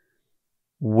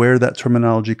 where that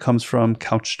terminology comes from,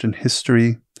 couched in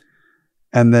history,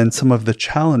 and then some of the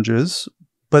challenges.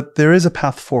 But there is a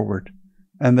path forward,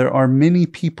 and there are many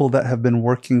people that have been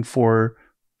working for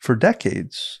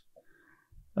decades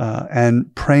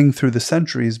and praying through the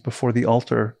centuries before the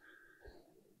altar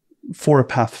for a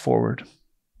path forward.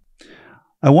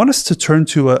 I want us to turn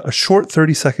to a short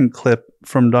 30-second clip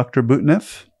from Dr.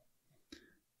 Bouteneff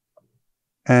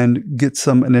and get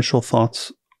some initial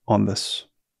thoughts on this.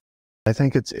 I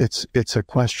think it's a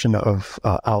question of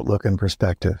outlook and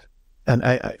perspective. And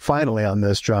I finally on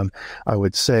this, John, I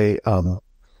would say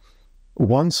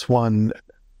once one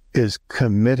is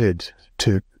committed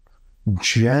to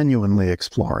genuinely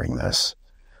exploring this,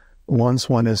 once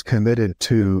one is committed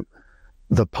to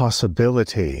the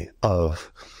possibility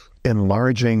of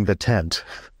enlarging the tent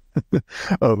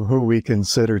of who we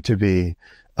consider to be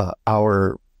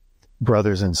our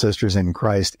brothers and sisters in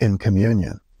Christ in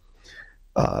communion,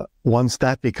 once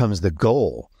that becomes the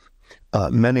goal,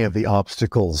 many of the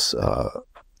obstacles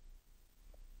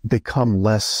become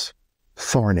less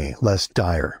thorny, less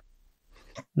dire.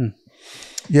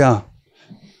 Yeah.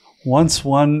 Once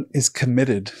one is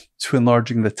committed to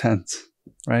enlarging the tent,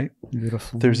 right?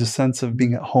 Beautiful. There's a sense of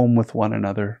being at home with one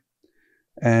another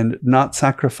and not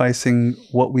sacrificing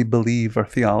what we believe, our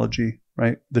theology,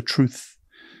 right? The truth,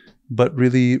 but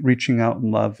really reaching out in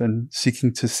love and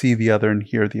seeking to see the other and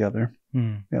hear the other.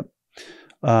 Yep.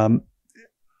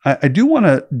 I do want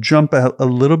to jump a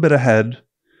little bit ahead,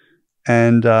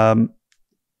 and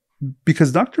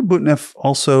because Dr. Bouteneff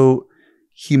also,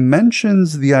 he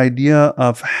mentions the idea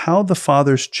of how the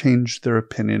fathers changed their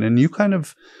opinion, and you kind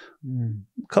of,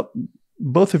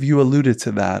 both of you alluded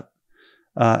to that.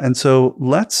 And so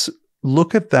let's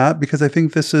look at that, because I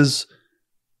think this is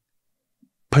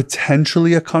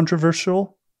potentially a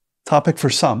controversial topic for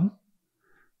some,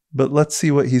 but let's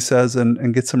see what he says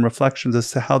and get some reflections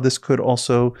as to how this could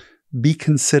also be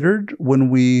considered when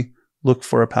we look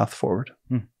for a path forward.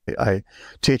 I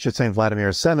teach at St.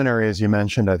 Vladimir's Seminary, as you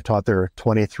mentioned. I've taught there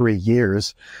 23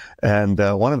 years. And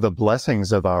one of the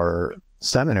blessings of our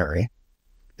seminary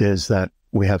is that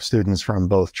we have students from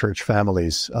both church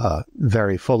families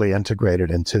very fully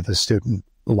integrated into the student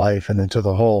life and into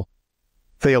the whole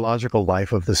theological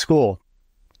life of the school.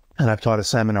 And I've taught a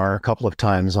seminar a couple of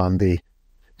times on the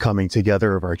coming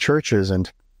together of our churches.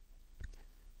 And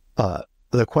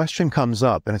the question comes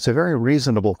up, and it's a very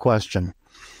reasonable question.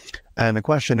 And the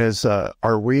question is,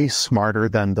 are we smarter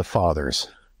than the fathers?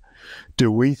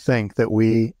 Do we think that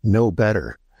we know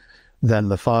better than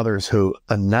the fathers who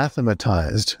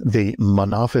anathematized the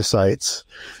Monophysites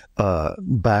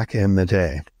back in the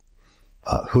day?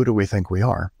 Who do we think we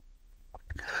are?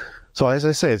 So as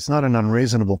I say, it's not an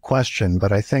unreasonable question,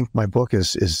 but I think my book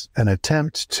is an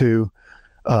attempt to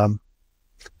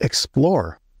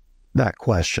explore that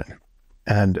question.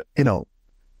 And, you know,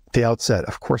 at the outset,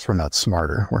 of course, we're not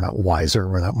smarter, we're not wiser,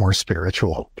 we're not more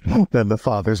spiritual than the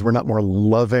fathers, we're not more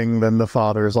loving than the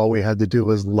fathers. All we had to do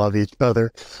was love each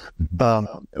other.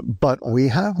 But we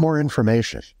have more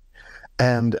information.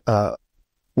 And I've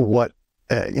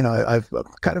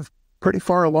kind of pretty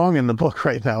far along in the book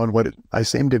right now, and what I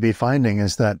seem to be finding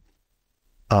is that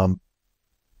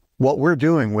what we're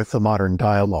doing with the modern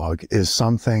dialogue is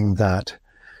something that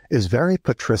is very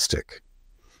patristic.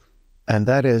 And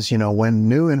that is, when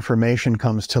new information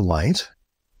comes to light,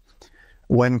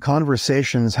 when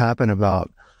conversations happen about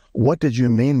what did you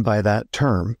mean by that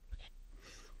term,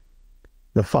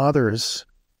 the fathers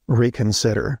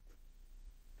reconsider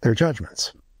their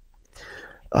judgments.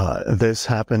 This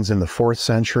happens in the 4th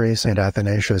century. St.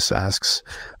 Athanasius asks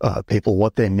people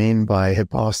what they mean by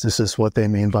hypostasis, what they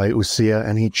mean by ousia,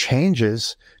 and he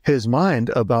changes his mind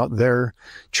about their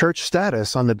church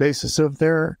status on the basis of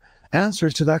their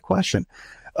answers to that question.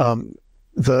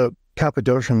 The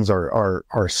Cappadocians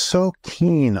are so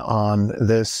keen on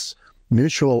this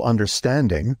mutual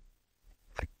understanding,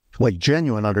 like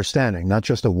genuine understanding, not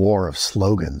just a war of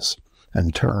slogans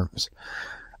and terms.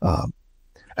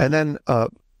 And then,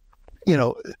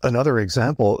 another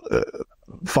example,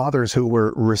 fathers who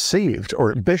were received,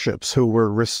 or bishops who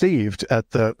were received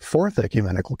at the 4th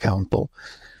Ecumenical Council,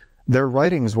 their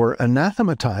writings were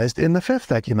anathematized in the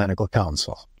 5th Ecumenical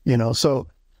Council. So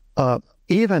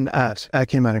even at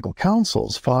ecumenical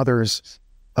councils, fathers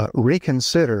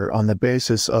reconsider on the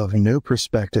basis of new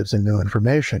perspectives and new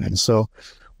information. And so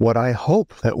what I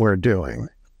hope that we're doing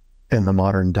in the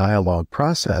modern dialogue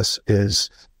process is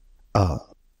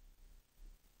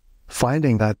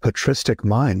finding that patristic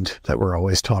mind that we're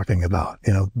always talking about,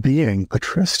 being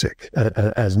patristic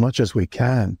as much as we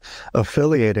can,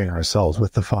 affiliating ourselves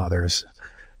with the fathers.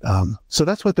 So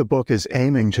that's what the book is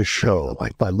aiming to show,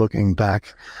 like by looking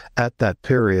back at that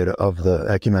period of the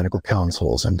ecumenical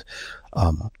councils and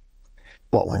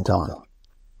what went on.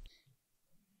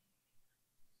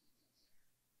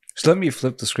 So let me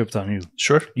flip the script on you.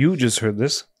 Sure. You just heard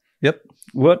this. Yep.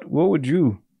 What would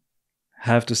you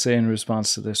have to say in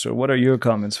response to this, or what are your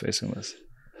comments facing this?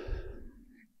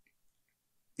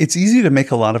 It's easy to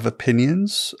make a lot of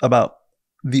opinions about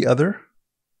the other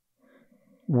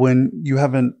when you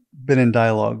haven't been in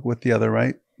dialogue with the other,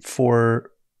 right?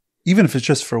 Even if it's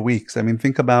just for weeks. I mean,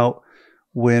 think about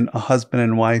when a husband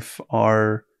and wife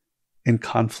are in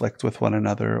conflict with one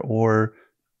another, or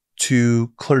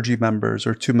two clergy members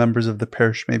or two members of the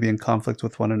parish may be in conflict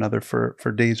with one another for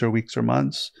days or weeks or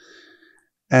months.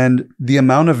 And the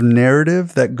amount of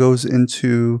narrative that goes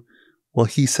into, well,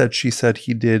 he said, she said,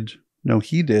 he did, no,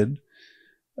 he did.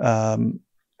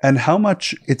 And how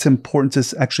much it's important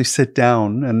to actually sit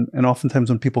down. And oftentimes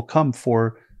when people come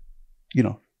for,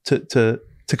 to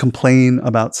complain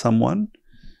about someone,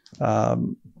 I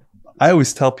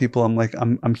always tell people, I'm like,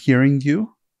 I'm hearing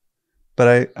you,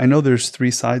 but I know there's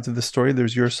 3 sides of the story.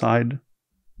 There's your side,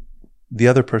 the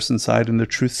other person's side, and the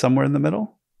truth somewhere in the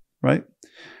middle, right?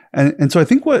 And so I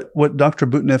think what Dr.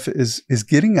 Butnev is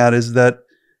getting at is that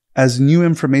as new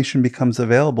information becomes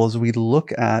available, as we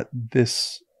look at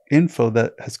this info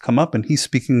that has come up, and he's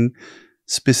speaking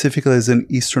specifically as an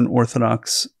Eastern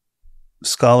Orthodox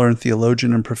scholar and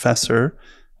theologian and professor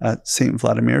at St.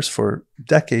 Vladimir's for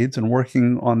decades and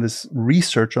working on this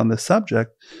research on this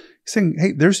subject, he's saying,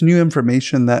 hey, there's new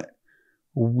information that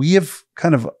we have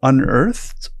kind of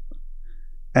unearthed,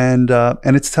 and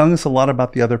it's telling us a lot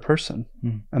about the other person,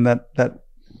 and that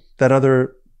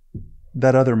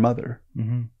other mother,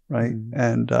 right?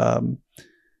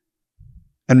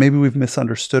 And maybe we've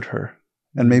misunderstood her,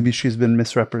 and maybe she's been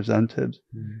misrepresented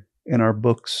in our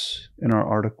books, in our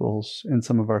articles, in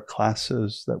some of our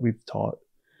classes that we've taught,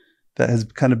 that has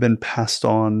kind of been passed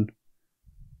on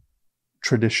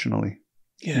traditionally,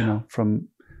 from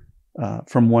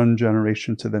one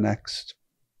generation to the next.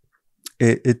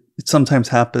 It sometimes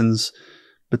happens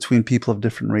between people of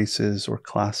different races or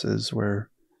classes where,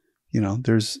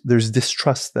 there's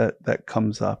distrust that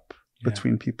comes up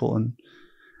between people.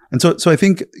 And so I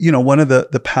think, one of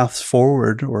the paths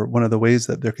forward, or one of the ways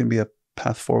that there can be a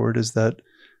path forward, is that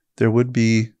there would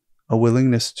be a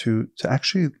willingness to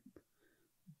actually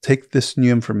take this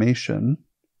new information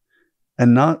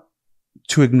and not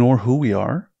to ignore who we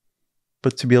are,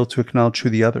 but to be able to acknowledge who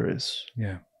the other is.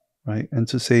 Yeah. Right. And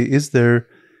to say, is there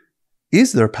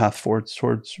a path forward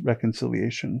towards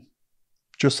reconciliation?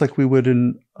 Just like we would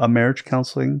in a marriage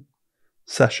counseling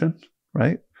session,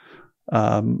 right?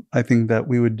 I think that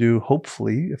we would do,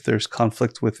 hopefully, if there's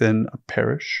conflict within a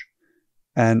parish,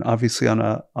 and obviously on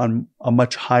a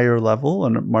much higher level,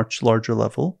 on a much larger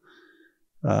level,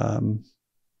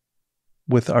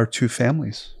 with our two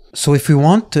families. So if we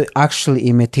want to actually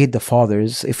imitate the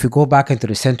fathers, if we go back into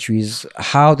the centuries,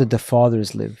 how did the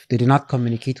fathers live? Did they not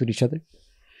communicate with each other?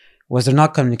 Was there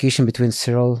not communication between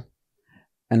Cyril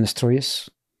and Nestorius?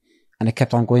 And it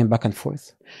kept on going back and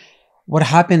forth. What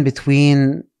happened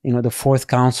between, the fourth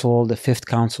council, the fifth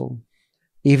council,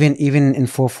 even in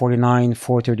 449,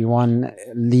 431,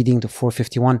 leading to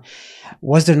 451,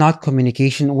 was there not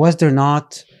communication? Was there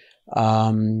not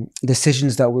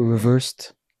decisions that were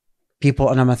reversed? People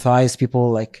anathematized,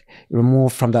 people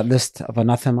removed from that list of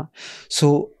anathema.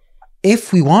 So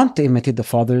if we want to imitate the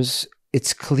fathers,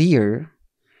 it's clear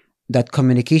that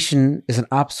communication is an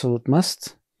absolute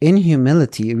must, in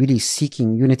humility, really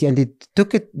seeking unity, and they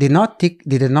did not take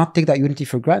that unity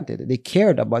for granted. They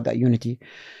cared about that unity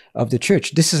of the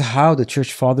church. This is how the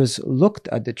church fathers looked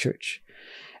at the church.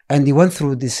 And they went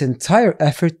through this entire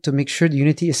effort to make sure the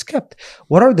unity is kept.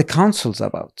 What are the councils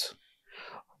about?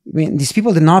 I mean, these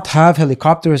people did not have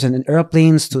helicopters and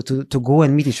airplanes to go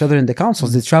and meet each other in the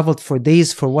councils. They traveled for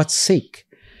days. For what sake?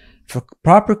 For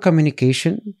proper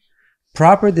communication,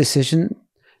 proper decision,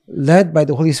 led by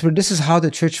the Holy Spirit. This is how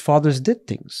the church fathers did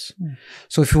things.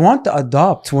 So if you want to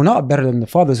adopt, we're not better than the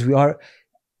fathers.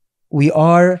 We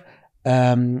are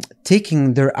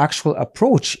taking their actual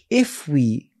approach if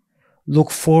we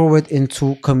look forward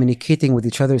into communicating with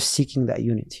each other, seeking that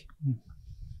unity.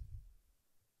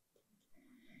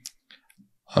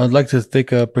 I'd like to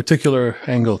take a particular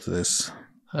angle to this.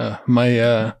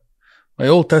 My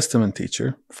Old Testament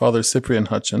teacher, Father Cyprian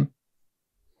Hutchin,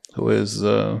 who is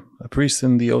a priest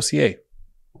in the OCA,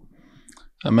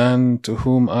 a man to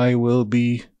whom I will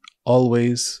be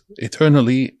always,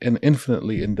 eternally, and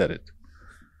infinitely indebted.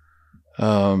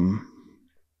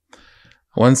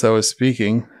 Once I was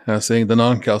speaking, I was saying the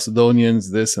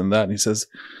non-Chalcedonians, this and that, and he says,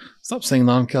 "Stop saying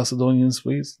non-Chalcedonians,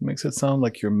 please. It makes it sound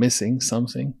like you're missing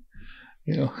something."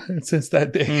 You know, and since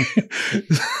that day,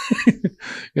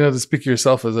 to speak of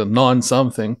yourself as a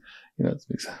non-something, it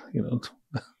makes,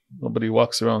 nobody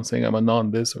walks around saying I'm a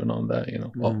non-this or non-that,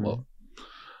 Well,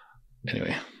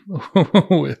 anyway,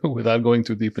 without going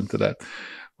too deep into that,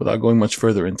 without going much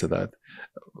further into that,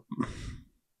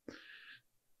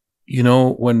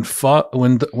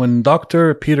 when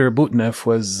Dr. Peter Butnev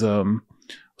was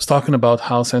talking about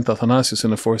how Saint Athanasius in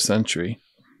the 4th century,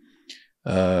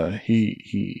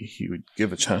 he would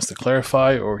give a chance to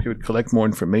clarify, or he would collect more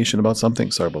information about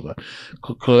something. Sorry about that.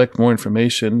 Collect more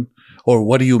information, or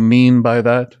what do you mean by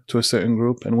that, to a certain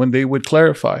group? And when they would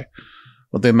clarify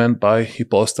what they meant by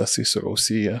hypostasis or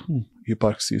ousia,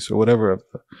 hyparxis or whatever,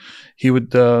 he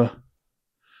would then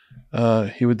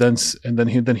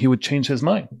he would change his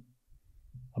mind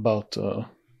about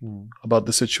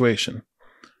the situation,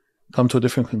 come to a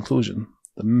different conclusion.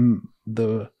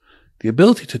 The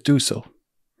ability to do so,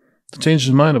 to change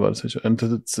his mind about it, and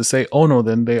to say, oh no,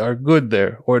 then they are good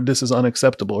there, or this is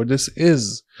unacceptable, or this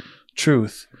is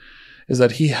truth, is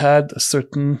that he had a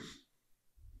certain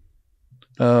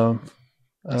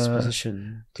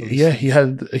disposition. He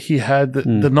had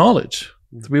the knowledge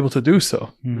to be able to do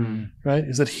so. Right?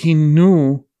 Is that he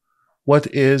knew what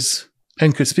is,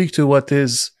 and could speak to what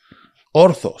is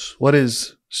orthos, what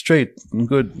is straight and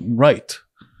good and right.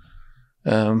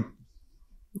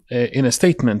 In a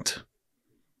statement,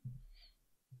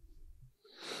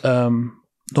 no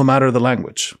matter the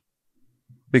language,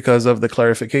 because of the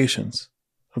clarifications,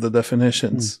 of the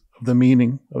definitions, of the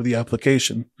meaning, of the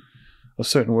application of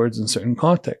certain words in certain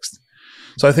contexts.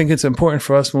 So I think it's important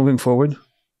for us moving forward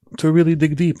to really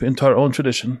dig deep into our own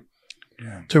tradition,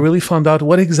 to really find out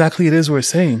what exactly it is we're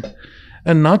saying,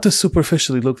 and not to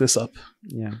superficially look this up,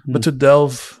 but to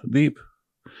delve deep.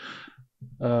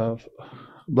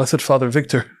 Blessed Father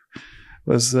Victor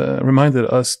was reminded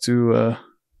us to,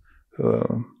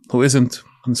 who isn't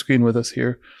on the screen with us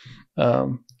here,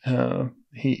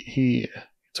 he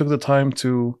took the time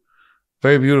to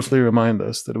very beautifully remind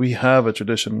us that we have a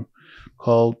tradition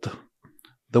called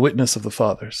the Witness of the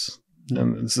Fathers.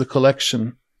 And this is a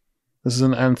collection, this is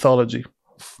an anthology,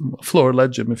 flor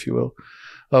legem, if you will,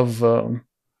 of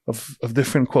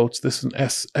different quotes. This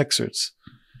is excerpts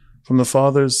from the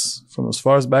Fathers, from as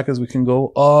far as back as we can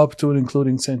go, up to and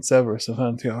including Saint Severus of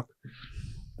Antioch,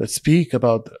 that speak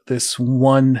about this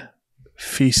one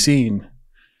physin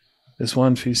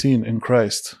in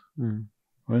Christ,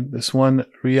 right? This one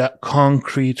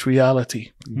concrete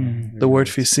reality. The word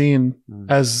physin,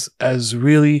 as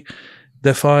really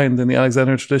defined in the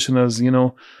Alexandrian tradition as,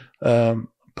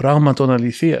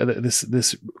 pragmatonalithia,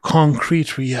 this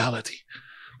concrete reality,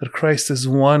 that Christ is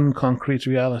one concrete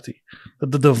reality,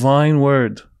 that the divine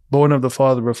word, born of the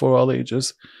Father before all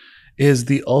ages, is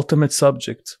the ultimate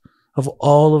subject of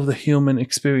all of the human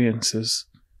experiences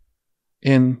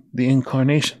in the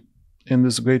incarnation, in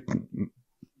this great,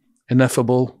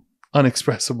 ineffable,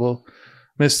 unexpressible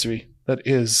mystery that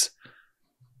is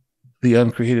the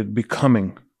uncreated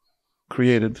becoming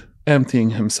created,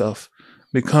 emptying himself,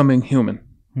 becoming human,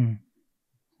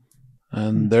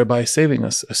 and thereby saving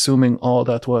us, assuming all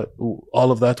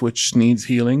of that which needs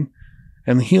healing,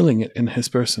 and healing it in his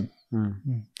person,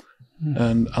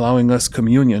 and allowing us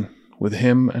communion with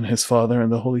him and his Father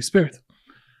and the Holy Spirit.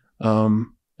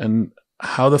 And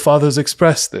how the Fathers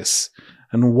express this,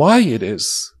 and why it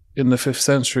is in the 5th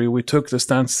century we took the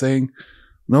stance saying,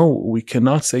 no, we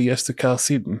cannot say yes to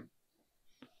Chalcedon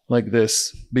like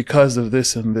this because of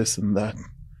this and this and that,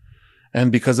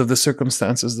 and because of the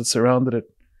circumstances that surrounded it,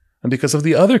 and because of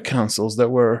the other councils that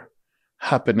were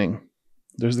happening.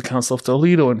 There's the Council of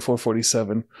Toledo in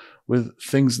 447 with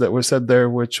things that were said there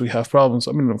which we have problems.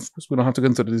 I mean, of course, we don't have to get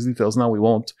into these details now. We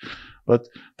won't. But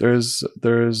there's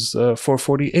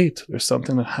 448. There's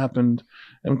something that happened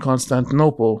in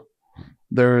Constantinople.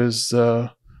 There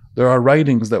are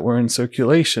writings that were in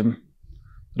circulation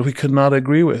that we could not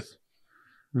agree with.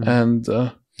 And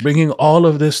bringing all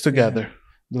of this together.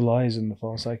 The lies and the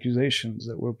false accusations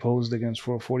that were posed against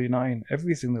 449,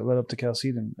 everything that led up to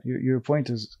Chalcedon. Your point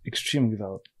is extremely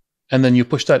valid. And then you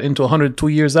push that into 102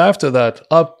 years after that,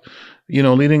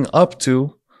 leading up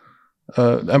to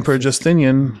Emperor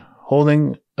Justinian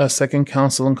holding a second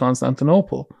council in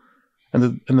Constantinople,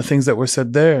 and the things that were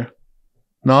said there,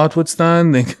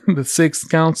 notwithstanding the sixth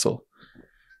council,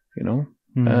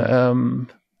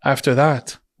 after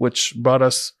that, which brought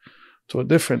us to a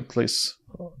different place.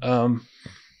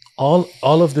 All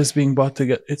of this being brought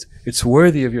together, it's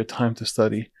worthy of your time to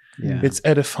study. Yeah. It's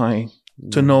edifying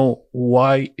to know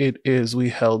why it is we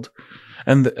held,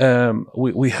 and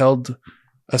we held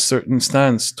a certain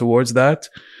stance towards that.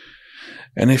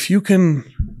 And if you can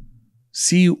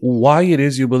see why it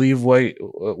is you believe,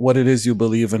 what it is you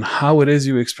believe, and how it is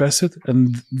you express it,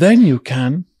 and then you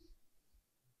can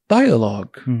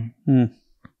dialogue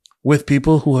with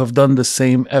people who have done the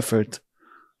same effort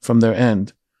from their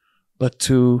end. But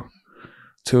to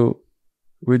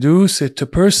reduce it to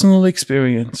personal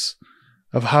experience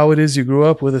of how it is you grew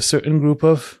up with a certain group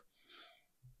of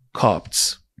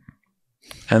Copts,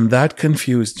 and that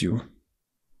confused you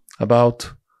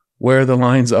about where the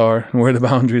lines are and where the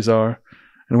boundaries are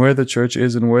and where the church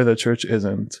is and where the church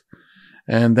isn't.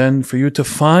 And then for you to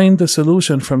find a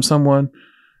solution from someone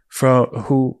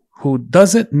who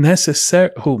doesn't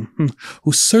necessarily,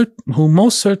 who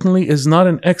most certainly is not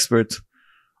an expert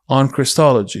on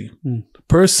Christology. The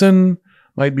person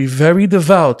might be very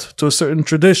devout to a certain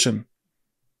tradition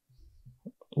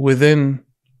within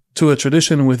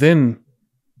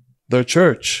their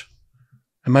church,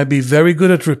 and might be very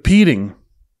good at repeating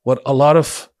what a lot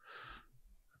of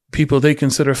people they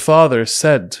consider fathers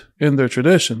said in their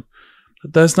tradition.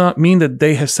 That does not mean that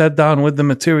they have sat down with the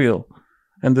material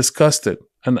and discussed it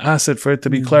and asked it for it to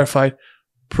be clarified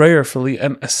prayerfully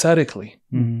and ascetically,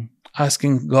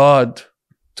 asking God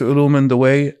to illumine the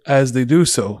way as they do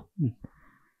so.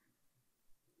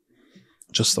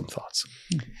 Just some thoughts.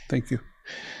 Thank you.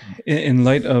 In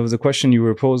light of the question you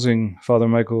were posing, Father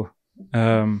Michael,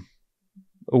 a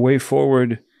way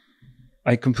forward,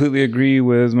 I completely agree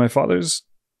with my fathers.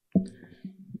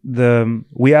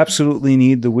 We absolutely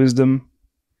need the wisdom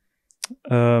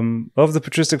of the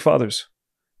patristic fathers.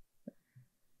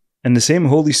 And the same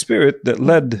Holy Spirit that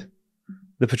led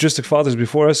the patristic fathers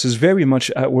before us is very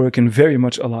much at work and very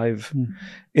much alive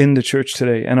in the church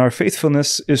today. And our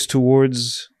faithfulness is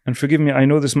towards, and forgive me, I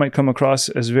know this might come across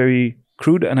as very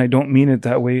crude, and I don't mean it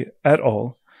that way at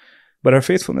all, but our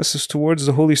faithfulness is towards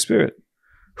the Holy Spirit,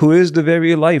 who is the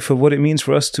very life of what it means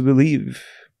for us to believe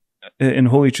in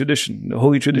Holy Tradition. The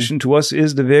Holy Tradition to us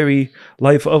is the very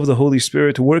life of the Holy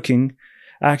Spirit working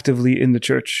actively in the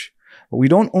church. But we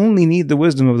don't only need the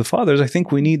wisdom of the fathers. I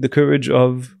think we need the courage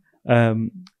of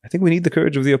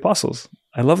the apostles.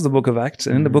 I love the book of Acts.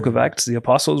 And in the book of Acts, the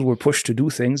apostles were pushed to do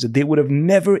things that they would have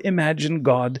never imagined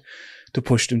God to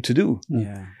push them to do.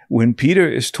 Yeah. When Peter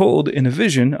is told in a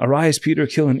vision, "Arise, Peter,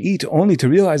 kill and eat," only to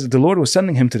realize that the Lord was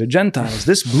sending him to the Gentiles,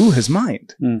 this blew his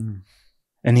mind.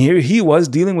 And here he was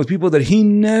dealing with people that he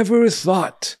never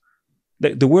thought.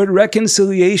 The word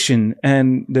reconciliation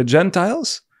and the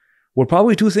Gentiles were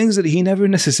probably two things that he never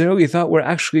necessarily thought were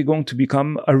actually going to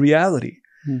become a reality.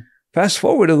 Fast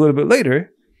forward a little bit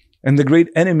later, and the great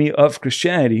enemy of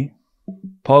Christianity,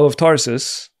 Paul of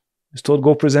Tarsus, is told,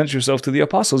 "Go present yourself to the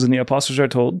apostles." And the apostles are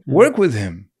told, "Work with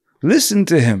him. Listen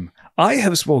to him. I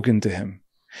have spoken to him."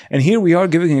 And here we are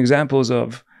giving examples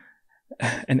of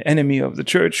an enemy of the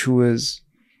church who is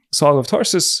Saul of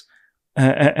Tarsus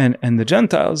and the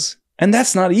Gentiles. And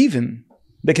that's not even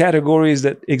the categories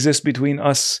that exist between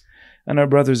us and our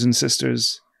brothers and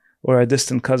sisters or our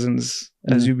distant cousins,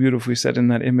 as you beautifully said in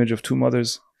that image of two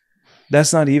mothers.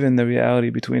 That's not even the reality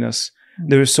between us.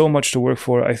 There is so much to work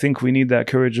for. I think we need that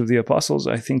courage of the apostles.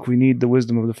 I think we need the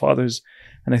wisdom of the fathers.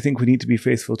 And I think we need to be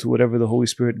faithful to whatever the Holy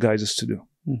Spirit guides us to do.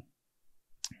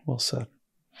 Well said.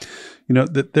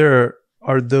 That there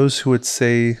are those who would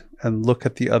say and look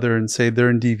at the other and say they're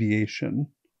in deviation.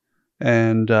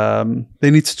 And they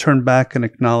need to turn back and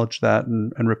acknowledge that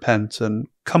and repent and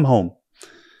come home.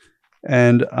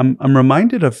 And I'm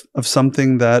reminded of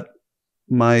something that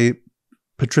my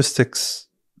patristics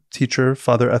teacher,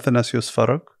 Father Athanasios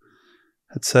Farok,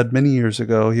 had said many years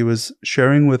ago. He was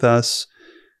sharing with us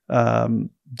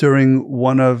during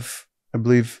one of, I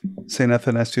believe, St.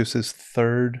 Athanasius'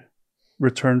 third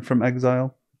return from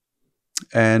exile.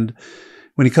 And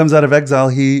when he comes out of exile,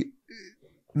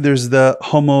 there's the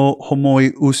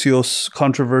homoiousios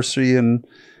controversy,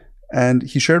 and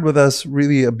he shared with us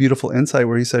really a beautiful insight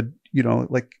where he said,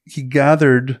 like he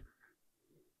gathered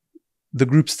the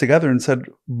groups together and said,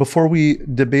 before we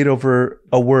debate over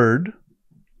a word,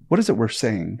 what is it we're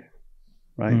saying?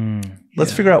 Right?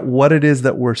 Let's figure out what it is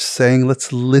that we're saying.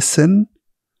 Let's listen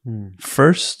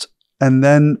first, and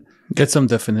then get some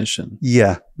definition.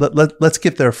 Yeah, let's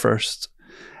get there first.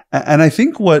 And I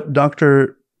think what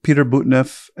Dr. Peter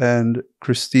Boutneff and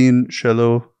Christine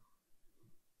Chelot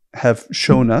have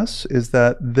shown us is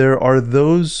that there are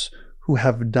those who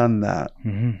have done that.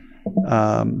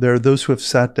 There are those who have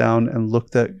sat down and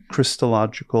looked at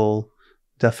Christological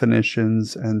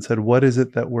definitions and said, what is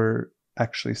it that we're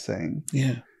actually saying?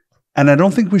 Yeah. And I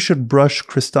don't think we should brush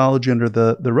Christology under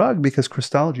the rug, because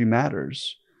Christology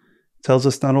matters. It tells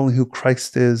us not only who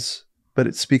Christ is, but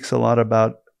it speaks a lot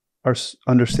about our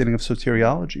understanding of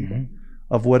soteriology,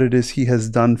 of what it is he has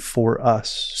done for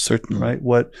us. Certainly.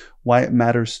 Right? Why it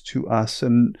matters to us.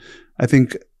 And I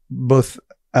think both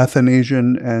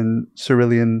Athanasian and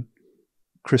Cyrillian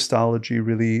Christology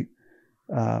really,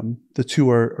 the two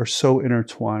are so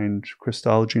intertwined,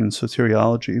 Christology and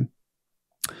soteriology.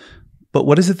 But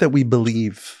what is it that we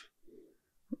believe?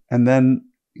 And then,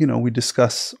 we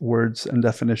discuss words and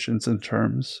definitions and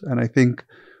terms. And I think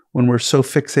when we're so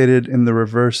fixated in the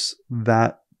reverse,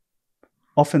 that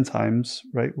oftentimes,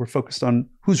 right, we're focused on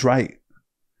who's right,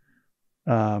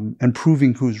 and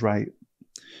proving who's right.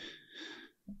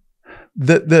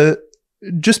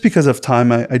 Just because of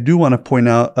time, I do want to point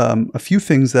out a few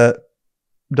things that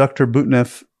Dr.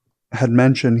 Boutneff had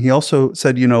mentioned. He also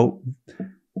said,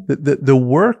 the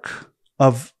work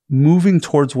of moving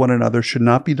towards one another should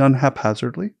not be done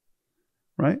haphazardly,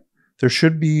 right? There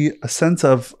should be a sense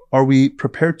of, are we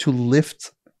prepared to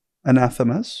lift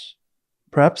anathemas?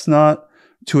 Perhaps not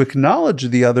to acknowledge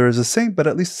the other as a saint, but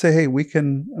at least say, hey, we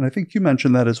can, and I think you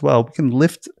mentioned that as well, we can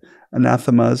lift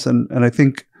anathemas. And I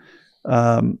think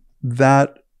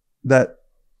that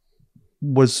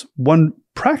was one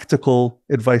practical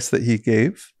advice that he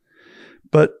gave.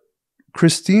 But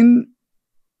Christine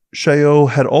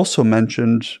Chaillot had also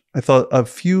mentioned, I thought, a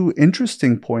few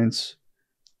interesting points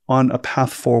on a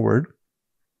path forward.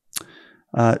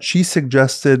 She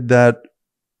suggested that,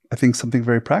 I think, something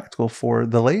very practical for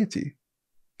the laity.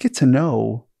 Get to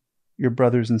know your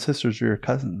brothers and sisters or your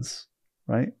cousins,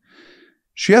 right?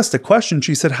 She asked a question.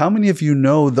 She said, how many of you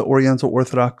know the Oriental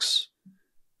Orthodox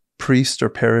priest or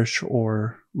parish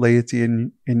or laity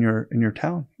in your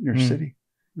town, your city?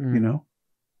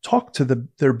 Talk to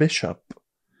their bishop.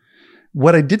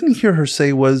 What I didn't hear her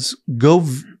say was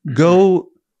go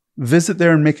visit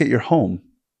there and make it your home,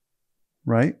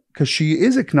 right? Because she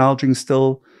is acknowledging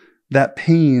still that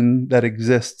pain that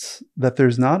exists, that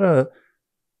there's not a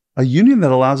union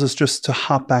that allows us just to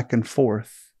hop back and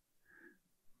forth.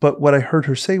 But what I heard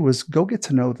her say was, go get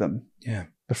to know them,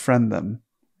 befriend them,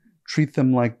 treat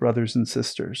them like brothers and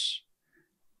sisters.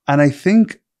 And I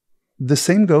think the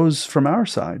same goes from our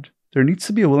side. There needs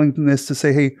to be a willingness to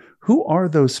say, hey, who are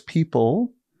those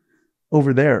people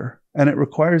over there? And it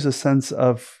requires a sense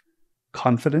of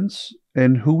confidence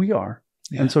in who we are.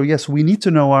 Yeah. And so, yes, we need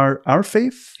to know our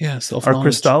faith, our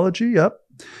Christology,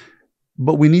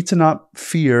 but we need to not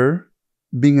fear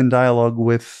being in dialogue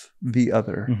with the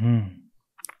other.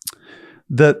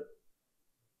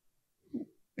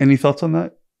 Any thoughts on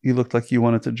that? You looked like you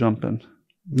wanted to jump in.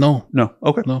 No.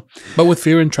 Okay. No. But with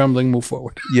fear and trembling, move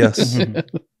forward. Yes.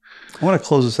 I want to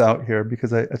close this out here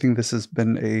because I think this has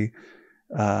been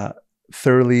a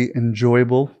thoroughly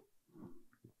enjoyable,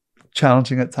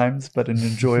 challenging at times, but an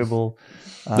enjoyable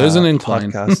There's an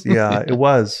incline. podcast. Yeah, it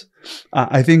was.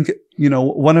 I think,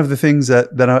 one of the things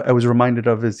that I was reminded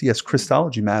of is, yes,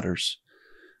 Christology matters.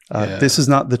 This is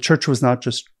not, the church was not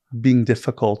just being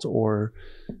difficult or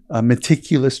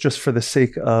meticulous just for the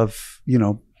sake of,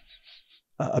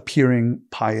 appearing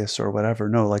pious or whatever.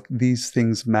 No, like these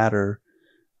things matter.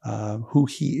 Who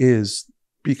he is,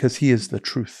 because he is the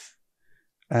truth,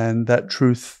 and that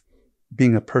truth,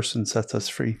 being a person, sets us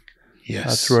free.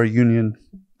 Yes, through our union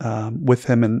with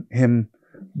him, and him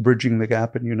bridging the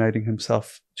gap and uniting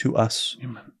himself to us.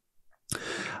 Amen.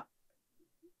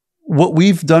 What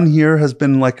we've done here has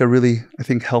been like a really, I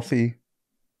think, healthy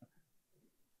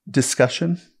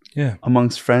discussion.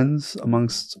 Amongst friends,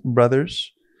 amongst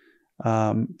brothers,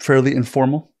 fairly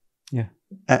informal. Yeah,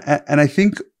 and I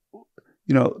think.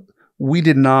 we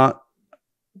did not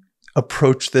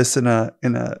approach this in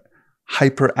a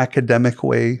hyper academic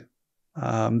way.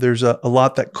 There's a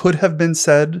lot that could have been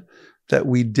said that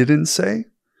we didn't say,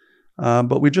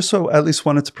 but we just so at least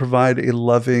wanted to provide a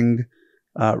loving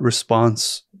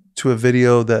response to a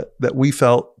video that we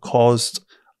felt caused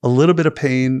a little bit of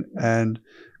pain and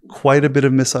quite a bit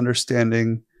of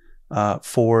misunderstanding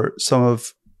for some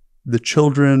of the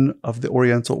children of the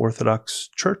Oriental Orthodox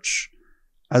Church,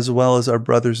 as well as our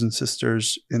brothers and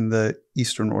sisters in the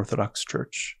Eastern Orthodox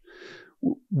Church.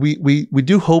 We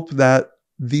do hope that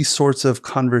these sorts of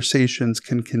conversations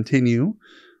can continue,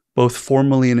 both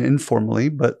formally and informally,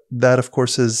 but that, of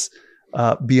course, is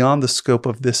beyond the scope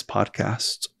of this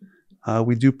podcast.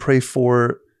 We do pray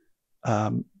for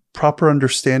proper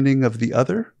understanding of the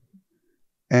other,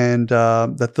 and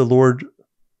that the Lord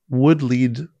would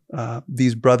lead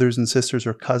these brothers and sisters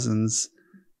or cousins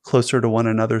closer to one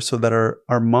another, so that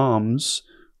our moms,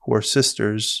 who are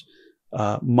sisters,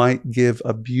 might give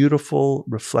a beautiful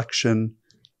reflection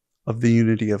of the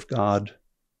unity of God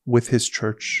with His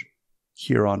church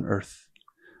here on earth.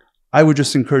 I would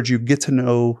just encourage you, get to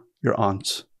know your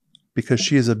aunt, because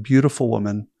she is a beautiful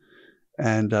woman.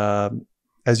 And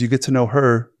as you get to know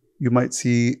her, you might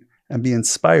see and be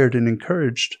inspired and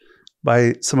encouraged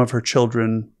by some of her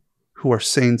children who are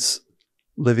saints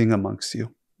living amongst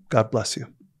you. God bless you.